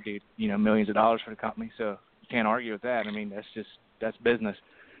made millions of dollars for the company, so you can't argue with that. I mean, that's business.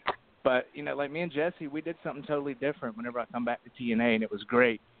 But, like me and Jesse, we did something totally different whenever I come back to TNA, and it was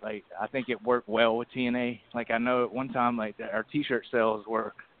great. Like, I think it worked well with TNA. Like, I know at one time, like, our T-shirt sales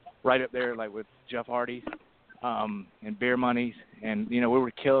were right up there, like with Jeff Hardy and Beer Money's, and we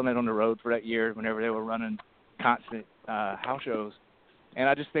were killing it on the road for that year whenever they were running constant house shows. And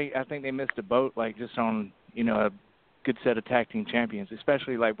I think they missed the boat, like just on a good set of tag team champions,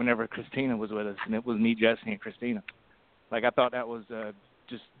 especially like whenever Christina was with us, and it was me, Jesse, and Christina. Like I thought that was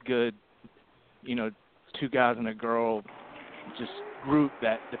just good, 2 guys and a girl, just group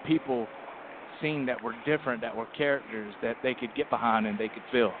that the people seen that were different, that were characters that they could get behind and they could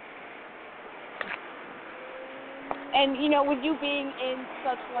feel. And, with you being in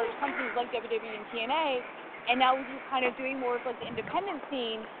such large companies like WWE and TNA, and now with you kind of doing more of like the independent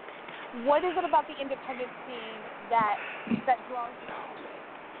scene, what is it about the independent scene that draws you?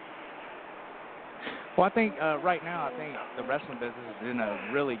 Well, I think right now, I think the wrestling business is in a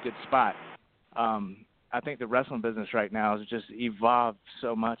really good spot. I think the wrestling business right now has just evolved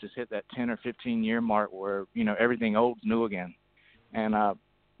so much. It's hit that 10 or 15 year mark where, everything old's new again. And,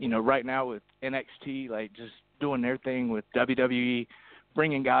 right now with NXT, like just doing their thing with WWE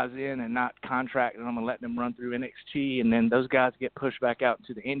bringing guys in and not contracting them and letting them run through NXT, and then those guys get pushed back out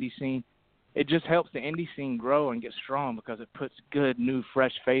to the indie scene. It just helps the indie scene grow and get strong because it puts good, new,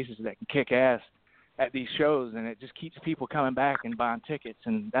 fresh faces that can kick ass at these shows, and it just keeps people coming back and buying tickets,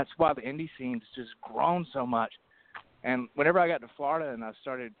 and that's why the indie scene's just grown so much. And whenever I got to Florida and I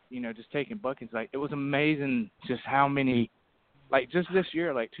started, just taking bookings, like, it was amazing just how many, like, just this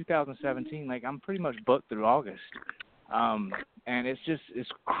year, like 2017, like, I'm pretty much booked through August. And it's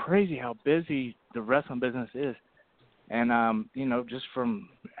crazy how busy the wrestling business is. And, just from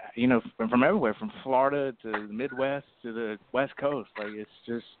everywhere, from Florida to the Midwest to the West Coast, like, it's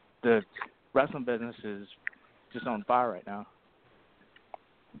just, the wrestling business is just on fire right now.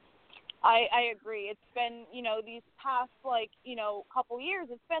 I agree. It's been, these past, couple years,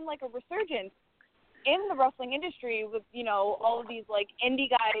 it's been like a resurgence in the wrestling industry with, all of these, indie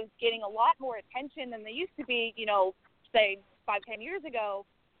guys getting a lot more attention than they used to be, say 5-10 years ago.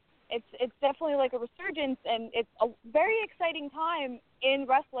 It's definitely like a resurgence, and it's a very exciting time in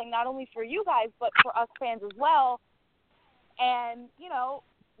wrestling, not only for you guys but for us fans as well. And now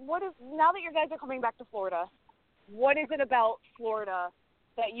that you guys are coming back to Florida, what is it about Florida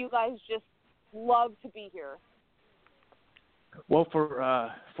that you guys just love to be here? Well,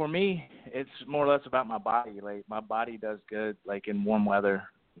 for me, it's more or less about my body. Like, my body does good, like, in warm weather,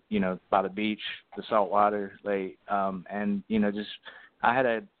 by the beach, the salt water, like, and I had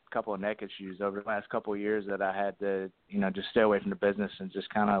a couple of neck issues over the last couple of years that I had to, just stay away from the business and just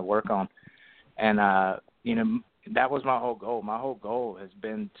kind of work on. And, that was my whole goal. My whole goal has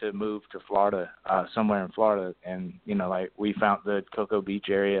been to move to Florida, somewhere in Florida. And, we found the Cocoa Beach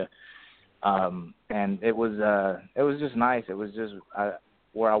area. And it was just nice. It was just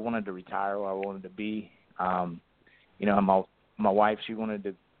where I wanted to retire, where I wanted to be. My wife, she wanted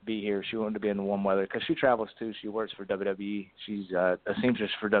to be here. She wanted to be in the warm weather because she travels too. She works for WWE. She's a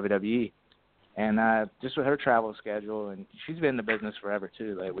seamstress for WWE, and just with her travel schedule, and she's been in the business forever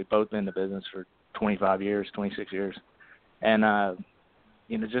too. Like, we've both been in the business for 25 years, 26 years, and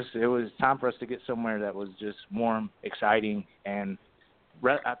it was time for us to get somewhere that was just warm, exciting, and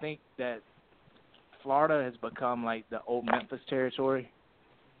I think that Florida has become like the old Memphis territory.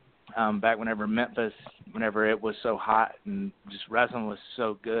 Back whenever it was so hot and just wrestling was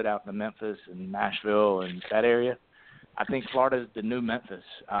so good out in Memphis and Nashville and that area, I think Florida is the new Memphis,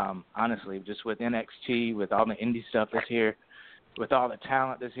 honestly, just with NXT, with all the indie stuff that's here, with all the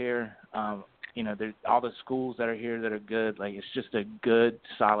talent that's here, there's all the schools that are here that are good. Like, it's just a good,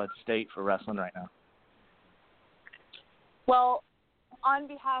 solid state for wrestling right now. Well, on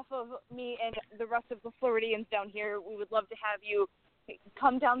behalf of me and the rest of the Floridians down here, we would love to have you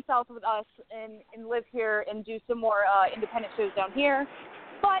come down south with us and live here and do some more independent shows down here.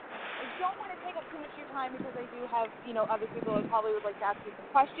 But I don't want to take up too much of your time because I do have, other people that probably would like to ask you some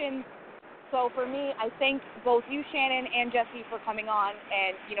questions. So for me, I thank both you, Shannon, and Jesse for coming on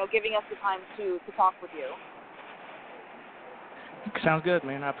and, giving us the time to talk with you. Sounds good,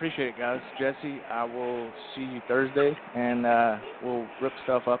 man. I appreciate it, guys. Jesse, I will see you Thursday, and we'll rip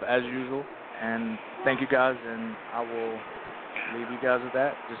stuff up as usual. And thank you, guys, and I will leave you guys with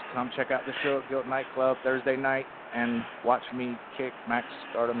that. Just come check out the show at GILT Night Club Thursday night and watch me kick Max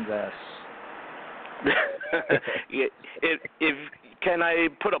Stardom's ass. if can I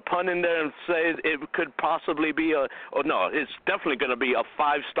put a pun in there and say it could possibly be it's definitely going to be a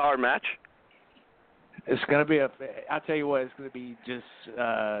 5-star match? It's going to be I tell you what, it's going to be just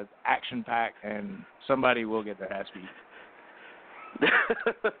action-packed, and somebody will get their ass beat.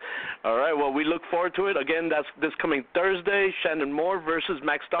 All right, well, we look forward to it. Again, that's this coming Thursday, Shannon Moore versus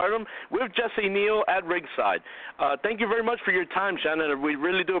Max Stardom with Jesse Neal at ringside. Thank you very much for your time, Shannon. We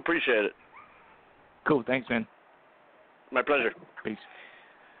really do appreciate it. Cool. Thanks, man. My pleasure. Peace.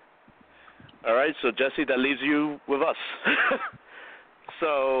 All right, so, Jesse, that leaves you with us.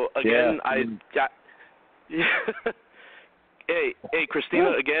 So, again, Hey,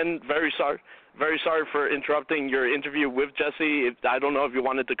 Christina, again, very sorry for interrupting your interview with Jesse. I don't know if you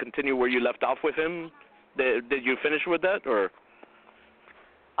wanted to continue where you left off with him. Did you finish with that, or?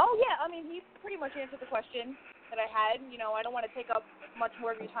 Oh, yeah. I mean, he pretty much answered the question that I had. I don't want to take up much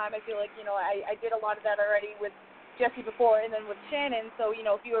more of your time. I feel like, I did a lot of that already with Jesse before and then with Shannon. So,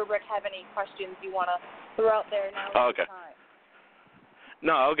 if you or Rick have any questions you want to throw out there now. Okay.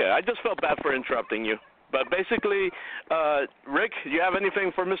 No, okay. I just felt bad for interrupting you. But basically, Rick, you have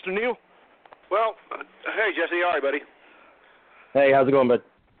anything for Mr. Neal? Well, hey, Jesse, all right, buddy? Hey, how's it going, bud?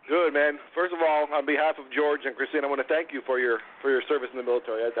 Good, man. First of all, on behalf of George and Christina, I want to thank you for your service in the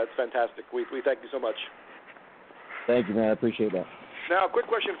military. That's fantastic. We thank you so much. Thank you, man. I appreciate that. Now, quick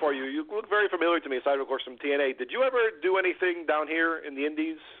question for you. You look very familiar to me, aside, of course, from TNA. Did you ever do anything down here in the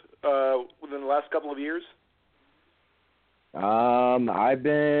Indies within the last couple of years? I've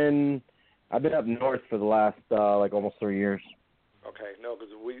been up north for the last like almost 3 years. Okay, no,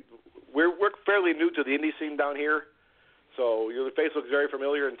 because we're fairly new to the indie scene down here, so your face looks very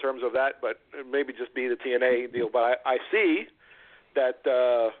familiar in terms of that. But it maybe just be the TNA deal. But I see that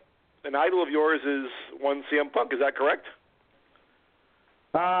an idol of yours is one CM Punk. Is that correct?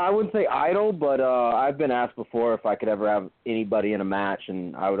 I wouldn't say idol, but I've been asked before if I could ever have anybody in a match,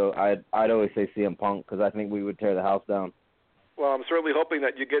 and I'd always say CM Punk because I think we would tear the house down. Well, I'm certainly hoping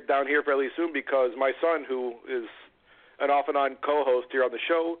that you get down here fairly soon because my son, who is an off-and-on co-host here on the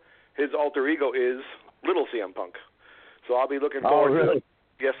show, his alter ego is Little CM Punk. So I'll be looking forward to it.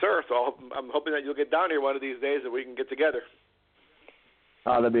 Yes, sir. So I'm hoping that you'll get down here one of these days and we can get together.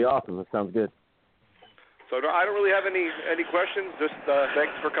 Oh, that'd be awesome. That sounds good. So no, I don't really have any questions. Just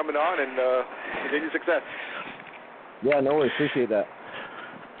thanks for coming on and continued success. Yeah, no worries. Appreciate that.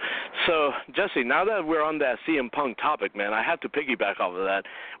 So, Jesse, now that we're on that CM Punk topic, man, I have to piggyback off of that.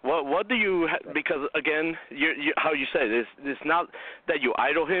 What do you because, again, you how you said, it's not that you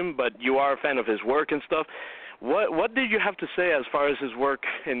idol him, but you are a fan of his work and stuff. What did you have to say as far as his work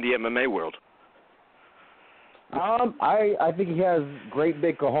in the MMA world? I think he has great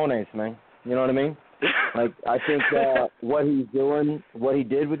big cojones, man. You know what I mean? Like, I think what he's doing, what he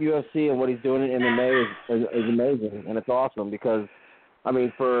did with UFC and what he's doing in MMA is amazing, and it's awesome because, I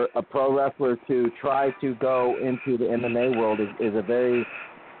mean, for a pro wrestler to try to go into the MMA world is a very,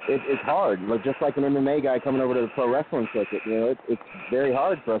 it's hard. Like, just like an MMA guy coming over to the pro wrestling circuit, you know, it's very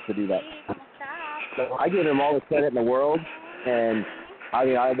hard for us to do that. So I give him all the credit in the world, and I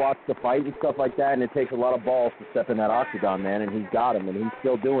mean, I watch the fight and stuff like that, and it takes a lot of balls to step in that octagon, man, and he's got him, and he's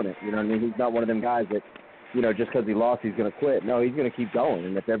still doing it. You know what I mean? He's not one of them guys that, you know, just because he lost, he's going to quit. No, he's going to keep going.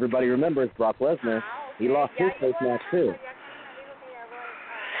 And if everybody remembers Brock Lesnar, he lost his first match too.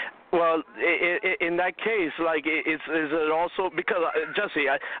 Well, in that case, like, is it also because Jesse,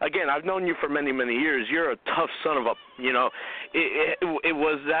 again, I've known you for many years. You're a tough son of a, you know. It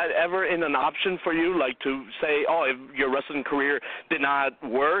was that ever in an option for you, like to say, oh, if your wrestling career did not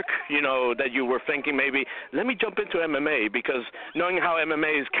work, you know, that you were thinking maybe let me jump into MMA because knowing how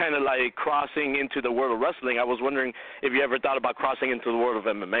MMA is kind of like crossing into the world of wrestling, I was wondering if you ever thought about crossing into the world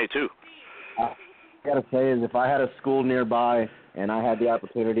of MMA too. I gotta say is if I had a school nearby and I had the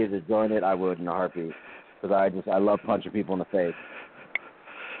opportunity to join it, I would in a heartbeat because I love punching people in the face.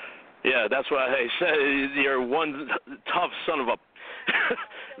 Yeah, that's what I said. You're one tough son of a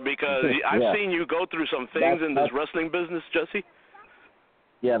because I've seen you go through some things in this wrestling business, Jesse.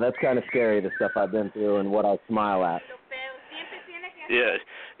 Yeah, that's kind of scary, the stuff I've been through and what I smile at.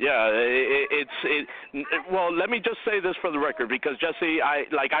 Well, let me just say this for the record because Jesse, I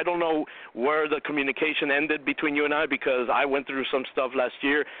don't know where the communication ended between you and I because I went through some stuff last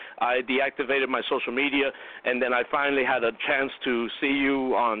year. I deactivated my social media, and then I finally had a chance to see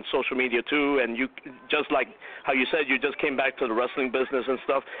you on social media too. And you, just like how you said, you just came back to the wrestling business and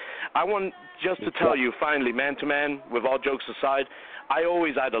stuff. I want just to tell you, finally, man to man, with all jokes aside, I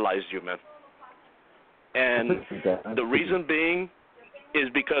always idolized you, man. And the reason being is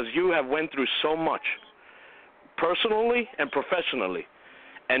because you have went through so much personally and professionally,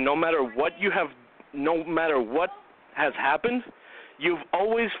 and no matter what has happened, you've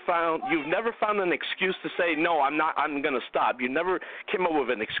never found an excuse to say no, I'm going to stop. You never came up with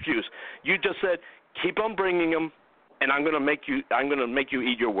an excuse. You just said keep on bringing them, and I'm going to make you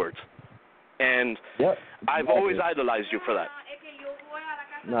eat your words. And I've always idolized you for that.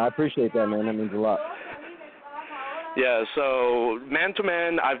 No, I appreciate that, man. That means a lot. Yeah, so man to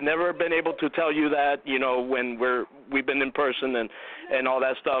man, I've never been able to tell you that, you know, when we've been in person and all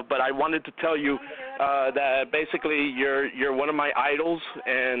that stuff. But I wanted to tell you that basically you're one of my idols,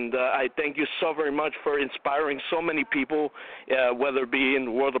 and I thank you so very much for inspiring so many people, whether it be in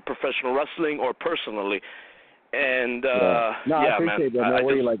the world of professional wrestling or personally. And I appreciate that. Man,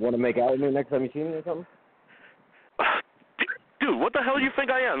 what do you like? Want to make out with me next time you see me or something? Dude, what the hell do you think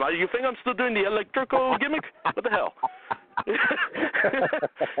I am? You think I'm still doing the electrical gimmick? What the hell?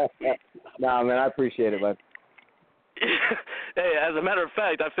 Nah, man, I appreciate it, man. Hey, as a matter of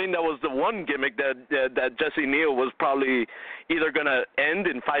fact, I think that was the one gimmick that Jesse Neal was probably either going to end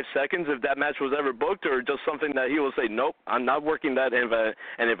in 5 seconds if that match was ever booked, or just something that he will say, nope, I'm not working that,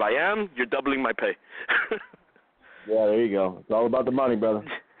 and if I am, you're doubling my pay. Yeah, there you go. It's all about the money, brother.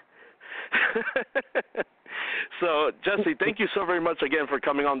 So, Jesse, thank you so very much again for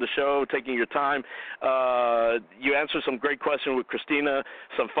coming on the show, taking your time. You answered some great questions with Christina,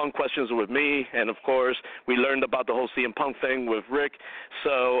 some fun questions with me, and, of course, we learned about the whole CM Punk thing with Rick.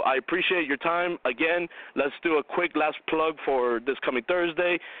 So I appreciate your time. Again, let's do a quick last plug for this coming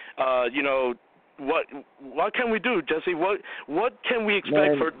Thursday. What can we do, Jesse? What can we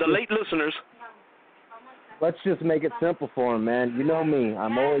expect for the late listeners? Let's just make it simple for him, man. You know me.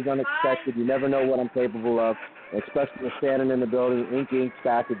 I'm always unexpected. You never know what I'm capable of, especially with Shannon in the building, Ink's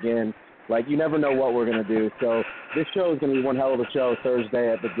back again. Like, you never know what we're going to do. So this show is going to be one hell of a show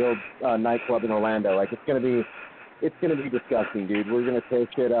Thursday at the GILT Night Club in Orlando. Like, it's going to be disgusting, dude. We're going to tear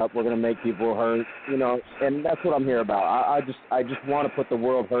shit up. We're going to make people hurt, and that's what I'm here about. I just want to put the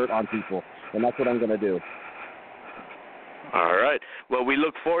world hurt on people, and that's what I'm going to do. All right. Well, we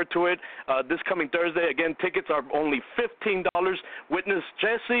look forward to it. This coming Thursday, again, tickets are only $15. Witness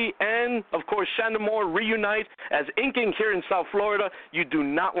Jesse and, of course, Shannon Moore reunite as Inking here in South Florida. You do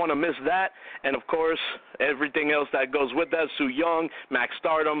not want to miss that. And, of course, everything else that goes with that, Sue Young, Max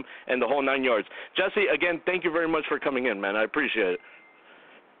Stardom, and the whole 9 yards. Jesse, again, thank you very much for coming in, man. I appreciate it.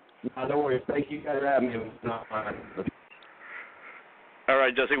 No worries. Thank you guys for having me. All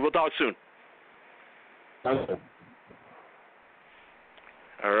right, Jesse. We'll talk soon. Okay.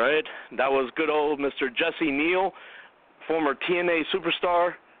 All right, that was good old Mr. Jesse Neal, former TNA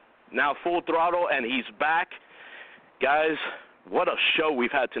superstar, now Full Throttle, and he's back. Guys, what a show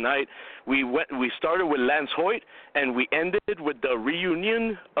we've had tonight. We started with Lance Hoyt, and we ended with the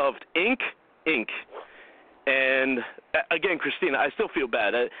reunion of Inc. And, again, Christina, I still feel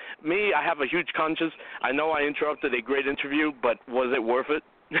bad. I have a huge conscience. I know I interrupted a great interview, but was it worth it?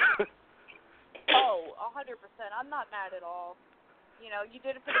 Oh, 100%. I'm not mad at all. You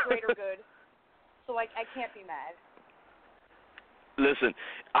did it for the greater good, so I can't be mad. Listen,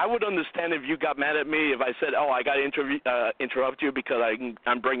 I would understand if you got mad at me if I said, "Oh, I got to interrupt you because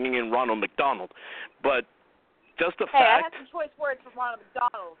I'm bringing in Ronald McDonald," but just the fact. I had some choice words for Ronald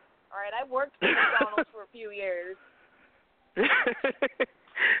McDonald. All right, I worked for McDonald's for a few years.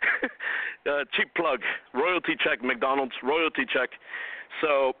 Cheap plug, royalty check, McDonald's royalty check.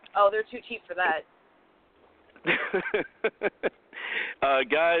 So. Oh, they're too cheap for that.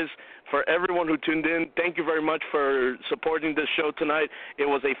 Guys, for everyone who tuned in, thank you very much for supporting this show tonight. It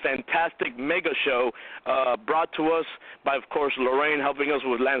was a fantastic mega show brought to us by, of course, Lorraine helping us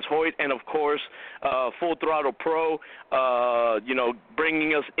with Lance Hoyt, and, of course, Full Throttle Pro,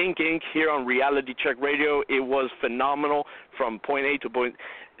 bringing us Inc. here on Reality Check Radio. It was phenomenal from point A to point.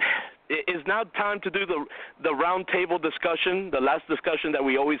 It is now time to do the roundtable discussion, the last discussion that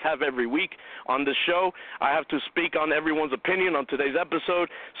we always have every week on the show. I have to speak on everyone's opinion on today's episode.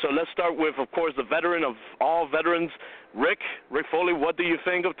 So let's start with, of course, the veteran of all veterans, Rick Foley. What do you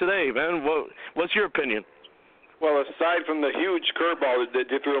think of today, man? What's your opinion? Well, aside from the huge curveball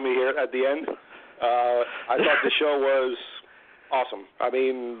that you threw me here at the end, I thought the show was awesome. I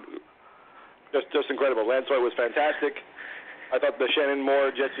mean, just incredible. Lance Hoyt was fantastic. I thought the Shannon Moore,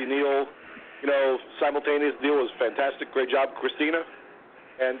 Jesse Neal, simultaneous deal was fantastic. Great job, Christina.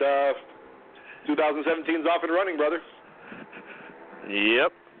 And 2017's off and running, brother.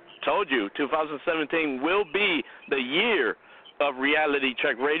 Yep. Told you, 2017 will be the year of Reality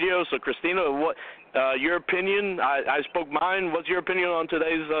Check Radio. So, Christina, what your opinion? I spoke mine. What's your opinion on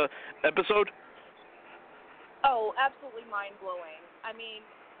today's episode? Oh, absolutely mind-blowing. I mean,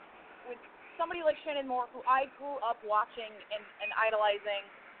 with somebody like Shannon Moore, who I grew up watching and idolizing,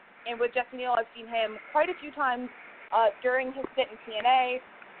 and with Jesse Neal, I've seen him quite a few times during his stint in TNA,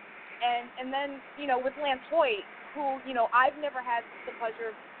 and then, with Lance Hoyt, who, I've never had the pleasure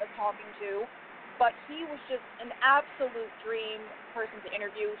of talking to, but he was just an absolute dream person to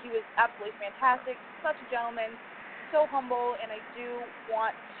interview. He was absolutely fantastic, such a gentleman, so humble, and I do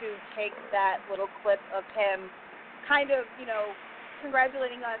want to take that little clip of him kind of,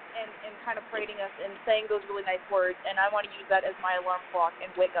 congratulating us and kind of praising us and saying those really nice words, and I want to use that as my alarm clock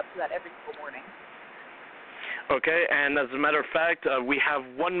and wake up to that every single morning. Okay, and as a matter of fact, we have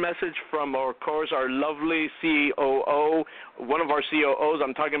one message from, of course, our lovely COO, one of our COOs.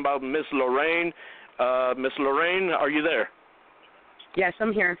 I'm talking about Miss Lorraine. Miss Lorraine, are you there? Yes,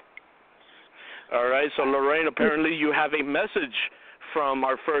 I'm here. All right, so Lorraine, apparently you have a message from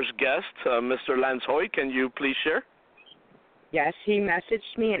our first guest, Mr. Lance Hoyt. Can you please share? Yes, he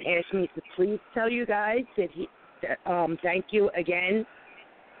messaged me and asked me to please tell you guys that thank you again.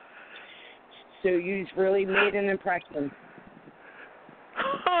 So you've really made an impression.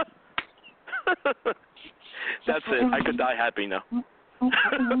 That's it. I could die happy now.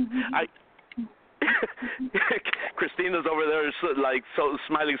 Christina's over there so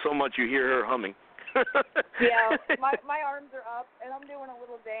smiling so much you hear her humming. Yeah, my arms are up, and I'm doing a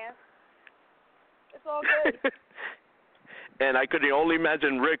little dance. It's all good. And I could only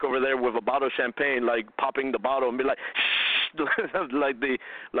imagine Rick over there with a bottle of champagne, like popping the bottle and be like, shh, like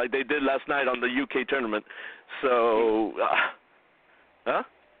they did last night on the UK tournament. So, huh?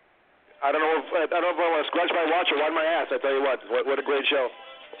 I don't know if I want to scratch my watch or wind my ass. I tell you what a great show.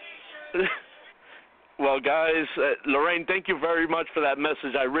 Well, guys, Lorraine, thank you very much for that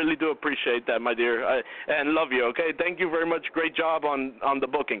message. I really do appreciate that, my dear, and love you. Okay, thank you very much. Great job on the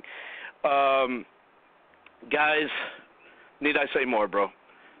booking, guys. Need I say more, bro?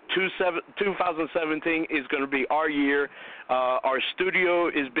 2017 is going to be our year. Our studio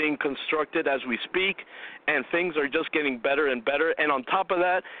is being constructed as we speak, and things are just getting better and better. And on top of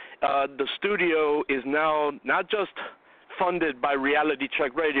that, the studio is now not just funded by Reality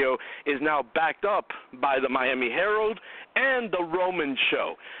Check Radio, is now backed up by the Miami Herald and the Roman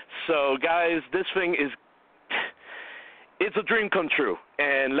Show. So, guys, this thing is... it's a dream come true.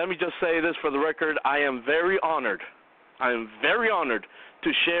 And let me just say this for the record. I am very honored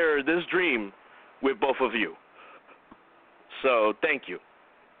to share this dream with both of you. So, thank you.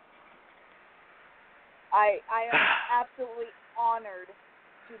 I am absolutely honored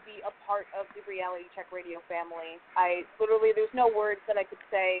to be a part of the Reality Check Radio family. There's no words that I could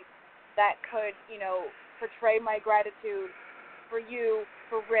say that could, portray my gratitude for you,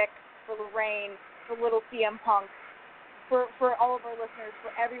 for Rick, for Lorraine, for little CM Punk, for all of our listeners, for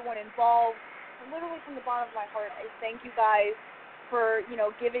everyone involved. Literally from the bottom of my heart, I thank you guys for,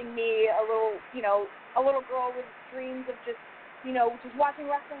 giving me a little girl with dreams of just watching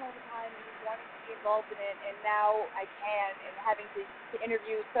wrestling all the time and just wanting to be involved in it. And now I can, and having to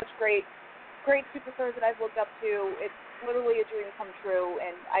interview such great superstars that I've looked up to. It's literally a dream come true,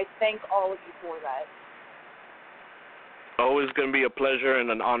 and I thank all of you for that. Always going to be a pleasure and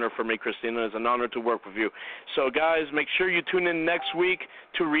an honor for me, Christina. It's an honor to work with you. So, guys, make sure you tune in next week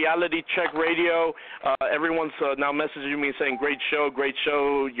to Reality Check Radio. Everyone's now messaging me saying, great show.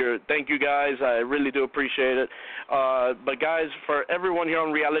 Thank you, guys. I really do appreciate it. But, guys, for everyone here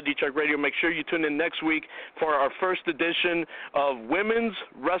on Reality Check Radio, make sure you tune in next week for our first edition of Women's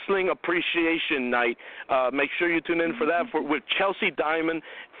Wrestling Appreciation Night. Make sure you tune in for that with Chelsea Diamond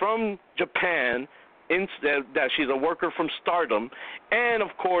from Japan. That she's a worker from Stardom, and,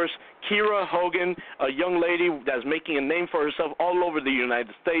 of course, Kira Hogan, a young lady that's making a name for herself all over the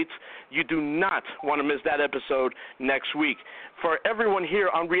United States. You do not want to miss that episode next week. For everyone here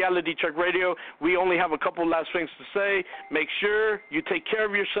on Reality Check Radio, we only have a couple last things to say. Make sure you take care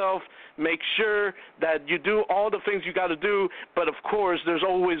of yourself. Make sure that you do all the things you got to do, but, of course, there's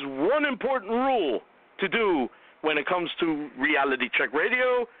always one important rule to do when it comes to Reality Check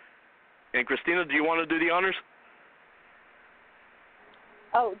Radio. And, Christina, do you want to do the honors?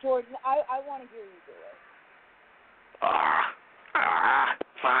 Oh, George, I want to hear you do it.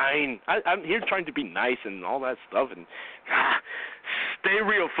 Fine. I'm here trying to be nice and all that stuff. And stay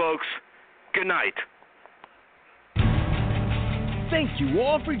real, folks. Good night. Thank you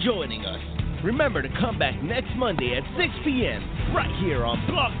all for joining us. Remember to come back next Monday at 6 p.m. right here on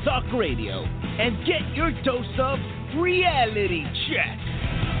Blog Talk Radio and get your dose of Reality Check.